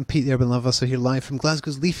 Yeah, I'm Pete the Urban Lover, so here live from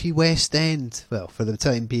Glasgow's leafy West End. Well, for the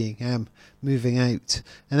time being, I'm moving out.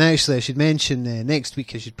 And actually, I should mention, next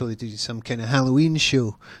week I should probably do some kind of Halloween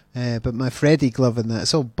show. But my Freddy glove and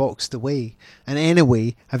that's all boxed away. And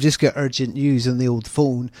anyway, I've just got urgent news on the old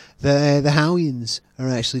phone. The Hallions are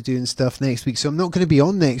actually doing stuff next week. So I'm not going to be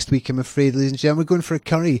on next week, I'm afraid, ladies and gentlemen. We're going for a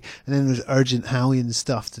curry. And then there's urgent Hallion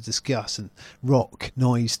stuff to discuss and rock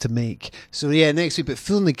noise to make. So yeah, next week. But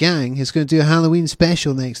Phil and the Gang is going to do a Halloween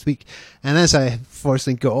special next week. And as I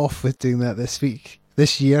fortunately got off with doing that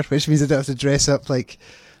this year, which means I don't have to dress up like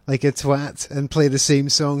a twat and play the same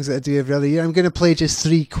songs that I do every other year. I'm going to play just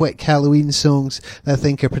 3 quick Halloween songs that I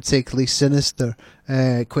think are particularly sinister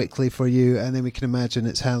quickly for you, and then we can imagine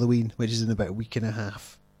it's Halloween, which is in about a week and a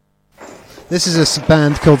half. This is a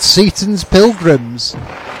band called Satan's Pilgrims.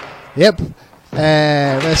 Yep.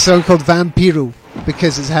 A song called Vampiro,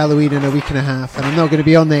 because it's Halloween in a week and a half, and I'm not going to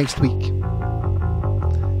be on next week.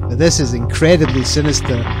 But this is incredibly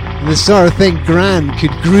sinister, and the sort of thing Gran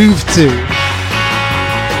could groove to.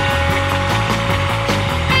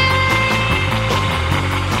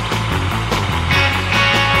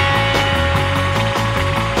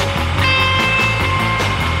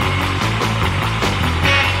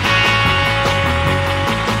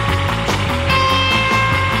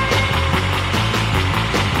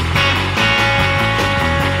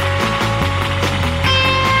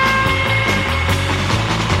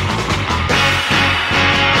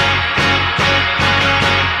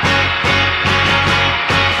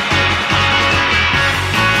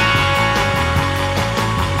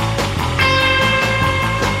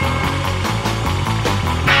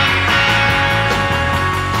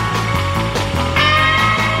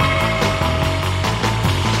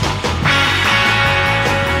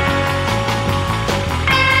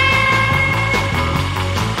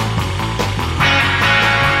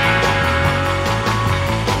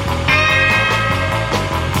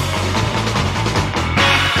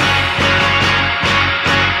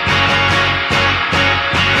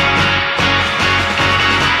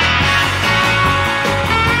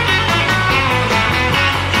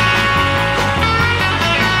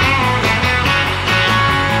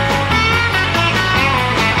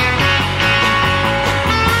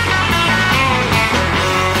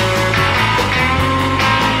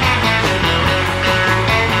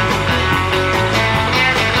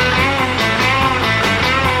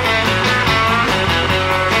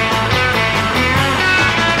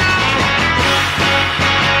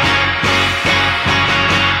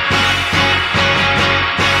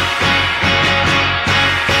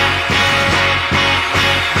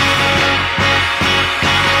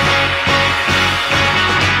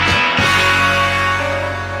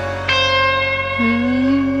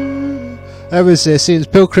 That was Satan's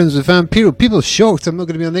Pilgrims with Vampiro. People are shocked I'm not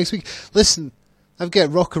going to be on next week. Listen, I've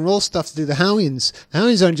got rock and roll stuff to do. The Hallions. The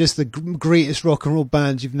Hallions aren't just the greatest rock and roll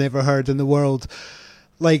band you've never heard in the world.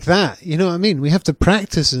 Like that, you know what I mean? We have to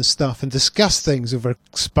practice and stuff and discuss things over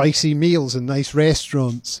spicy meals and nice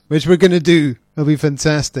restaurants, which we're going to do. It'll be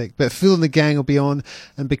fantastic. But Phil and the Gang will be on,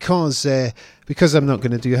 and because I'm not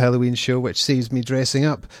going to do a Halloween show, which saves me dressing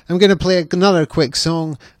up, I'm going to play another quick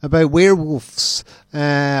song about werewolves.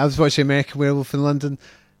 I was watching American Werewolf in London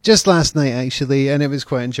just last night, actually, and it was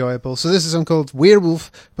quite enjoyable. So this is a song called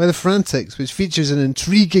Werewolf by the Frantics, which features an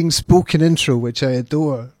intriguing spoken intro, which I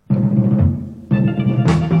adore.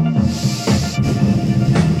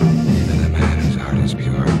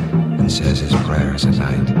 Says his prayers at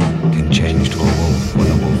night can change to a wolf when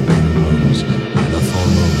the wolf baby blooms and the full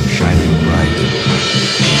moon shining bright.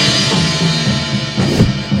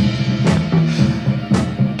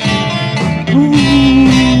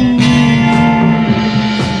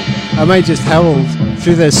 I might just howl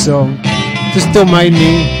through this song. Just don't mind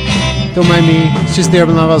me. Don't mind me. It's just the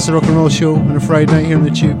Urban Lovers Rock and Roll Show on a Friday night here on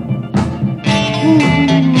the Tube.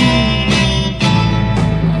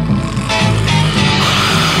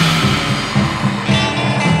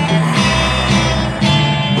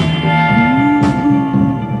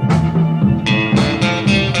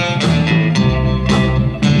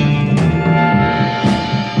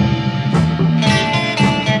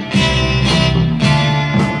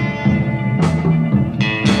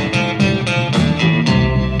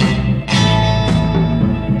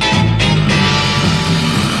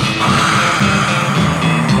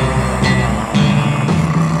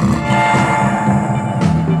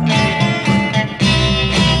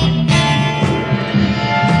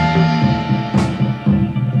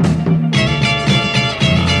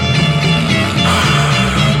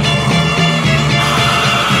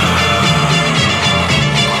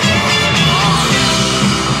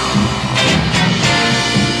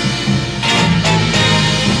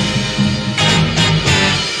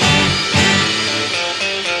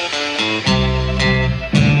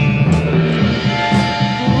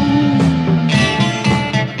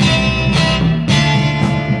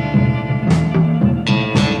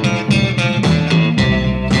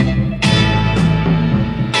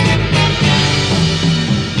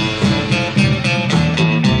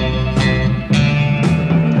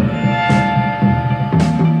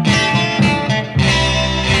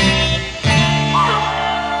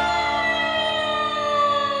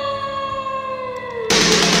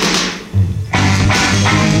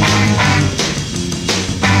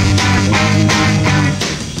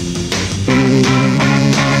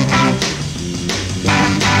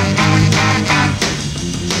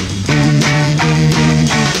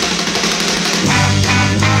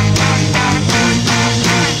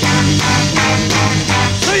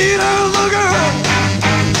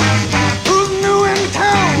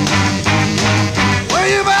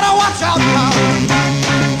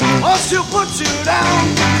 hunt you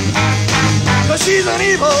down, 'cause she's an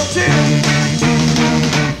evil chick.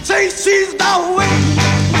 Say she's the witch.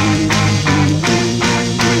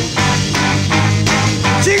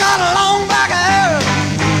 She got a long black hair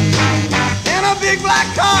and a big black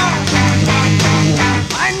car.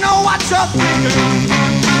 I know what you're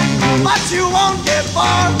thinking, but you won't get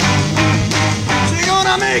far. She's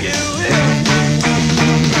gonna make you ill,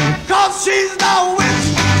 'cause she's the witch.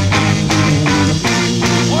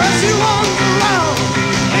 Well, she wanders around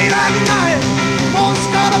late at night, most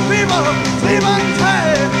kind of people sleeping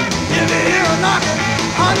tight. If you hear a knocking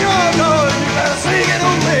on your door, you better sing it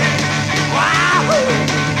away. Wow,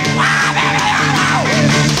 wow, baby, wow.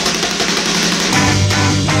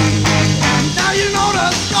 Now you know the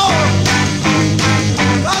score,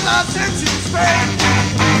 'cause I sent you straight.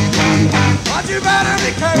 But you better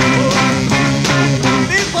be careful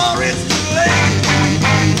before it's too late.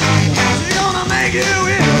 She's gonna make you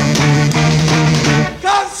ill,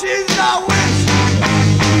 'cause she's the witch.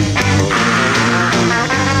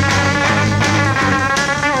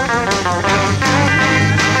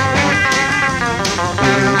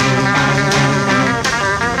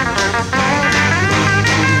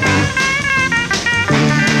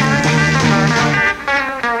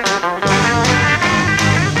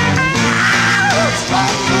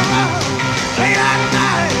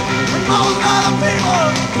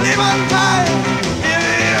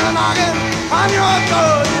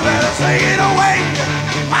 Take it away.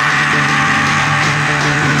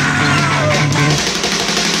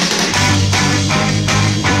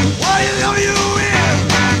 What is you in?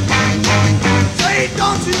 Say,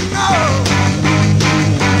 don't you know?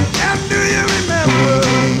 And do you remember?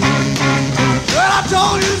 Well, I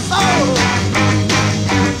told you so.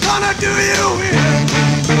 Gonna do you in,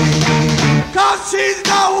 'cause she's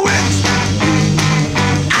the witch.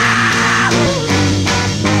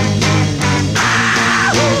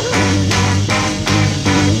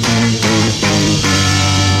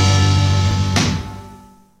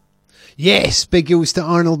 Yes, big goes to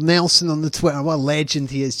Arnold Nelson on the Twitter. What a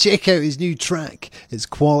legend he is. Check out his new track. It's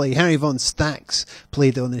quality. Harry Von Stacks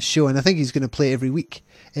played it on his show, and I think he's going to play it every week.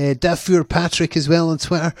 Dafur Patrick as well on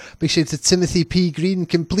Twitter. Big shout to Timothy P. Green,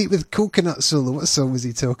 complete with coconut solo. What song was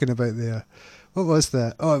he talking about there? What was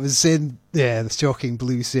that? Oh, it was saying, yeah, the Shocking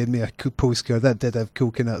Blue sent me a postcard. That did have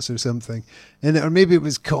coconuts or something in it. Or maybe it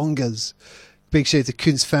was congas. Big shout to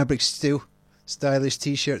Kunz Fabric Steel. Stylish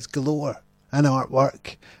t-shirts galore. And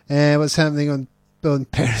artwork. What's happening on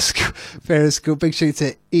Periscope? Big shout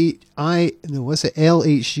to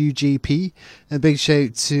LHUJP. And big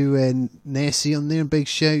shout to Nessie on there. And big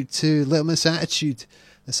shout to Little Miss Attitude.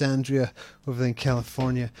 That's Andrea over in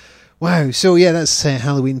California. Wow. So yeah, that's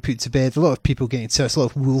Halloween put to bed. A lot of people getting in touch. A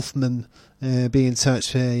lot of Wolfman being in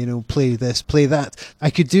touch. Play this, play that. I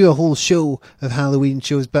could do a whole show of Halloween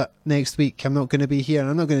shows, but next week I'm not going to be here.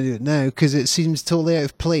 I'm not going to do it now because it seems totally out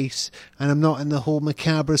of place, and I'm not in the whole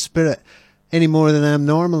macabre spirit any more than I am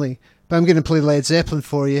normally. But I'm going to play Led Zeppelin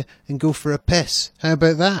for you and go for a piss. How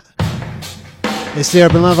about that? It's the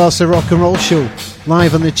Urban Love Ulcer Rock and Roll Show,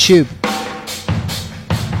 live on the Tube.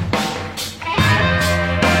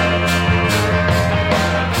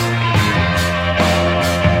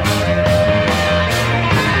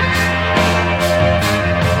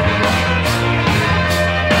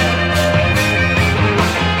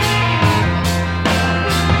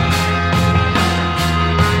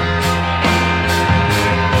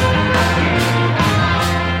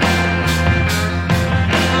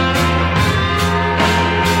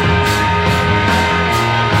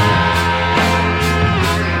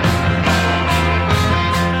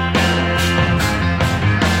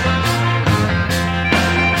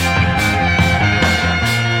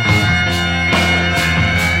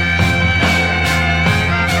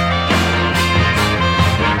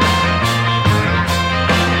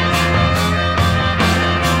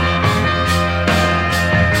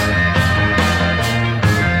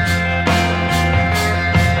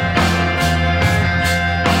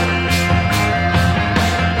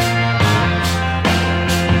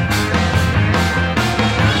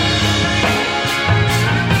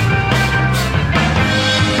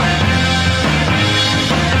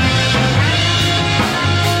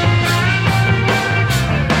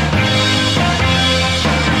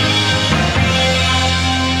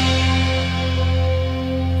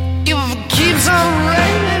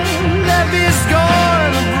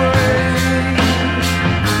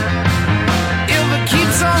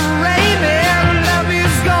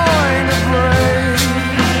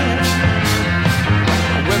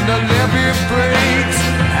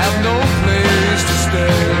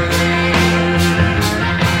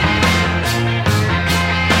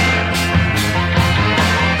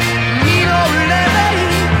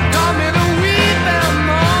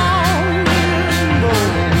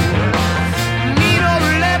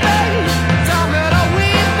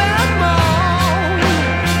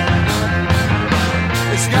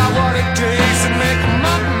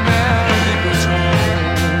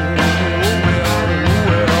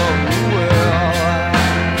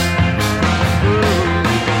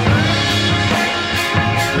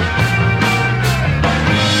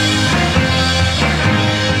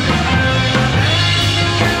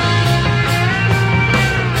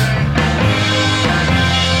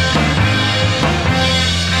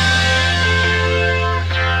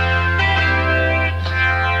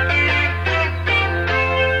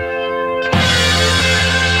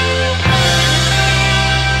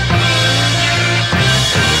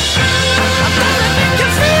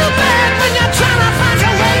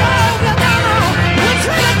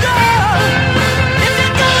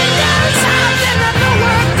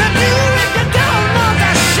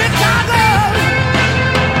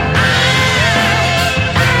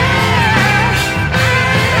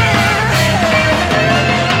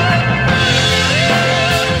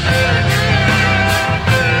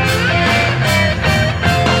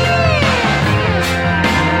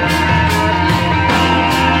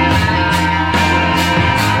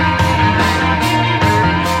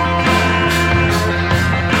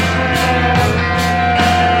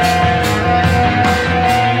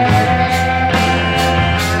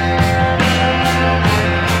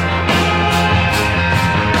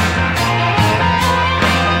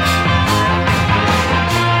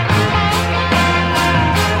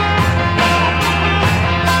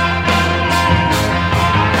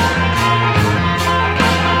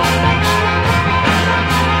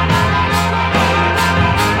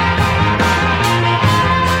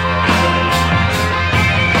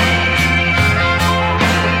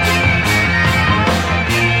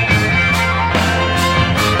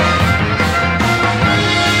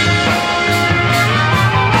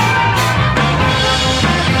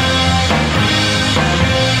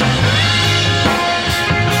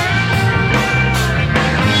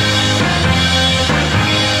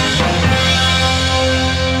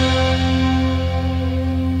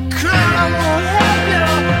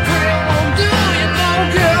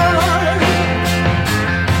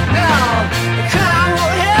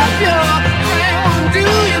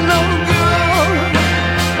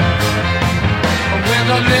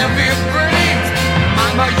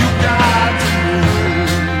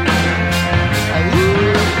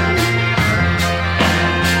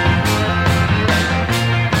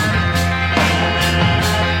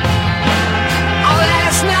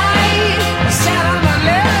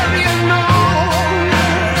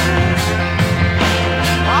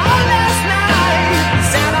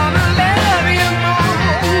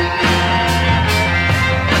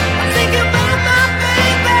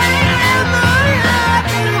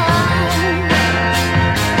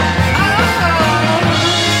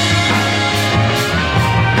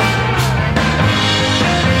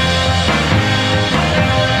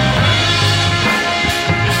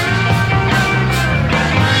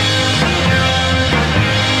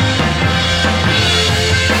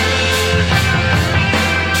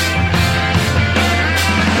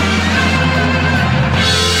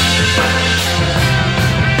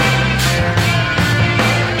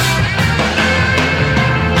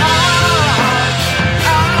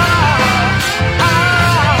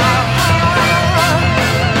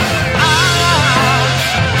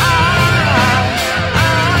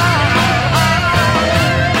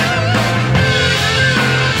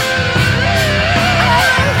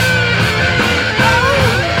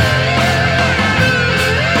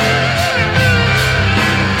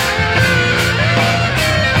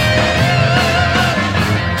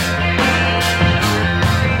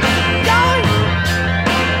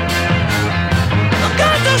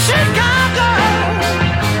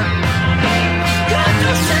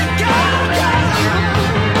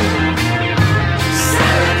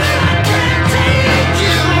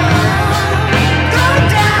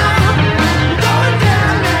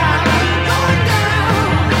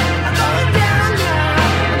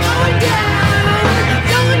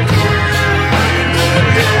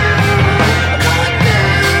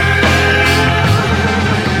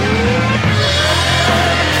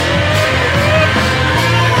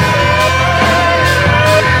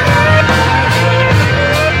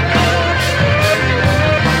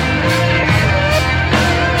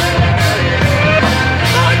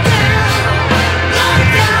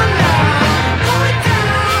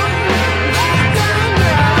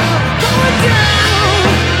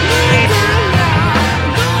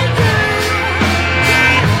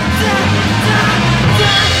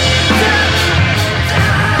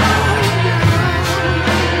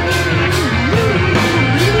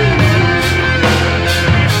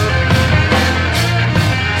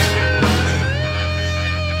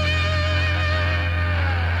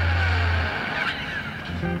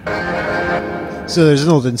 So there's an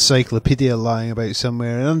old encyclopedia lying about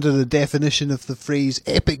somewhere, and under the definition of the phrase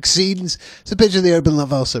epic scenes, it's a picture of the Urban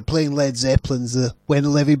Love Ulcer playing Led Zeppelin's the When the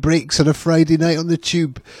Levee Breaks on a Friday night on the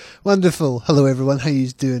Tube. Wonderful. Hello everyone, how you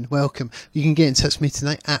doing? Welcome. You can get in touch with me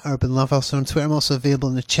tonight at Urban Love Ulcer on Twitter. I'm also available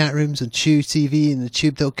in the chat rooms on Chew TV and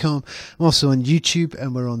thetube.com. I'm also on YouTube,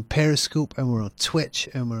 and we're on Periscope, and we're on Twitch,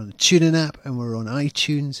 and we're on the TuneIn app, and we're on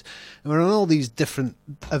iTunes, and we're on all these different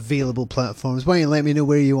available platforms. Why don't you let me know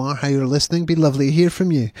where you are, how you're listening? Be lovely to hear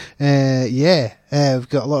from you. We've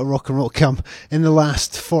got a lot of rock and roll come in the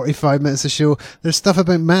last 45 minutes of the show. There's stuff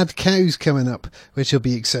about mad cows coming up, which will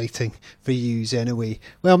be exciting for yous anyway.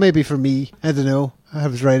 Well, maybe for me, I don't know. I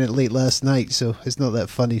was writing it late last night, so it's not that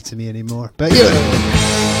funny to me anymore. But yeah.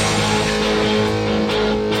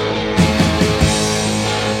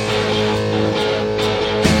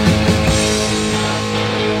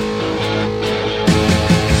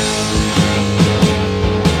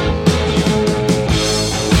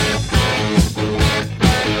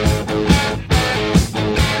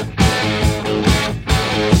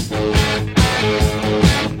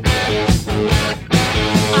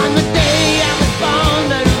 On the day I was born,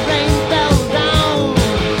 the rain fell down.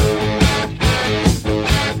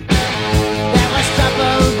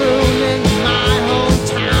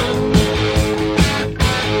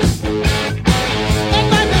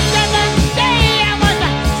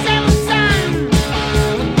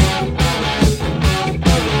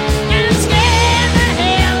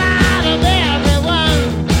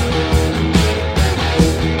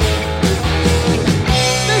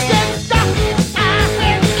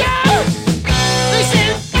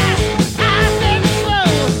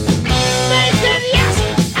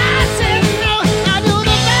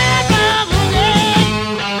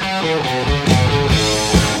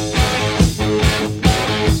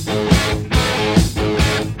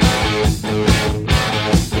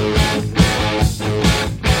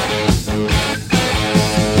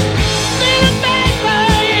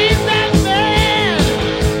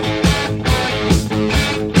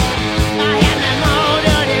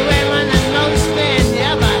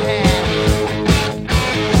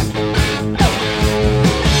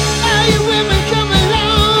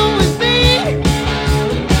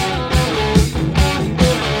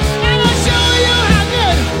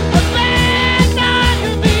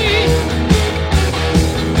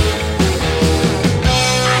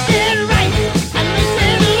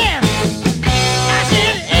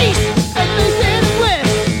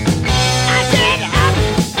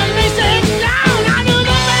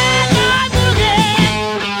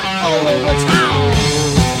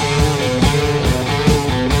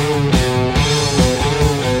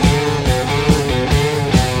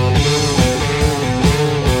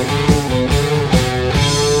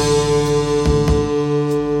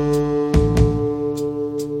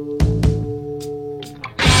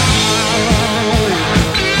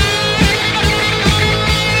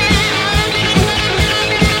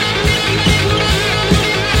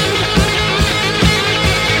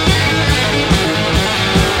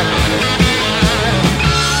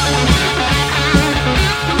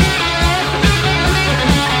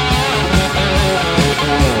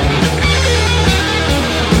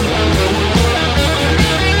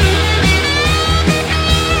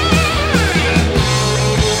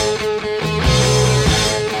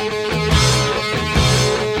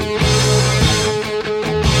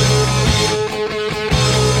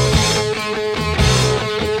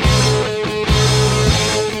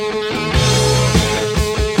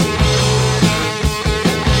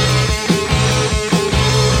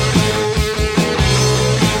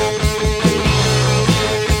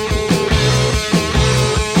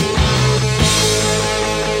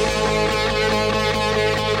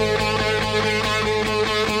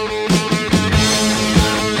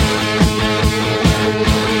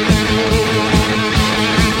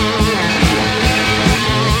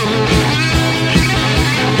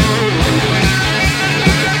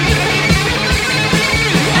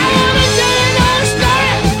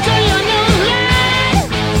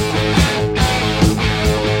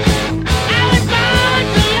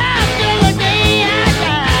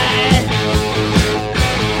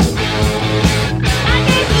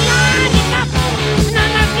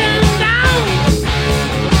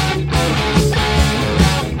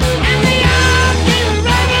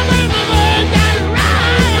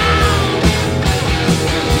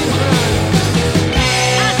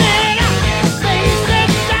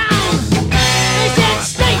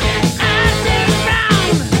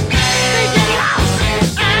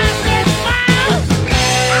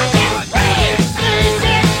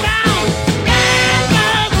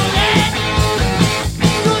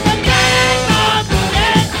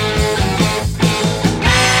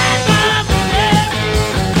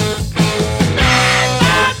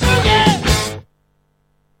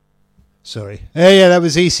 Sorry. Yeah, that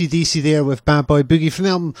was AC/DC there with Bad Boy Boogie from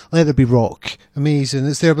the album Let There Be Rock. Amazing.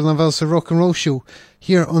 It's the Urban Love Ulcer Rock and Roll Show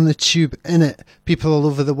here on the Tube. In it, people all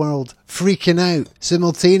over the world freaking out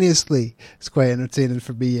simultaneously. It's quite entertaining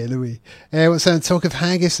for me anyway. What's that? Talk of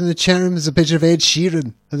Haggis in the chat room. There's a picture of Ed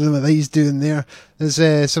Sheeran. I don't know what he's doing there. There's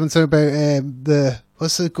someone talking about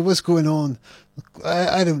what's going on.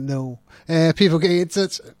 I don't know. People getting in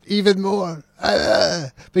touch even more.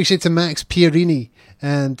 Big shout to Max Pierini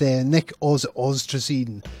and Nick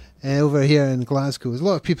Ozdrazine over here in Glasgow. There's a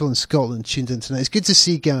lot of people in Scotland tuned in tonight. It's good to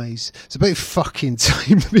see, guys. It's about fucking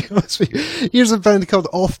time, to be honest with you. Here's a band called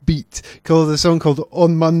Offbeat, called a song called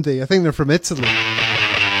On Monday. I think they're from Italy.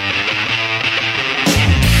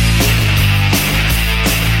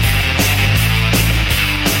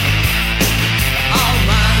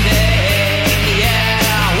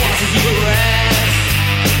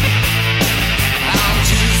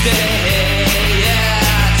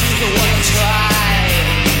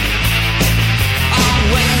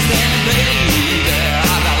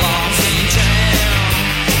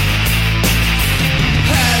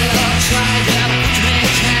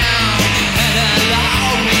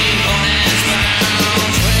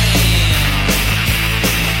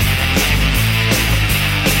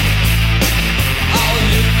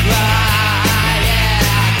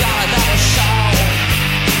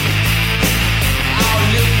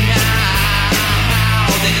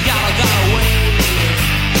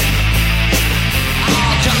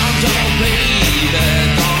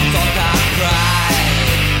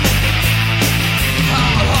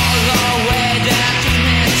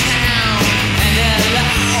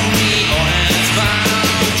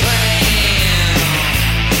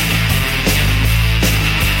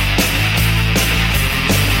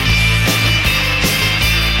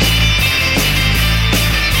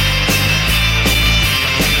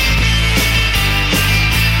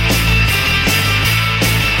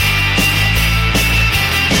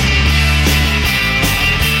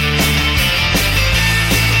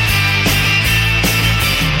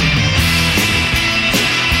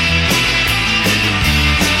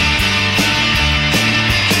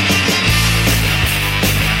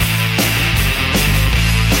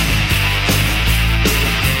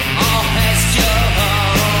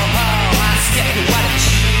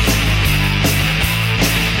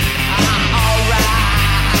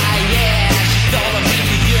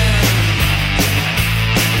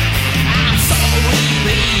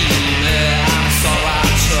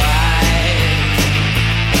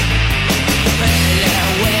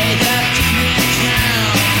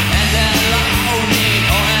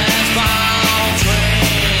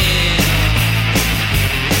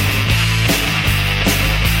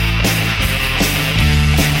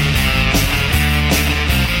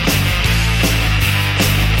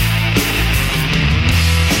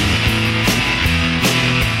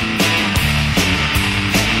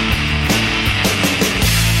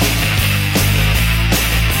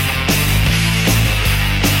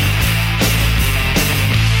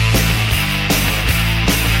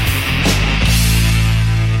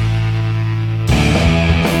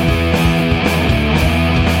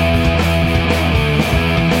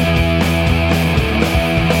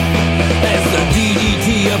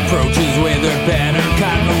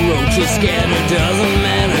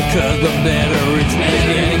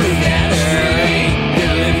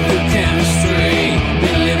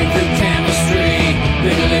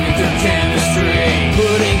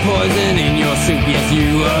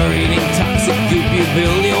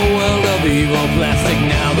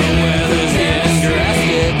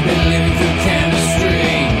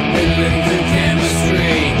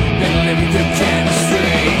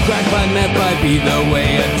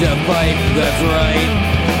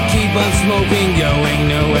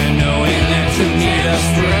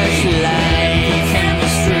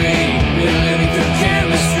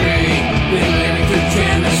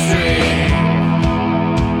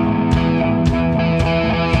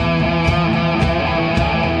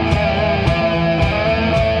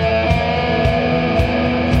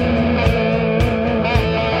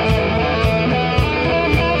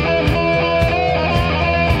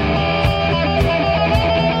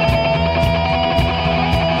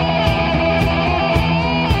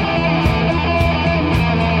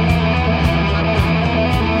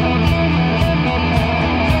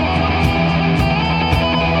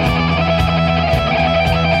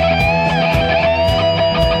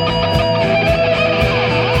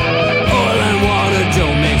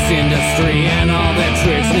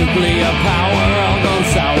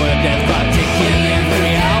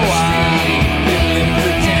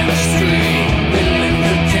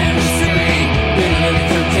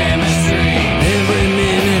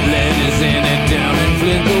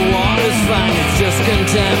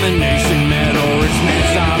 contamination, metal richness,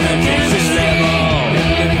 domination level.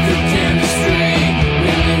 We're living through chemistry.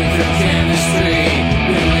 We're living through chemistry.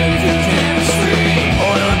 We're living through chemistry.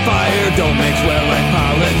 Oil and fire don't mix well like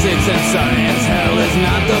politics and science. Hell is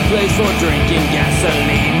not the place for drinking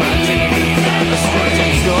gasoline. Martinis are the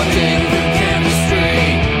scorching, scorching through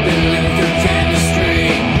chemistry. We're living through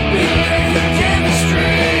chemistry. We're living through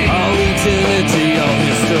chemistry. All utility, all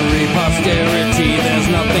history, posterity. There's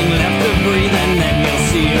nothing left to breathe, and then you'll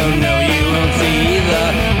see. Oh no, you won't see either.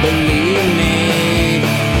 Believe me,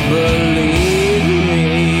 believe me.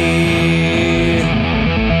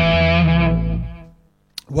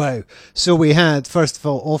 Wow. So we had, first of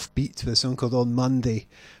all, Offbeat with a song called On Monday.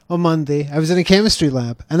 On Monday, I was in a chemistry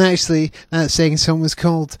lab, and actually, that second song was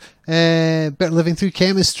called Better Living Through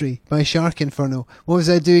Chemistry by Shark Inferno. What was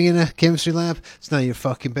I doing in a chemistry lab? It's none of your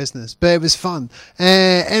fucking business, but it was fun.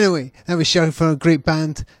 Anyway, that was Shark Inferno, great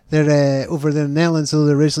band. They're over there in the Netherlands, although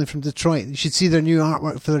they're originally from Detroit. You should see their new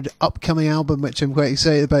artwork for their upcoming album, which I'm quite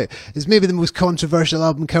excited about. It's maybe the most controversial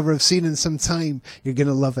album cover I've seen in some time. You're going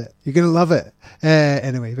to love it. You're going to love it.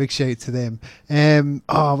 Anyway, big shout out to them.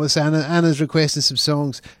 What's Anna? Anna's requesting some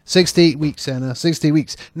songs. 6 to 8 weeks, Anna. 6 to 8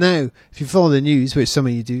 weeks. Now, if you follow the news, which some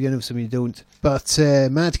of you do, I know some of you don't, but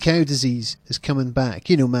mad cow disease is coming back.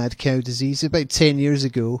 You know mad cow disease. About 10 years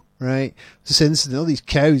ago, right? This incident, all these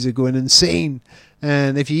cows are going insane.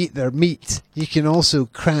 And if you eat their meat, you can also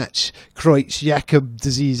catch Creutzfeldt-Jakob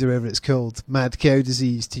disease, or whatever it's called. Mad cow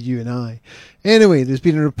disease to you and I. Anyway, there's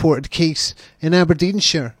been a reported case in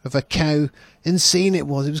Aberdeenshire of a cow. Insane it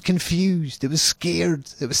was. It was confused. It was scared.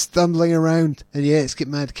 It was stumbling around. And yeah, it's got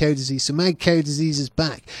mad cow disease. So mad cow disease is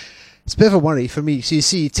back. It's a bit of a worry for me. So you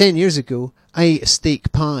see, 10 years ago, I ate a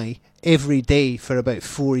steak pie every day for about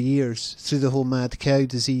 4 years through the whole mad cow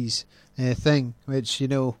disease thing, which, you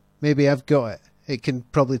know, maybe I've got it. It can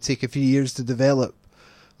probably take a few years to develop.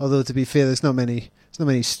 Although, to be fair, there's not many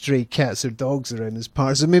stray cats or dogs around this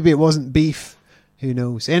part, so maybe it wasn't beef. Who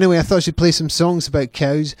knows? Anyway, I thought I should play some songs about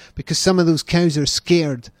cows, because some of those cows are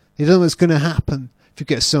scared. They don't know what's going to happen. If you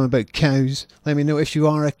get a song about cows, let me know if you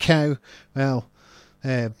are a cow. Well,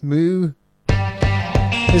 moo.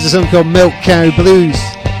 There's a song called Milk Cow Blues,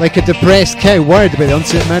 like a depressed cow worried about the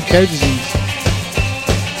onset of mad cow disease.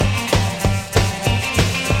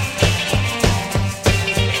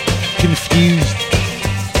 Confused.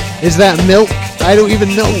 Is that milk? I don't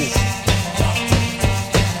even know.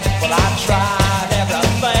 Well, I tried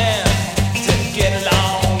everything to get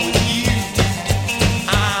along with you.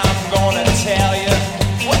 I'm gonna tell you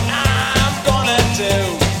what I'm gonna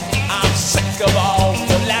do. I'm sick of all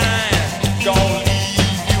the lying. Gonna leave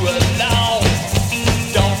you alone.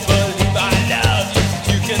 Don't believe I love you.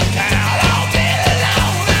 You can count on me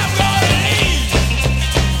alone. I'm gonna leave.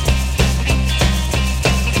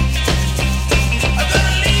 I'm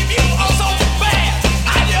gonna leave you all so bad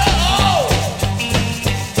on your own.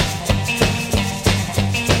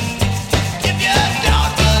 If you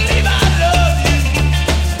don't believe I love you,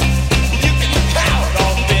 you can count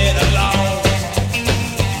on being alone.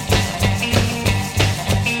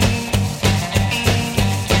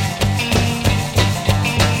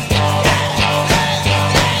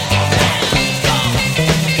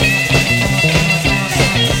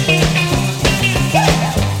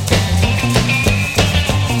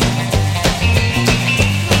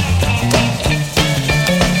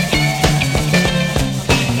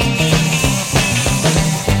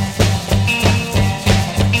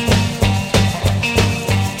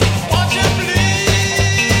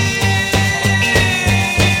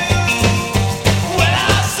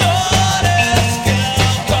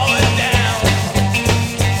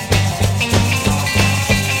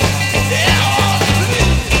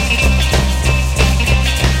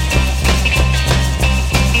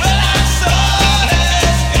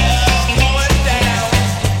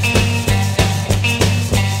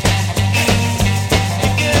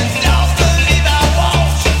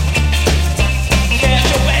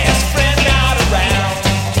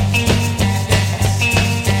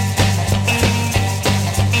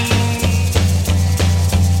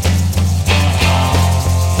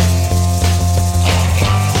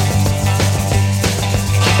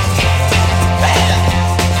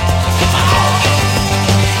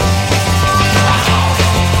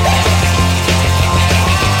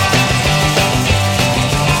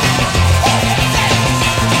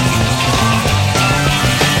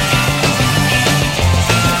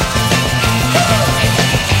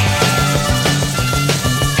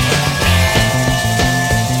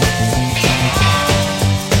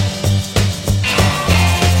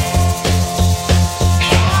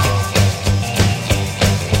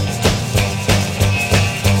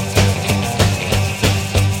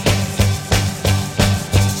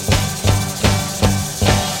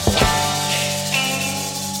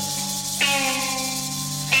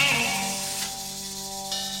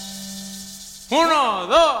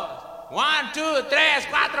 1, 2, 3,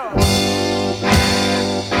 4.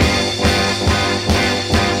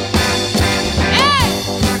 ¡Hey!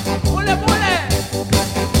 ¡Pule, pule!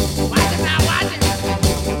 Watch it now, watch it.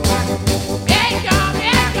 Bien, John,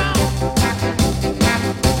 bien, John.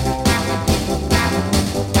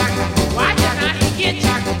 Watch it now, he get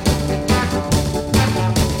you.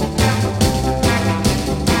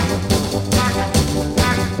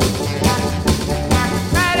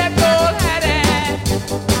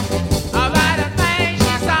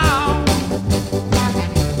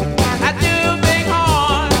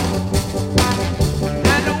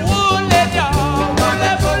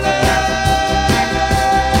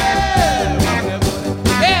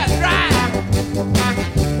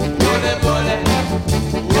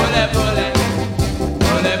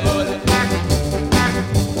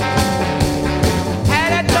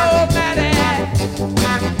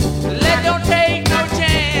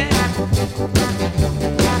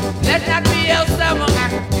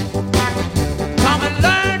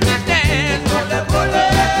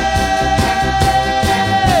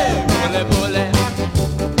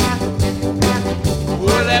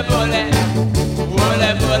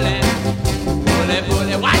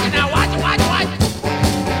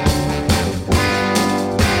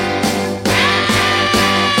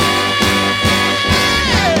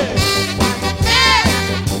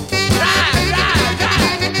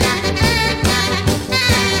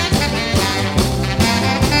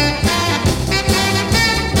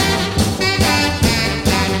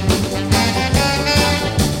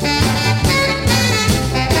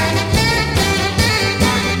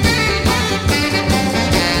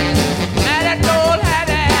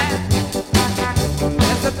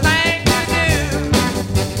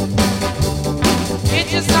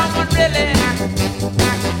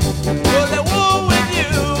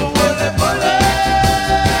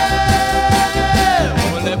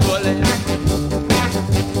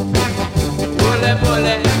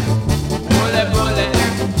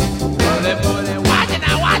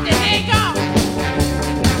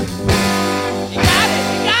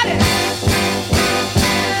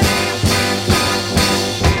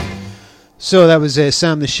 So that was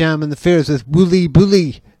Sam the Sham and the Fairs with Woolly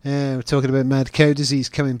Bully. We're talking about mad cow disease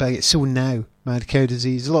coming back. It's so now, mad cow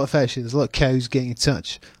disease. A lot of actually, there's a lot of cows getting in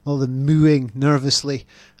touch. All of them mooing nervously.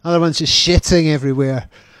 Other ones just shitting everywhere.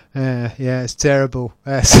 Yeah, it's terrible.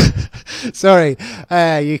 Sorry,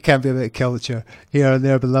 you can't be a bit of culture here on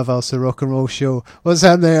the Urban Love Ulcer Rock and Roll Show. What's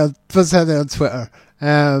happening on Twitter?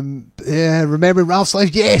 Yeah, remember Ralph's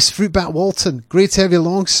Life? Yes, Fruitbat Walton. Great to have you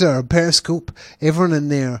along, sir. On Periscope. Everyone in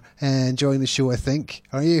there enjoying the show, I think.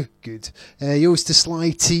 Are you? Good. Yours to Sly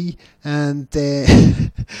T and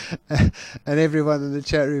and everyone in the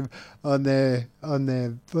chat room on the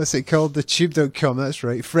what's it called? The tube.com. That's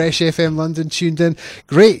right. Fresh FM London tuned in.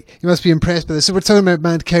 Great. You must be impressed by this. So we're talking about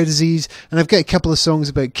mad cow disease, and I've got a couple of songs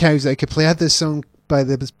about cows that I could play. I had this song by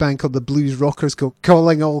this band called the Blues Rockers called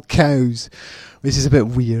Calling All Cows, which is a bit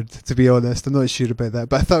weird, to be honest. I'm not sure about that,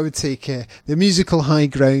 but I thought I would take the musical high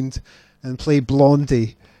ground and play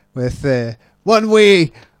Blondie with One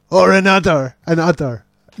Way or Another.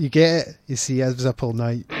 You get it? You see, I was up all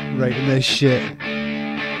night writing this shit.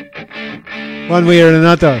 One Way or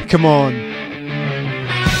Another, come on.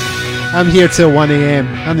 I'm here till 1 a.m.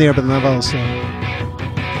 I'm the Urban Love Ulcer.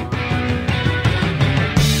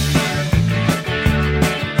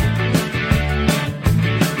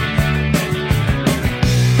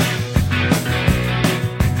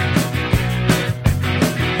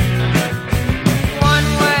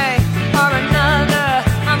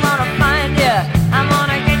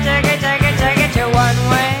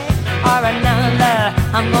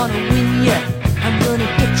 I'm gonna win ya. I'm gonna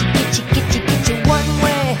get you one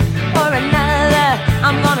way or another.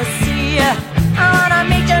 I'm gonna see ya. I wanna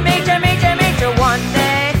meet ya one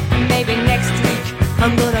day. Maybe next week.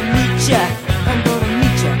 I'm gonna meet ya.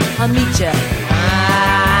 I'll meet ya.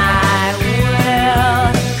 I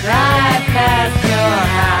will drive past your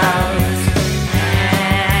house,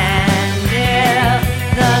 and if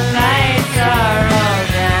the lights are all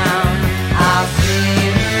down, I'll see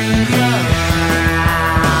you through the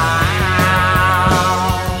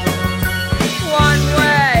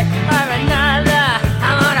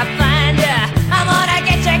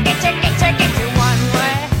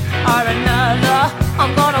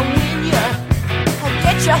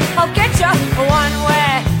I'll get ya.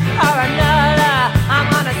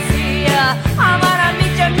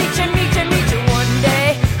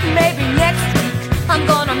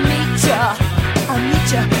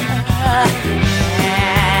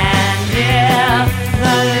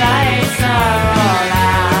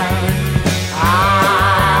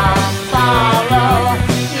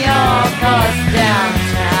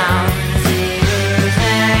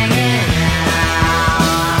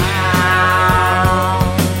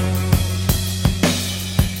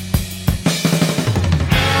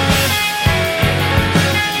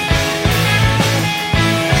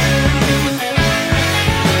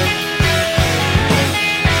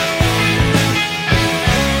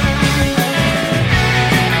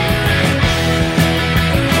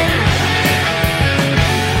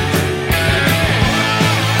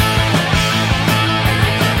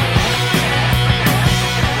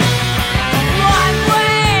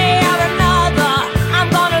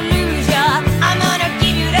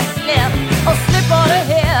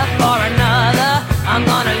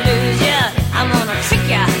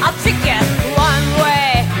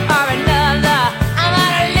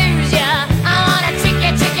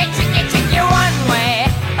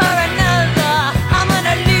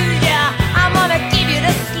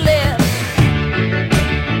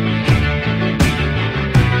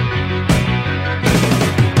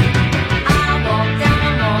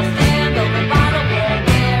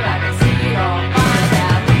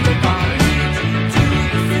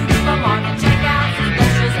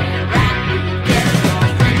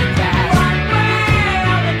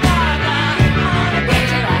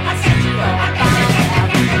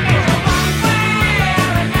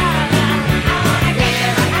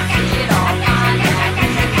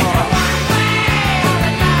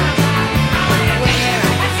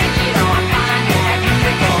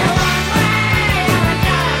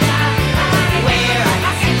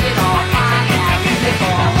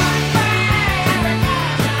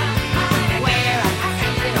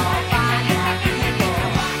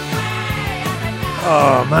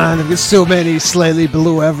 Oh man, I've got so many slightly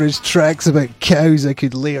below average tracks about cows I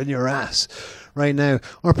could lay on your ass right now.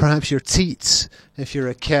 Or perhaps your teats, if you're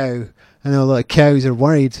a cow. I know a lot of cows are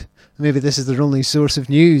worried. Maybe this is their only source of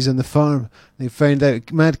news on the farm. They found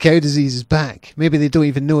out mad cow disease is back. Maybe they don't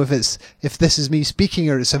even know if this is me speaking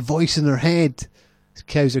or it's a voice in their head.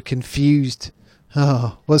 Cows are confused.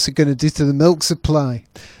 Oh, what's it going to do to the milk supply?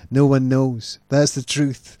 No one knows. That's the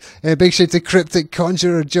truth. Big shout to Cryptic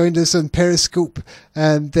Conjurer joined us on Periscope,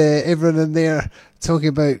 and everyone in there talking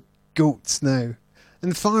about goats now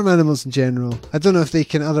and farm animals in general. I don't know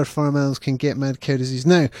if other farm animals can get mad cow disease.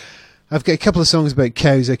 Now, I've got a couple of songs about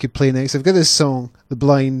cows I could play next. I've got this song, The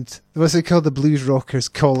Blind, what's it called? The Blues Rockers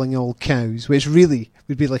Calling All Cows, which really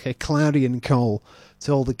would be like a clarion call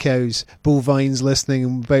to all the cows, bovines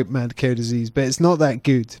listening about mad cow disease. But it's not that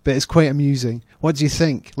good, but it's quite amusing. What do you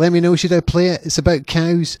think? Let me know, should I play it? It's about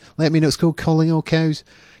cows. Let me know, it's called Calling All Cows.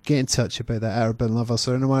 Get in touch about that, Urban Love Us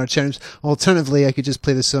or in our terms. Alternatively, I could just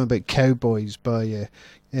play the song about cowboys by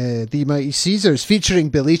The Mighty Caesars, featuring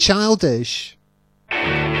Billy Childish.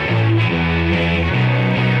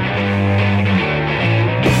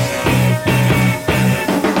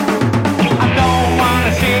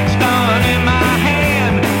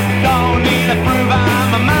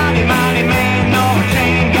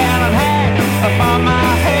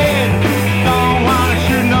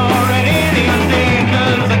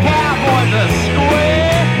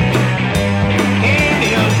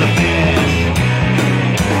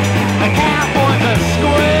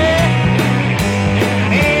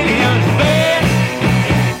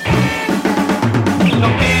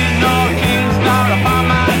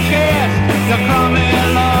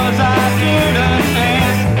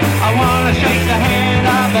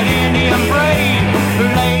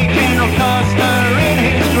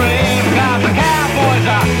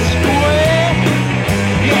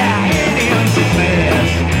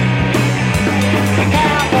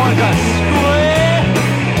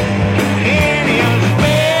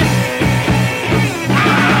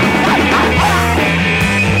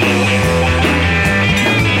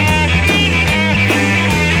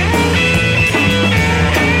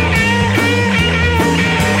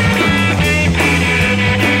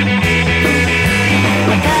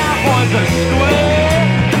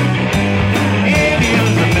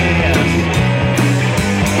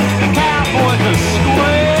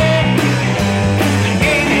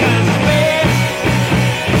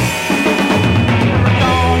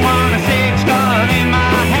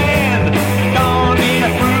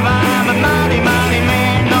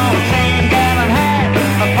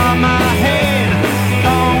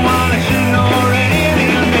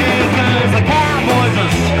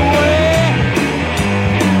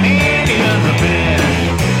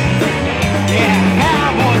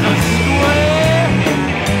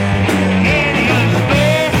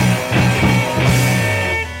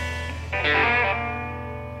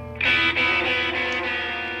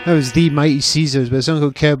 That was The Mighty Caesars, but a song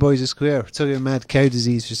called Cowboys of Square. We're talking about mad cow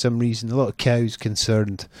disease for some reason. A lot of cows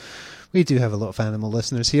concerned. We do have a lot of animal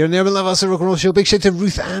listeners here. And the Urban Love Us Rock and Roll Show. Big shout to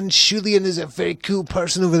Ruth Ann Shulian, is a very cool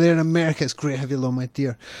person over there in America. It's great to have you along, my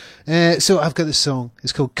dear. So I've got this song.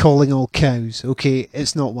 It's called Calling All Cows. Okay,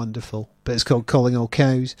 it's not wonderful, but it's called Calling All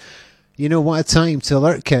Cows. You know, what a time to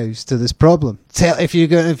alert cows to this problem. If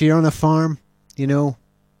you're on a farm, you know,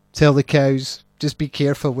 tell the cows, just be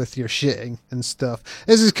careful with your shitting and stuff.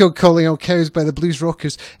 This is called Calling All Cows by the Blues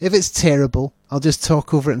Rockers. If it's terrible, I'll just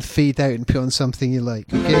talk over it and fade out and put on something you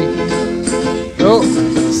like, okay? Oh,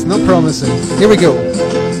 it's not promising. Here we go.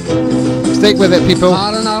 Stick with it, people.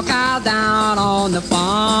 Calling all cows down on the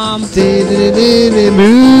farm. Moo.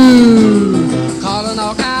 Calling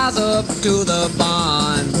all cows up to the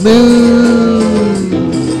barn. Moo.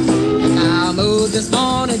 I moved this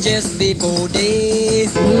morning just before day. You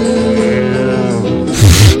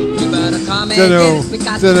better come and get it, we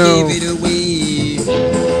got to give it away.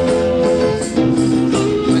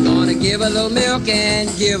 We're gonna give a little milk and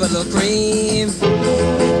give a little cream.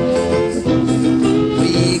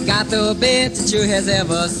 We got the best that you has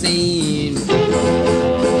ever seen.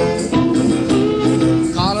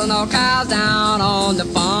 Calling all cows down on the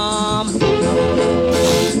farm.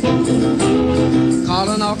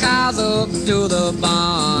 Calling all cows up to the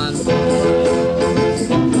barn.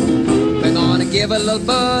 We're gonna give a little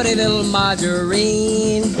buddy, little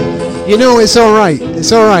margarine. You know, it's alright.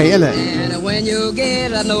 It's alright, isn't it? And when you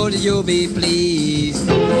get it, I know that you'll be pleased.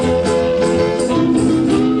 We're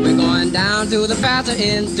going down to the pasture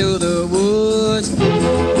into the woods.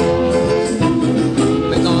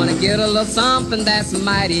 We're gonna get a little something that's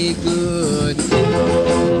mighty good.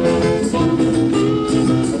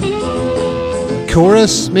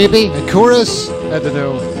 chorus, maybe? A chorus? I don't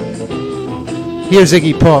know. Here's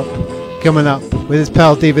Iggy Pop coming up with his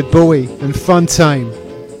pal David Bowie and Fun Time.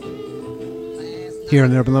 Here on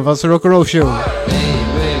the Urban Love Ulcer Rock and Roll Show. Hey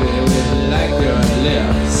baby, we like your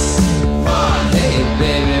lips. Hey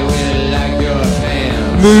baby, we like your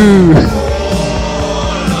pants. Moo!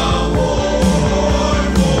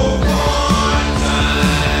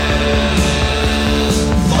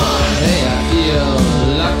 Hey, I feel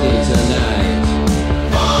lucky tonight.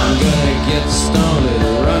 I'm gonna get stoned and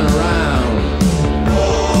run around.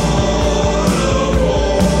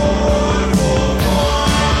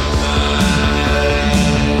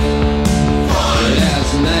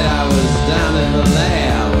 Last night I was down in the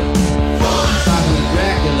lab, talking to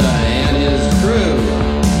Dracula and his crew.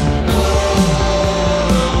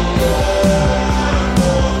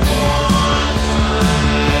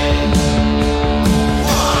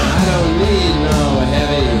 I don't need no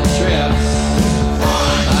heavy trips.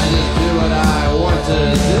 I just do what I want to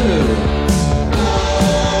do.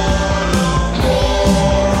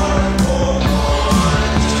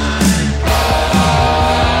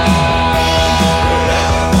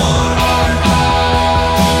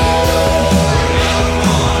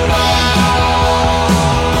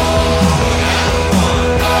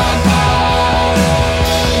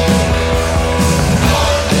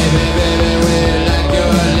 Baby, baby, we like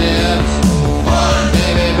your lips.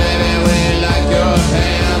 Baby, baby, we like your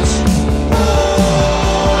pants.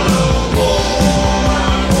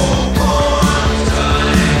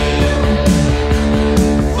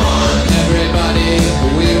 Everybody,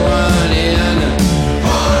 we want in.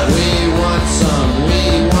 We want some. We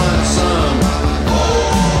want some.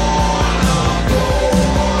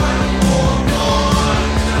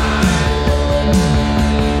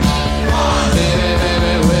 Baby,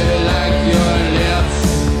 baby, we like your lips.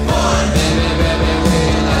 Baby, baby, we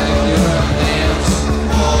like your pants.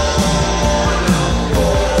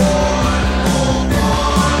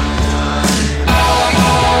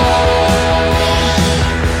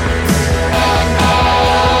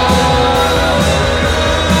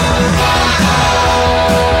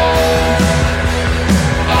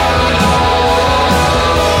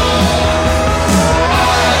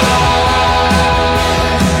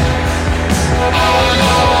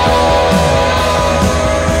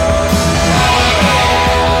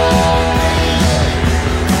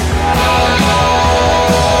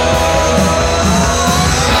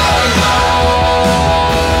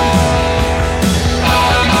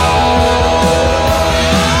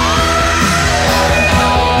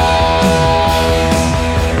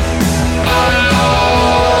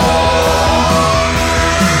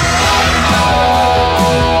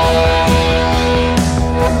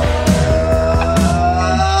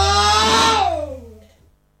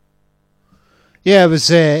 Yeah, it was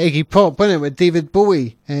Iggy Pop, wasn't it, with David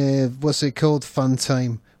Bowie. What's it called? Fun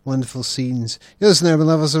Time. Wonderful scenes. You're listening to Urban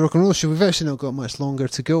Love Ulcer Rock and Roll Show. We've actually not got much longer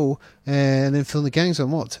to go. And then Phil and the Gang's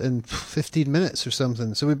on what? In 15 minutes or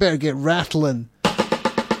something. So we better get rattling.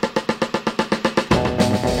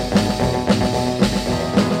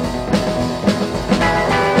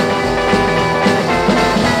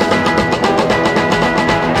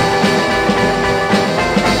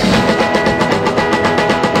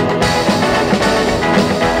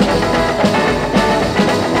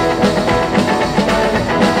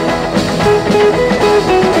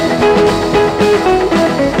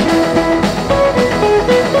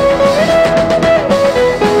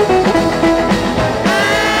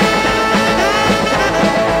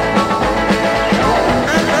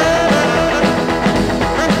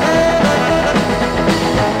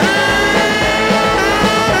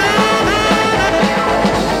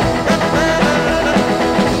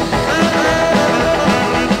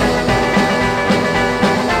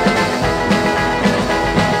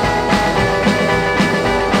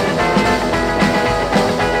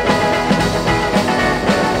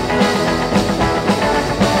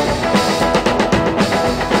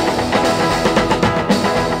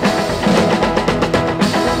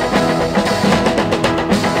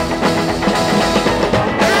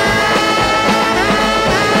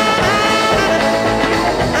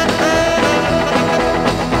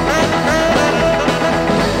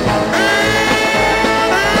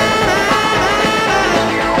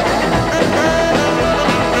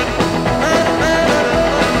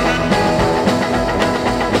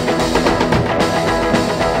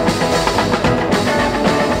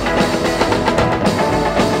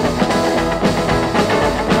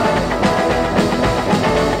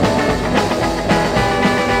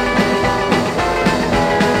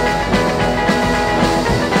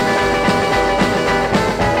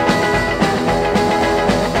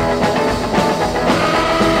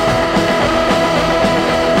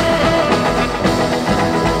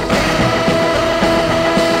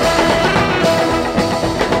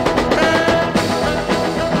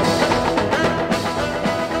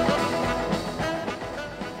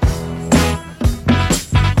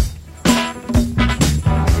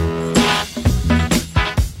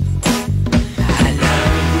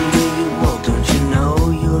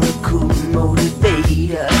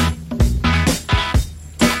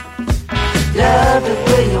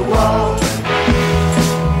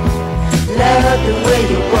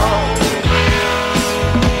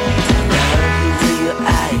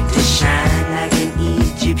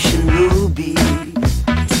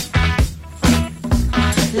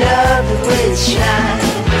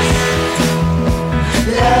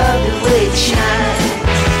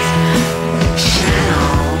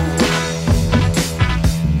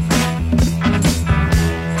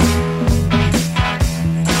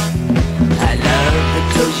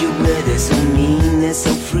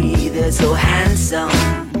 you're so handsome.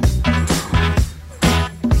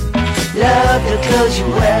 Love the clothes you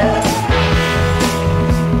wear.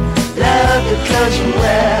 Love the clothes you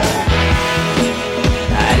wear.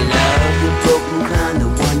 I love the broken crown, the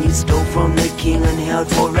one you stole from the king and held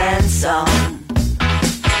for ransom.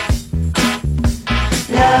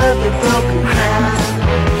 Love the broken crown.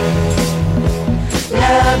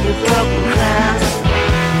 Love the broken crown.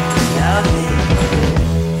 Love it.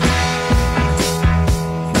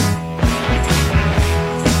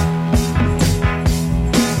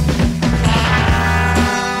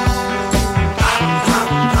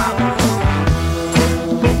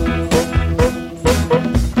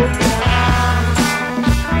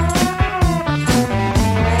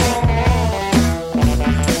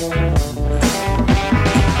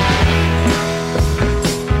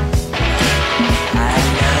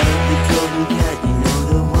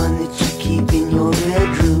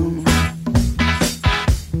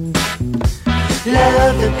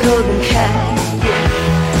 Golden cat, yeah.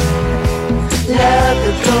 Love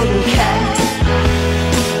the golden cat.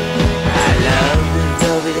 I love the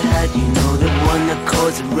velvet hat, you know, the one that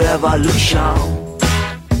caused a revolution.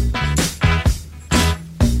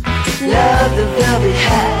 Love the velvet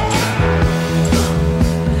hat.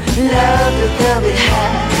 Love the velvet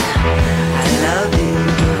hat. I love it.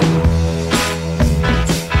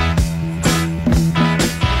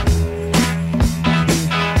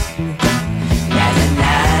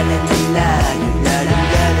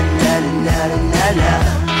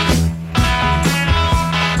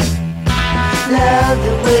 Love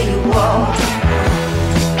the way you walk.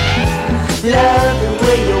 Love the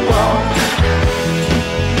way you walk.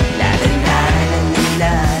 La la la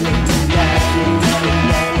la la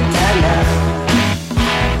la la la.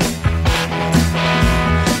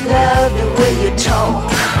 Love the way you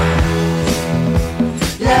talk.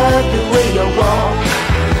 Love the way you walk.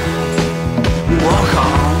 Walk on.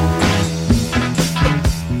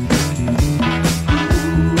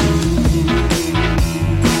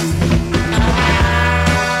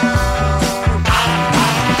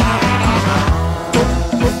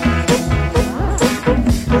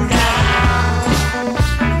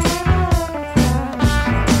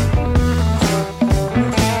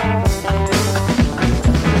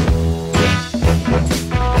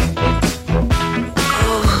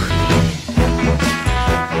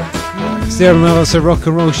 There, well, it's a rock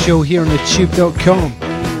and roll show here on the tube.com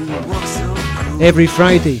every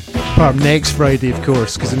Friday, apart from next Friday, of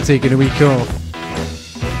course, because I'm taking a week off.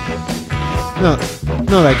 Not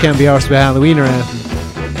that I can't be arsed with Halloween or anything.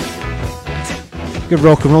 Good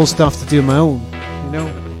rock and roll stuff to do on my own, you know.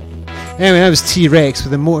 Anyway, that was T-Rex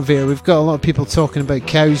with a motivator. We've got a lot of people talking about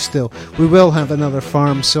cows still. We will have another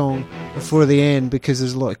farm song before the end because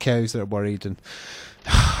there's a lot of cows that are worried, and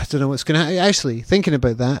I don't know what's going to happen. Actually, thinking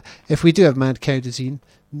about that, if we do have mad cow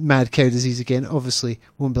disease again, obviously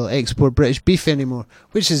won't be able to export British beef anymore,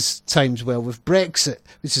 which is times well with Brexit,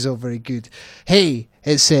 which is all very good. Hey,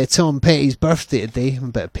 it's Tom Petty's birthday today. A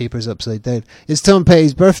bit of paper's upside down. It's Tom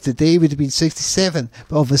Petty's birthday today. He would have been 67,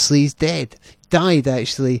 but obviously he's dead. Died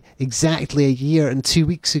actually exactly a year and 2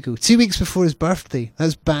 weeks ago. 2 weeks before his birthday.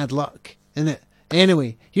 That's bad luck, isn't it?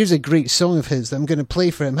 Anyway, here's a great song of his that I'm going to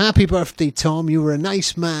play for him. Happy birthday, Tom. You were a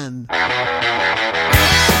nice man. It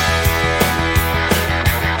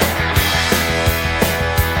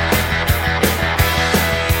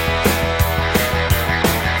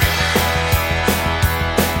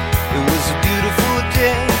was a beautiful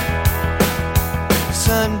day. The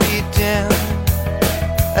sun beat down.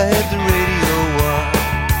 I had the radio on.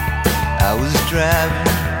 I was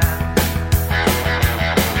driving.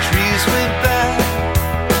 Trees went by.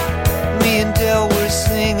 Me and Del were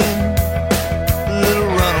singing a little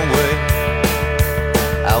runaway.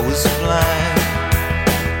 I was flying,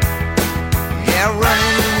 yeah,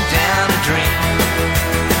 running down a dream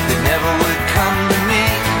that never would come to me.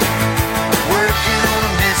 Working on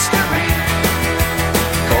a mystery,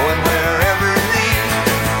 going wherever it leads.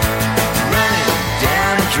 Running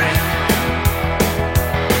down a dream.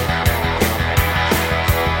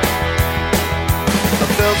 I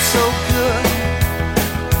felt so good,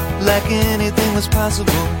 like anything was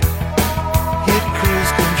possible. Hit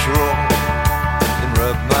cruise control and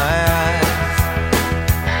rub my eyes.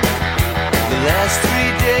 The last 3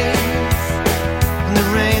 days, and the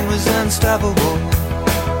rain was unstoppable.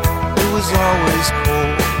 It was always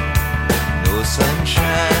cold, no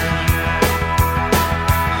sunshine.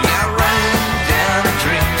 Yeah, running down a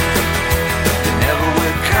dream that never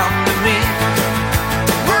would come to me.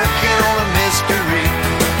 Working on a mystery,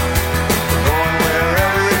 going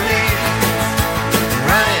wherever it leads.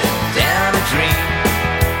 Running down a dream.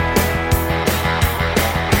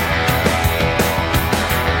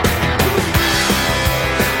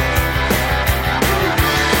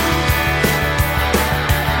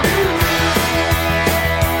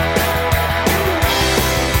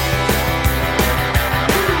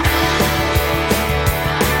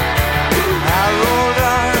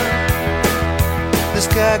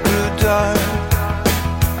 the dark,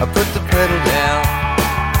 I put the pedal down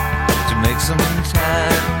to make some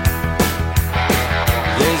time.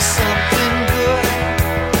 There's something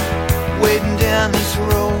good waiting down this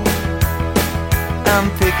road. I'm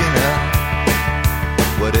picking up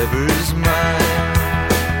whatever is mine.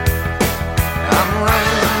 I'm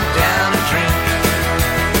running down a dream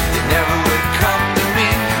that never would come to me.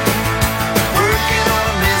 Working on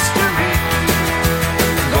a mystery,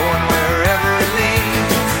 going wherever it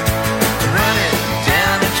leads. I'm running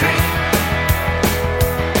down a dream.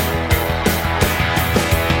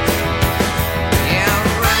 Yeah, I'm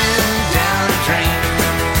running down a dream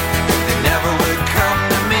that never would come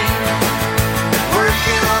to me.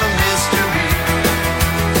 Working on a mystery,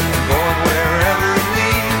 going wherever it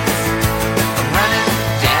leads. I'm running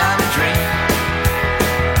down a dream.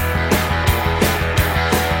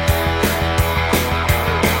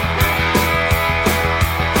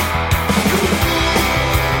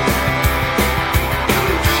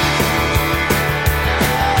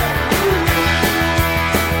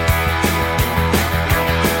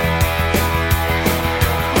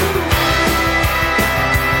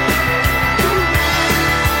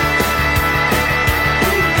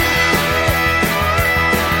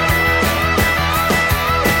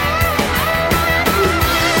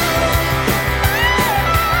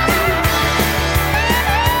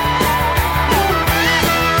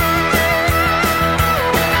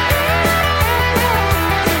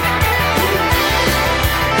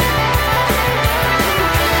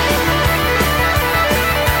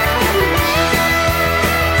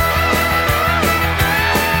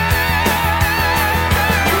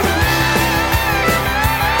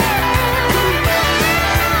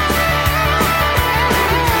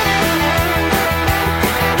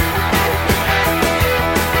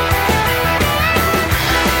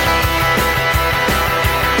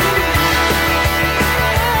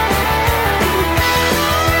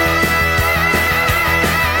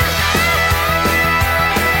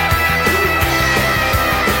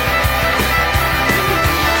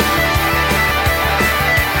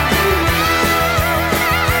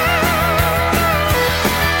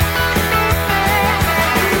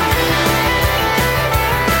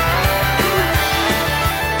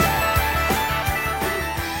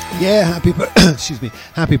 Yeah, excuse me,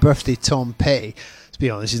 happy birthday, Tom Petty. To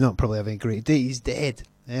be honest, he's not probably having a great day. He's dead.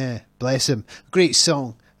 Yeah, bless him. Great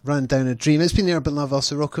song, Run Down a Dream. It's been the Urban Love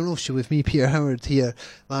Ulcer Rock and Roll Show with me, Peter Howard, here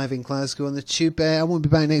live in Glasgow on the Tube. I won't be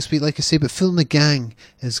back next week, like I say, but Film the Gang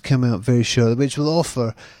is coming out very shortly, which will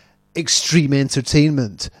offer extreme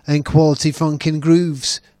entertainment and quality funk and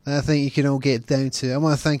grooves that I think you can all get down to. I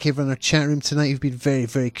want to thank everyone in our chat room tonight. You've been very,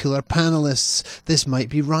 very cool. Our panellists, this might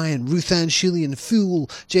be Ryan, Ruth Ann Schulian, Fool,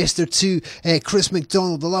 Jester 2, Chris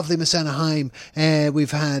McDonald, the lovely Miss Anaheim. We've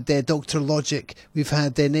had Dr. Logic. We've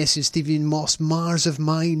had Nessie and Stephen Moss, Mars of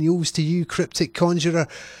Mine, Yo's to You, Cryptic Conjurer.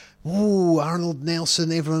 Oh, Arnold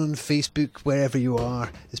Nelson, everyone on Facebook, wherever you are.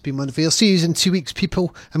 It's been wonderful. I'll see you in 2 weeks,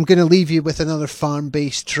 people. I'm going to leave you with another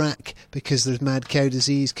farm-based track because there's mad cow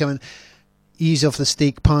disease coming. Ease off the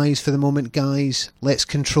steak pies for the moment, guys. Let's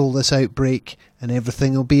control this outbreak and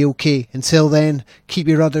everything will be okay. Until then, keep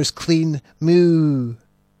your udders clean. Moo.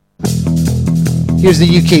 Here's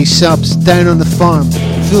the UK subs, Down on the Farm.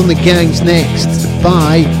 Film the Gang's next.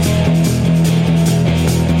 Bye.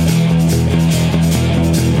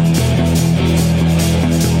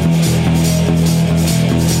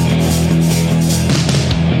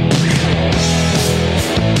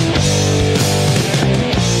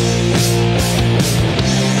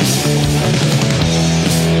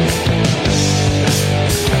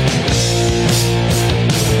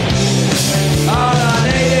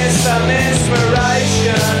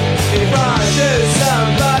 Inspiration, if I do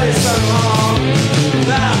somebody some harm,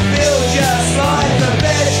 that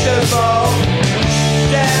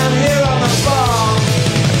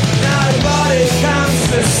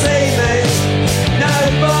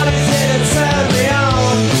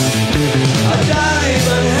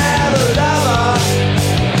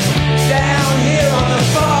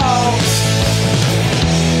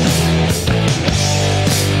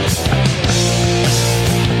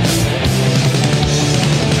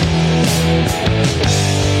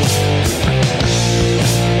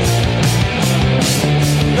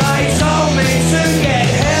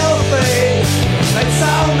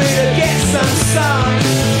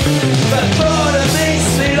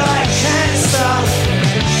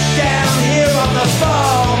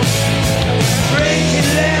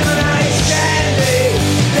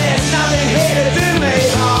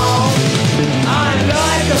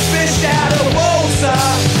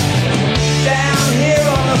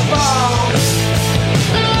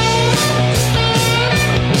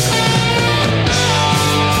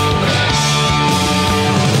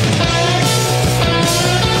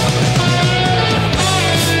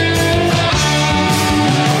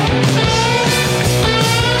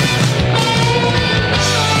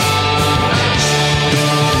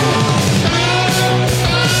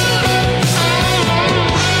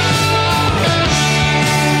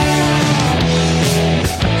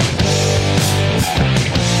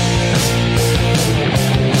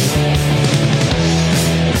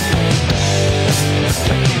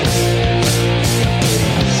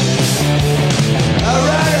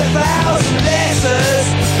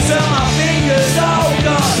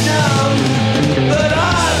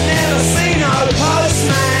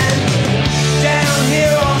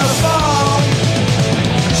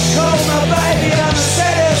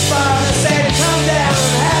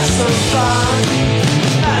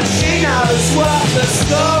what the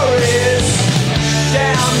story is.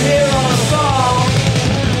 Down here on